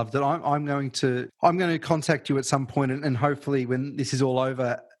 I've loved it. I'm going to contact you at some point, and hopefully when this is all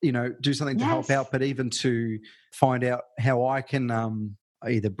over, do something to help out, but even to find out how I can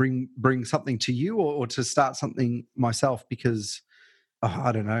either bring something to you or to start something myself, because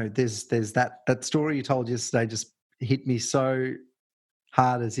I don't know, there's that story you told yesterday just hit me so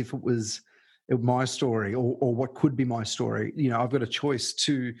hard, as if it was my story or what could be my story. I've got a choice,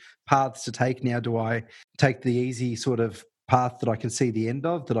 2 paths to take now. Do I take the easy sort of path that I can see the end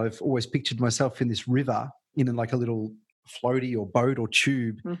of, that I've always pictured myself in this river in like a little floaty or boat or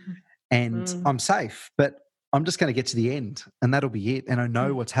tube, and I'm safe, but I'm just going to get to the end and that'll be it. And I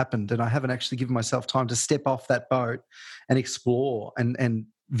know what's happened, and I haven't actually given myself time to step off that boat and explore and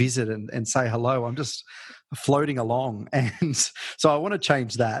visit and say hello. I'm just floating along. And so I want to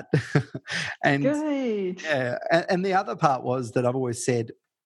change that. And good. Yeah. And the other part was that I've always said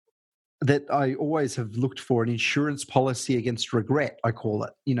that I always have looked for an insurance policy against regret, I call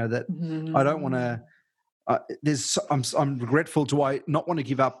it, that I don't want to, I'm regretful. Do I not want to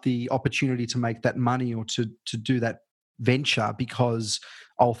give up the opportunity to make that money or to do that venture because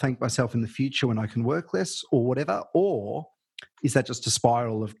I'll thank myself in the future when I can work less or whatever? Or is that just a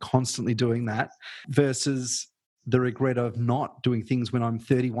spiral of constantly doing that versus the regret of not doing things when I'm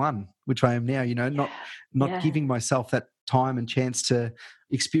 31, which I am now, not giving myself that time and chance to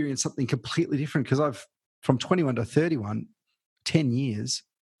experience something completely different? Because from 21 to 31, 10 years,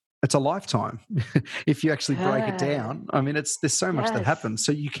 it's a lifetime. If you actually break it down, I mean, there's so much that happens.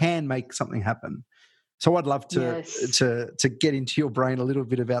 So you can make something happen. So I'd love to get into your brain a little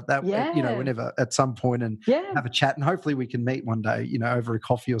bit about that, whenever at some point, and have a chat, and hopefully we can meet one day, over a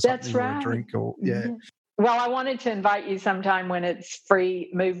coffee or something, or a drink, or Well, I wanted to invite you sometime when it's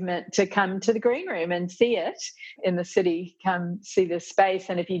free movement to come to the green room and see it in the city. Come see this space.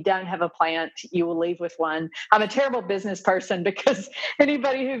 And if you don't have a plant, you will leave with one. I'm a terrible business person because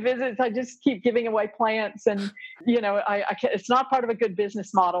anybody who visits, I just keep giving away plants. And, it's not part of a good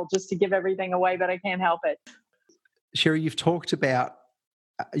business model just to give everything away, but I can't help it. Sherry, you've talked about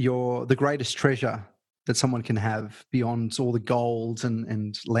the greatest treasure that someone can have beyond all the gold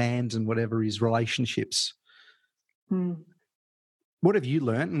and land and whatever is relationships. What have you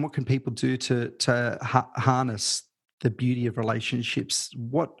learned, and what can people do to harness the beauty of relationships?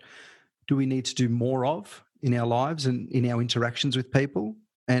 What do we need to do more of in our lives and in our interactions with people?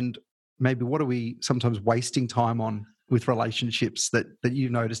 And maybe what are we sometimes wasting time on with relationships that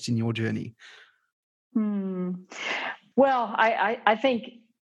you've noticed in your journey? Well, I think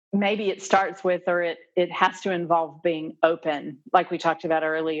maybe it starts with, or it has to involve being open, like we talked about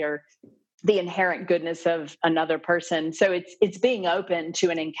earlier, the inherent goodness of another person. So it's being open to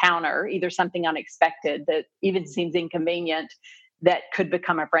an encounter, either something unexpected that even seems inconvenient that could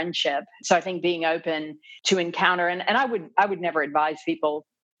become a friendship. So I think being open to encounter, and I would never advise people,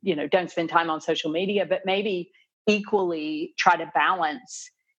 don't spend time on social media, but maybe equally try to balance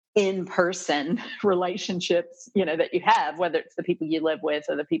in-person relationships, that you have, whether it's the people you live with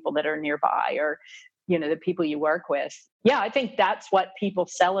or the people that are nearby or, the people you work with. Yeah, I think that's what people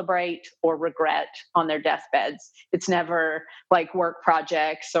celebrate or regret on their deathbeds. It's never like work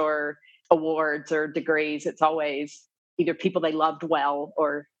projects or awards or degrees. It's always either people they loved well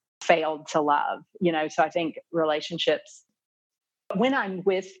or failed to love, so I think relationships, when I'm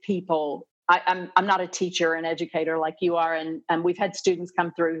with people, I'm not a teacher and educator like you are, and we've had students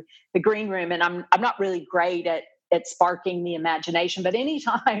come through the green room, and I'm not really great at sparking the imagination, but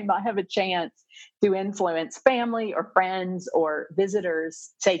anytime I have a chance to influence family or friends or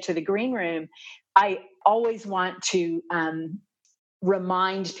visitors, say to the green room, I always want to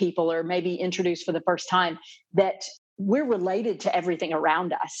remind people, or maybe introduce for the first time, that we're related to everything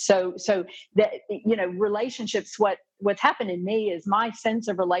around us. So that, relationships, what's happened in me is my sense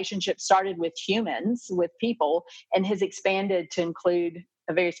of relationship started with humans, with people, and has expanded to include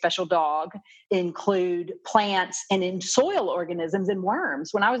a very special dog, include plants, and in soil organisms and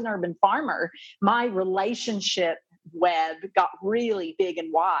worms. When I was an urban farmer, my relationship web got really big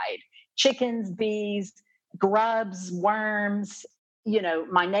and wide. Chickens, bees, grubs, worms,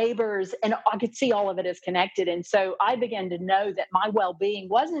 my neighbors, and I could see all of it as connected. And so I began to know that my well-being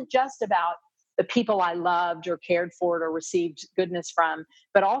wasn't just about the people I loved or cared for or received goodness from,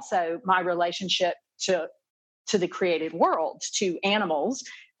 but also my relationship to the created world, to animals,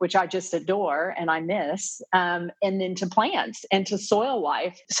 which I just adore and I miss, and then to plants and to soil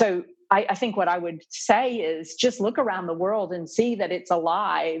life. So I think what I would say is just look around the world and see that it's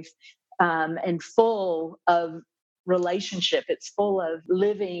alive and full of relationship. It's full of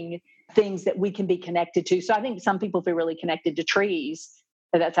living things that we can be connected to. So I think some people feel really connected to trees.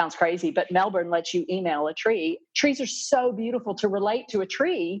 That sounds crazy, but Melbourne lets you email a tree. Trees are so beautiful. To relate to a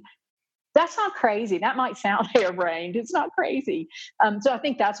tree, that's not crazy. That might sound harebrained. It's not crazy. So I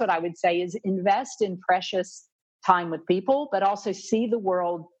think that's what I would say is invest in precious time with people, but also see the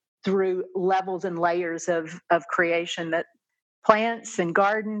world through levels and layers of creation, that plants and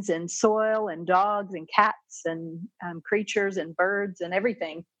gardens and soil and dogs and cats and creatures and birds and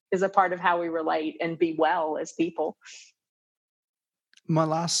everything is a part of how we relate and be well as people. My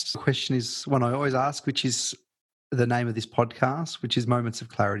last question is one I always ask, which is the name of this podcast, which is Moments of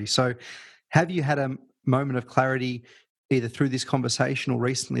Clarity. So have you had a moment of clarity either through this conversation or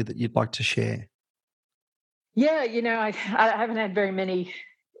recently that you'd like to share? Yeah, I haven't had very many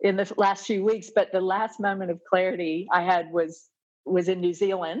in the last few weeks, but the last moment of clarity I had was in New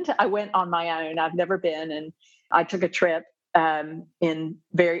Zealand. I went on my own. I've never been, and I took a trip in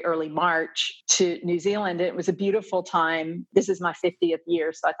very early March to New Zealand. It was a beautiful time. This is my 50th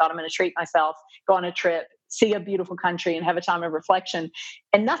year, so I thought I'm going to treat myself, go on a trip, see a beautiful country, and have a time of reflection.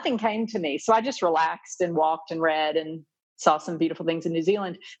 And nothing came to me, so I just relaxed and walked and read and saw some beautiful things in New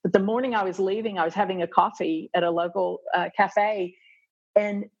Zealand. But the morning I was leaving, I was having a coffee at a local cafe,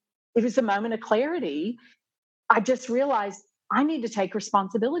 and it was a moment of clarity. I just realized I need to take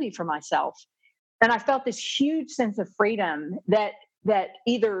responsibility for myself. And I felt this huge sense of freedom that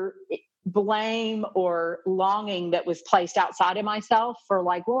either blame or longing that was placed outside of myself for,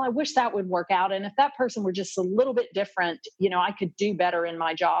 like, well, I wish that would work out. And if that person were just a little bit different, I could do better in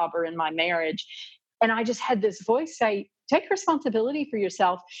my job or in my marriage. And I just had this voice say, take responsibility for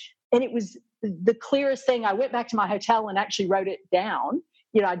yourself. And it was the clearest thing. I went back to my hotel and actually wrote it down.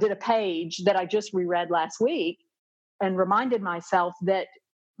 I did a page that I just reread last week and reminded myself that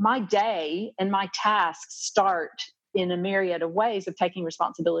my day and my tasks start in a myriad of ways of taking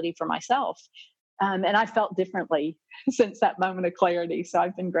responsibility for myself. And I felt differently since that moment of clarity. So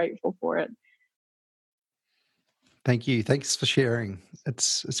I've been grateful for it. Thank you. Thanks for sharing.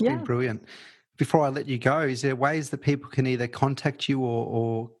 It's Yeah. been brilliant. Before I let you go, is there ways that people can either contact you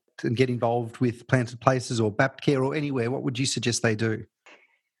or get involved with Planted Places or BaptCare or anywhere? What would you suggest they do?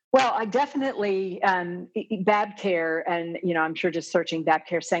 Well, I definitely, BabCare, and, I'm sure just searching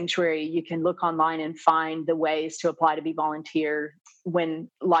BabCare Sanctuary, you can look online and find the ways to apply to be volunteer when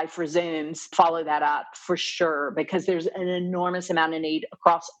life resumes. Follow that up for sure, because there's an enormous amount of need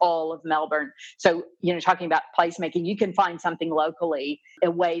across all of Melbourne. So, talking about placemaking, you can find something locally,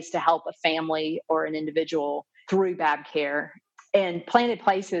 ways to help a family or an individual through BabCare. And Planted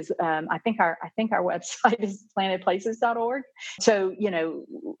Places, I think our website is plantedplaces.org. So,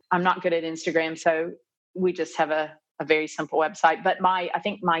 I'm not good at Instagram, so we just have a very simple website. But I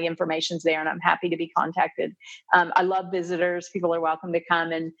think my information's there, and I'm happy to be contacted. I love visitors. People are welcome to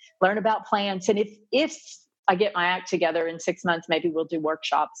come and learn about plants. And if I get my act together in 6 months, maybe we'll do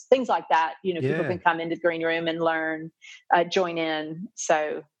workshops, things like that. People can come into the green room and learn, join in.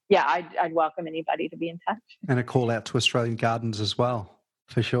 So yeah, I'd welcome anybody to be in touch. And a call out to Australian Gardens as well,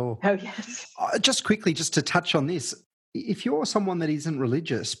 for sure. Oh, yes. Just quickly, just to touch on this, if you're someone that isn't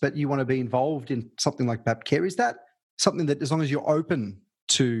religious, but you want to be involved in something like BaptCare, is that something that, as long as you're open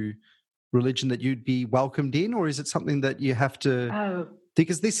to religion, that you'd be welcomed in? Or is it something that you have to...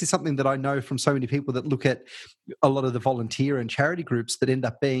 Because this is something that I know from so many people that look at a lot of the volunteer and charity groups that end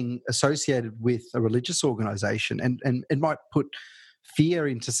up being associated with a religious organisation, and it might put fear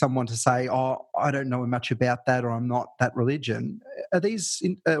into someone to say, oh, I don't know much about that, or I'm not that religion. Are these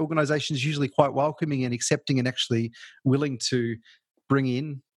organisations usually quite welcoming and accepting and actually willing to bring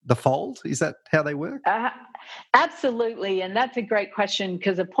in the fold? Is that how they work? Absolutely. And that's a great question,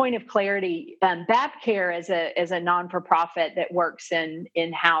 because a point of clarity, BaptCare as a non-for-profit that works in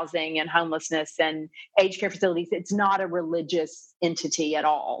housing and homelessness and aged care facilities, it's not a religious entity at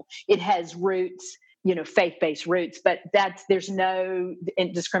all. It has roots, faith-based roots, but there's no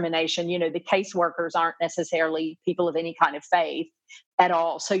discrimination. The caseworkers aren't necessarily people of any kind of faith at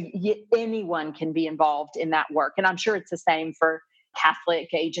all. So anyone can be involved in that work. And I'm sure it's the same for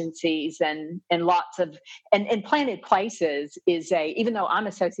Catholic agencies and lots of, and Planted Places is even though I'm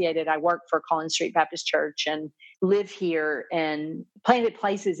associated, I work for Collins Street Baptist Church and live here, and Planted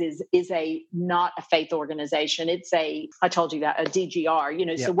Places is not a faith organization. I told you that, a DGR,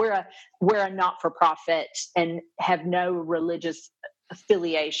 Yep. So we're a not-for-profit and have no religious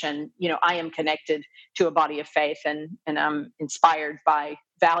affiliation. I am connected to a body of faith and I'm inspired by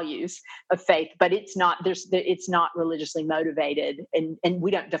values of faith, but it's not religiously motivated, and we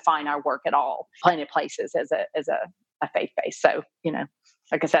don't define our work at all. Planted Places as a faith base. So,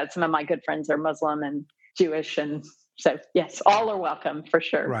 like I said, some of my good friends are Muslim and Jewish, and so yes, all are welcome for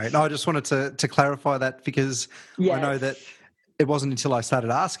sure. Right. No, I just wanted to clarify that, because yes. I know that it wasn't until I started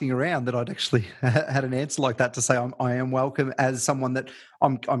asking around that I'd actually had an answer like that to say I am welcome as someone that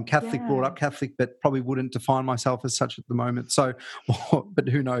I'm Catholic, brought up Catholic, but probably wouldn't define myself as such at the moment. So, but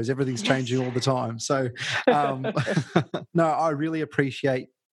who knows? Everything's changing all the time. So, no, I really appreciate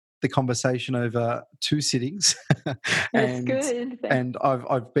the conversation over 2 sittings. That's good. And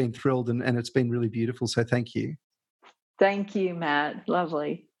I've been thrilled, and it's been really beautiful. So thank you. Thank you, Matt.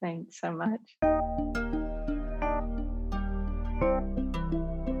 Lovely. Thanks so much.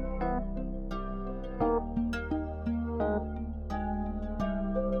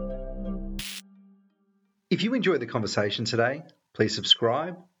 If you enjoyed the conversation today, please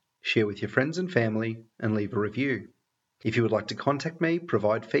subscribe, share with your friends and family, and leave a review. If you would like to contact me,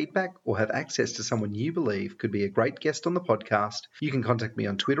 provide feedback, or have access to someone you believe could be a great guest on the podcast, you can contact me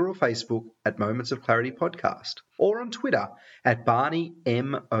on Twitter or Facebook at Moments of Clarity Podcast, or on Twitter at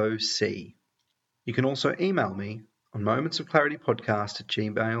BarneyMOC. You can also email me on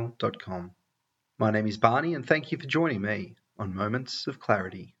momentsofclaritypodcast@gmail.com. My name is Barney, and thank you for joining me on Moments of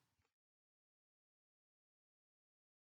Clarity.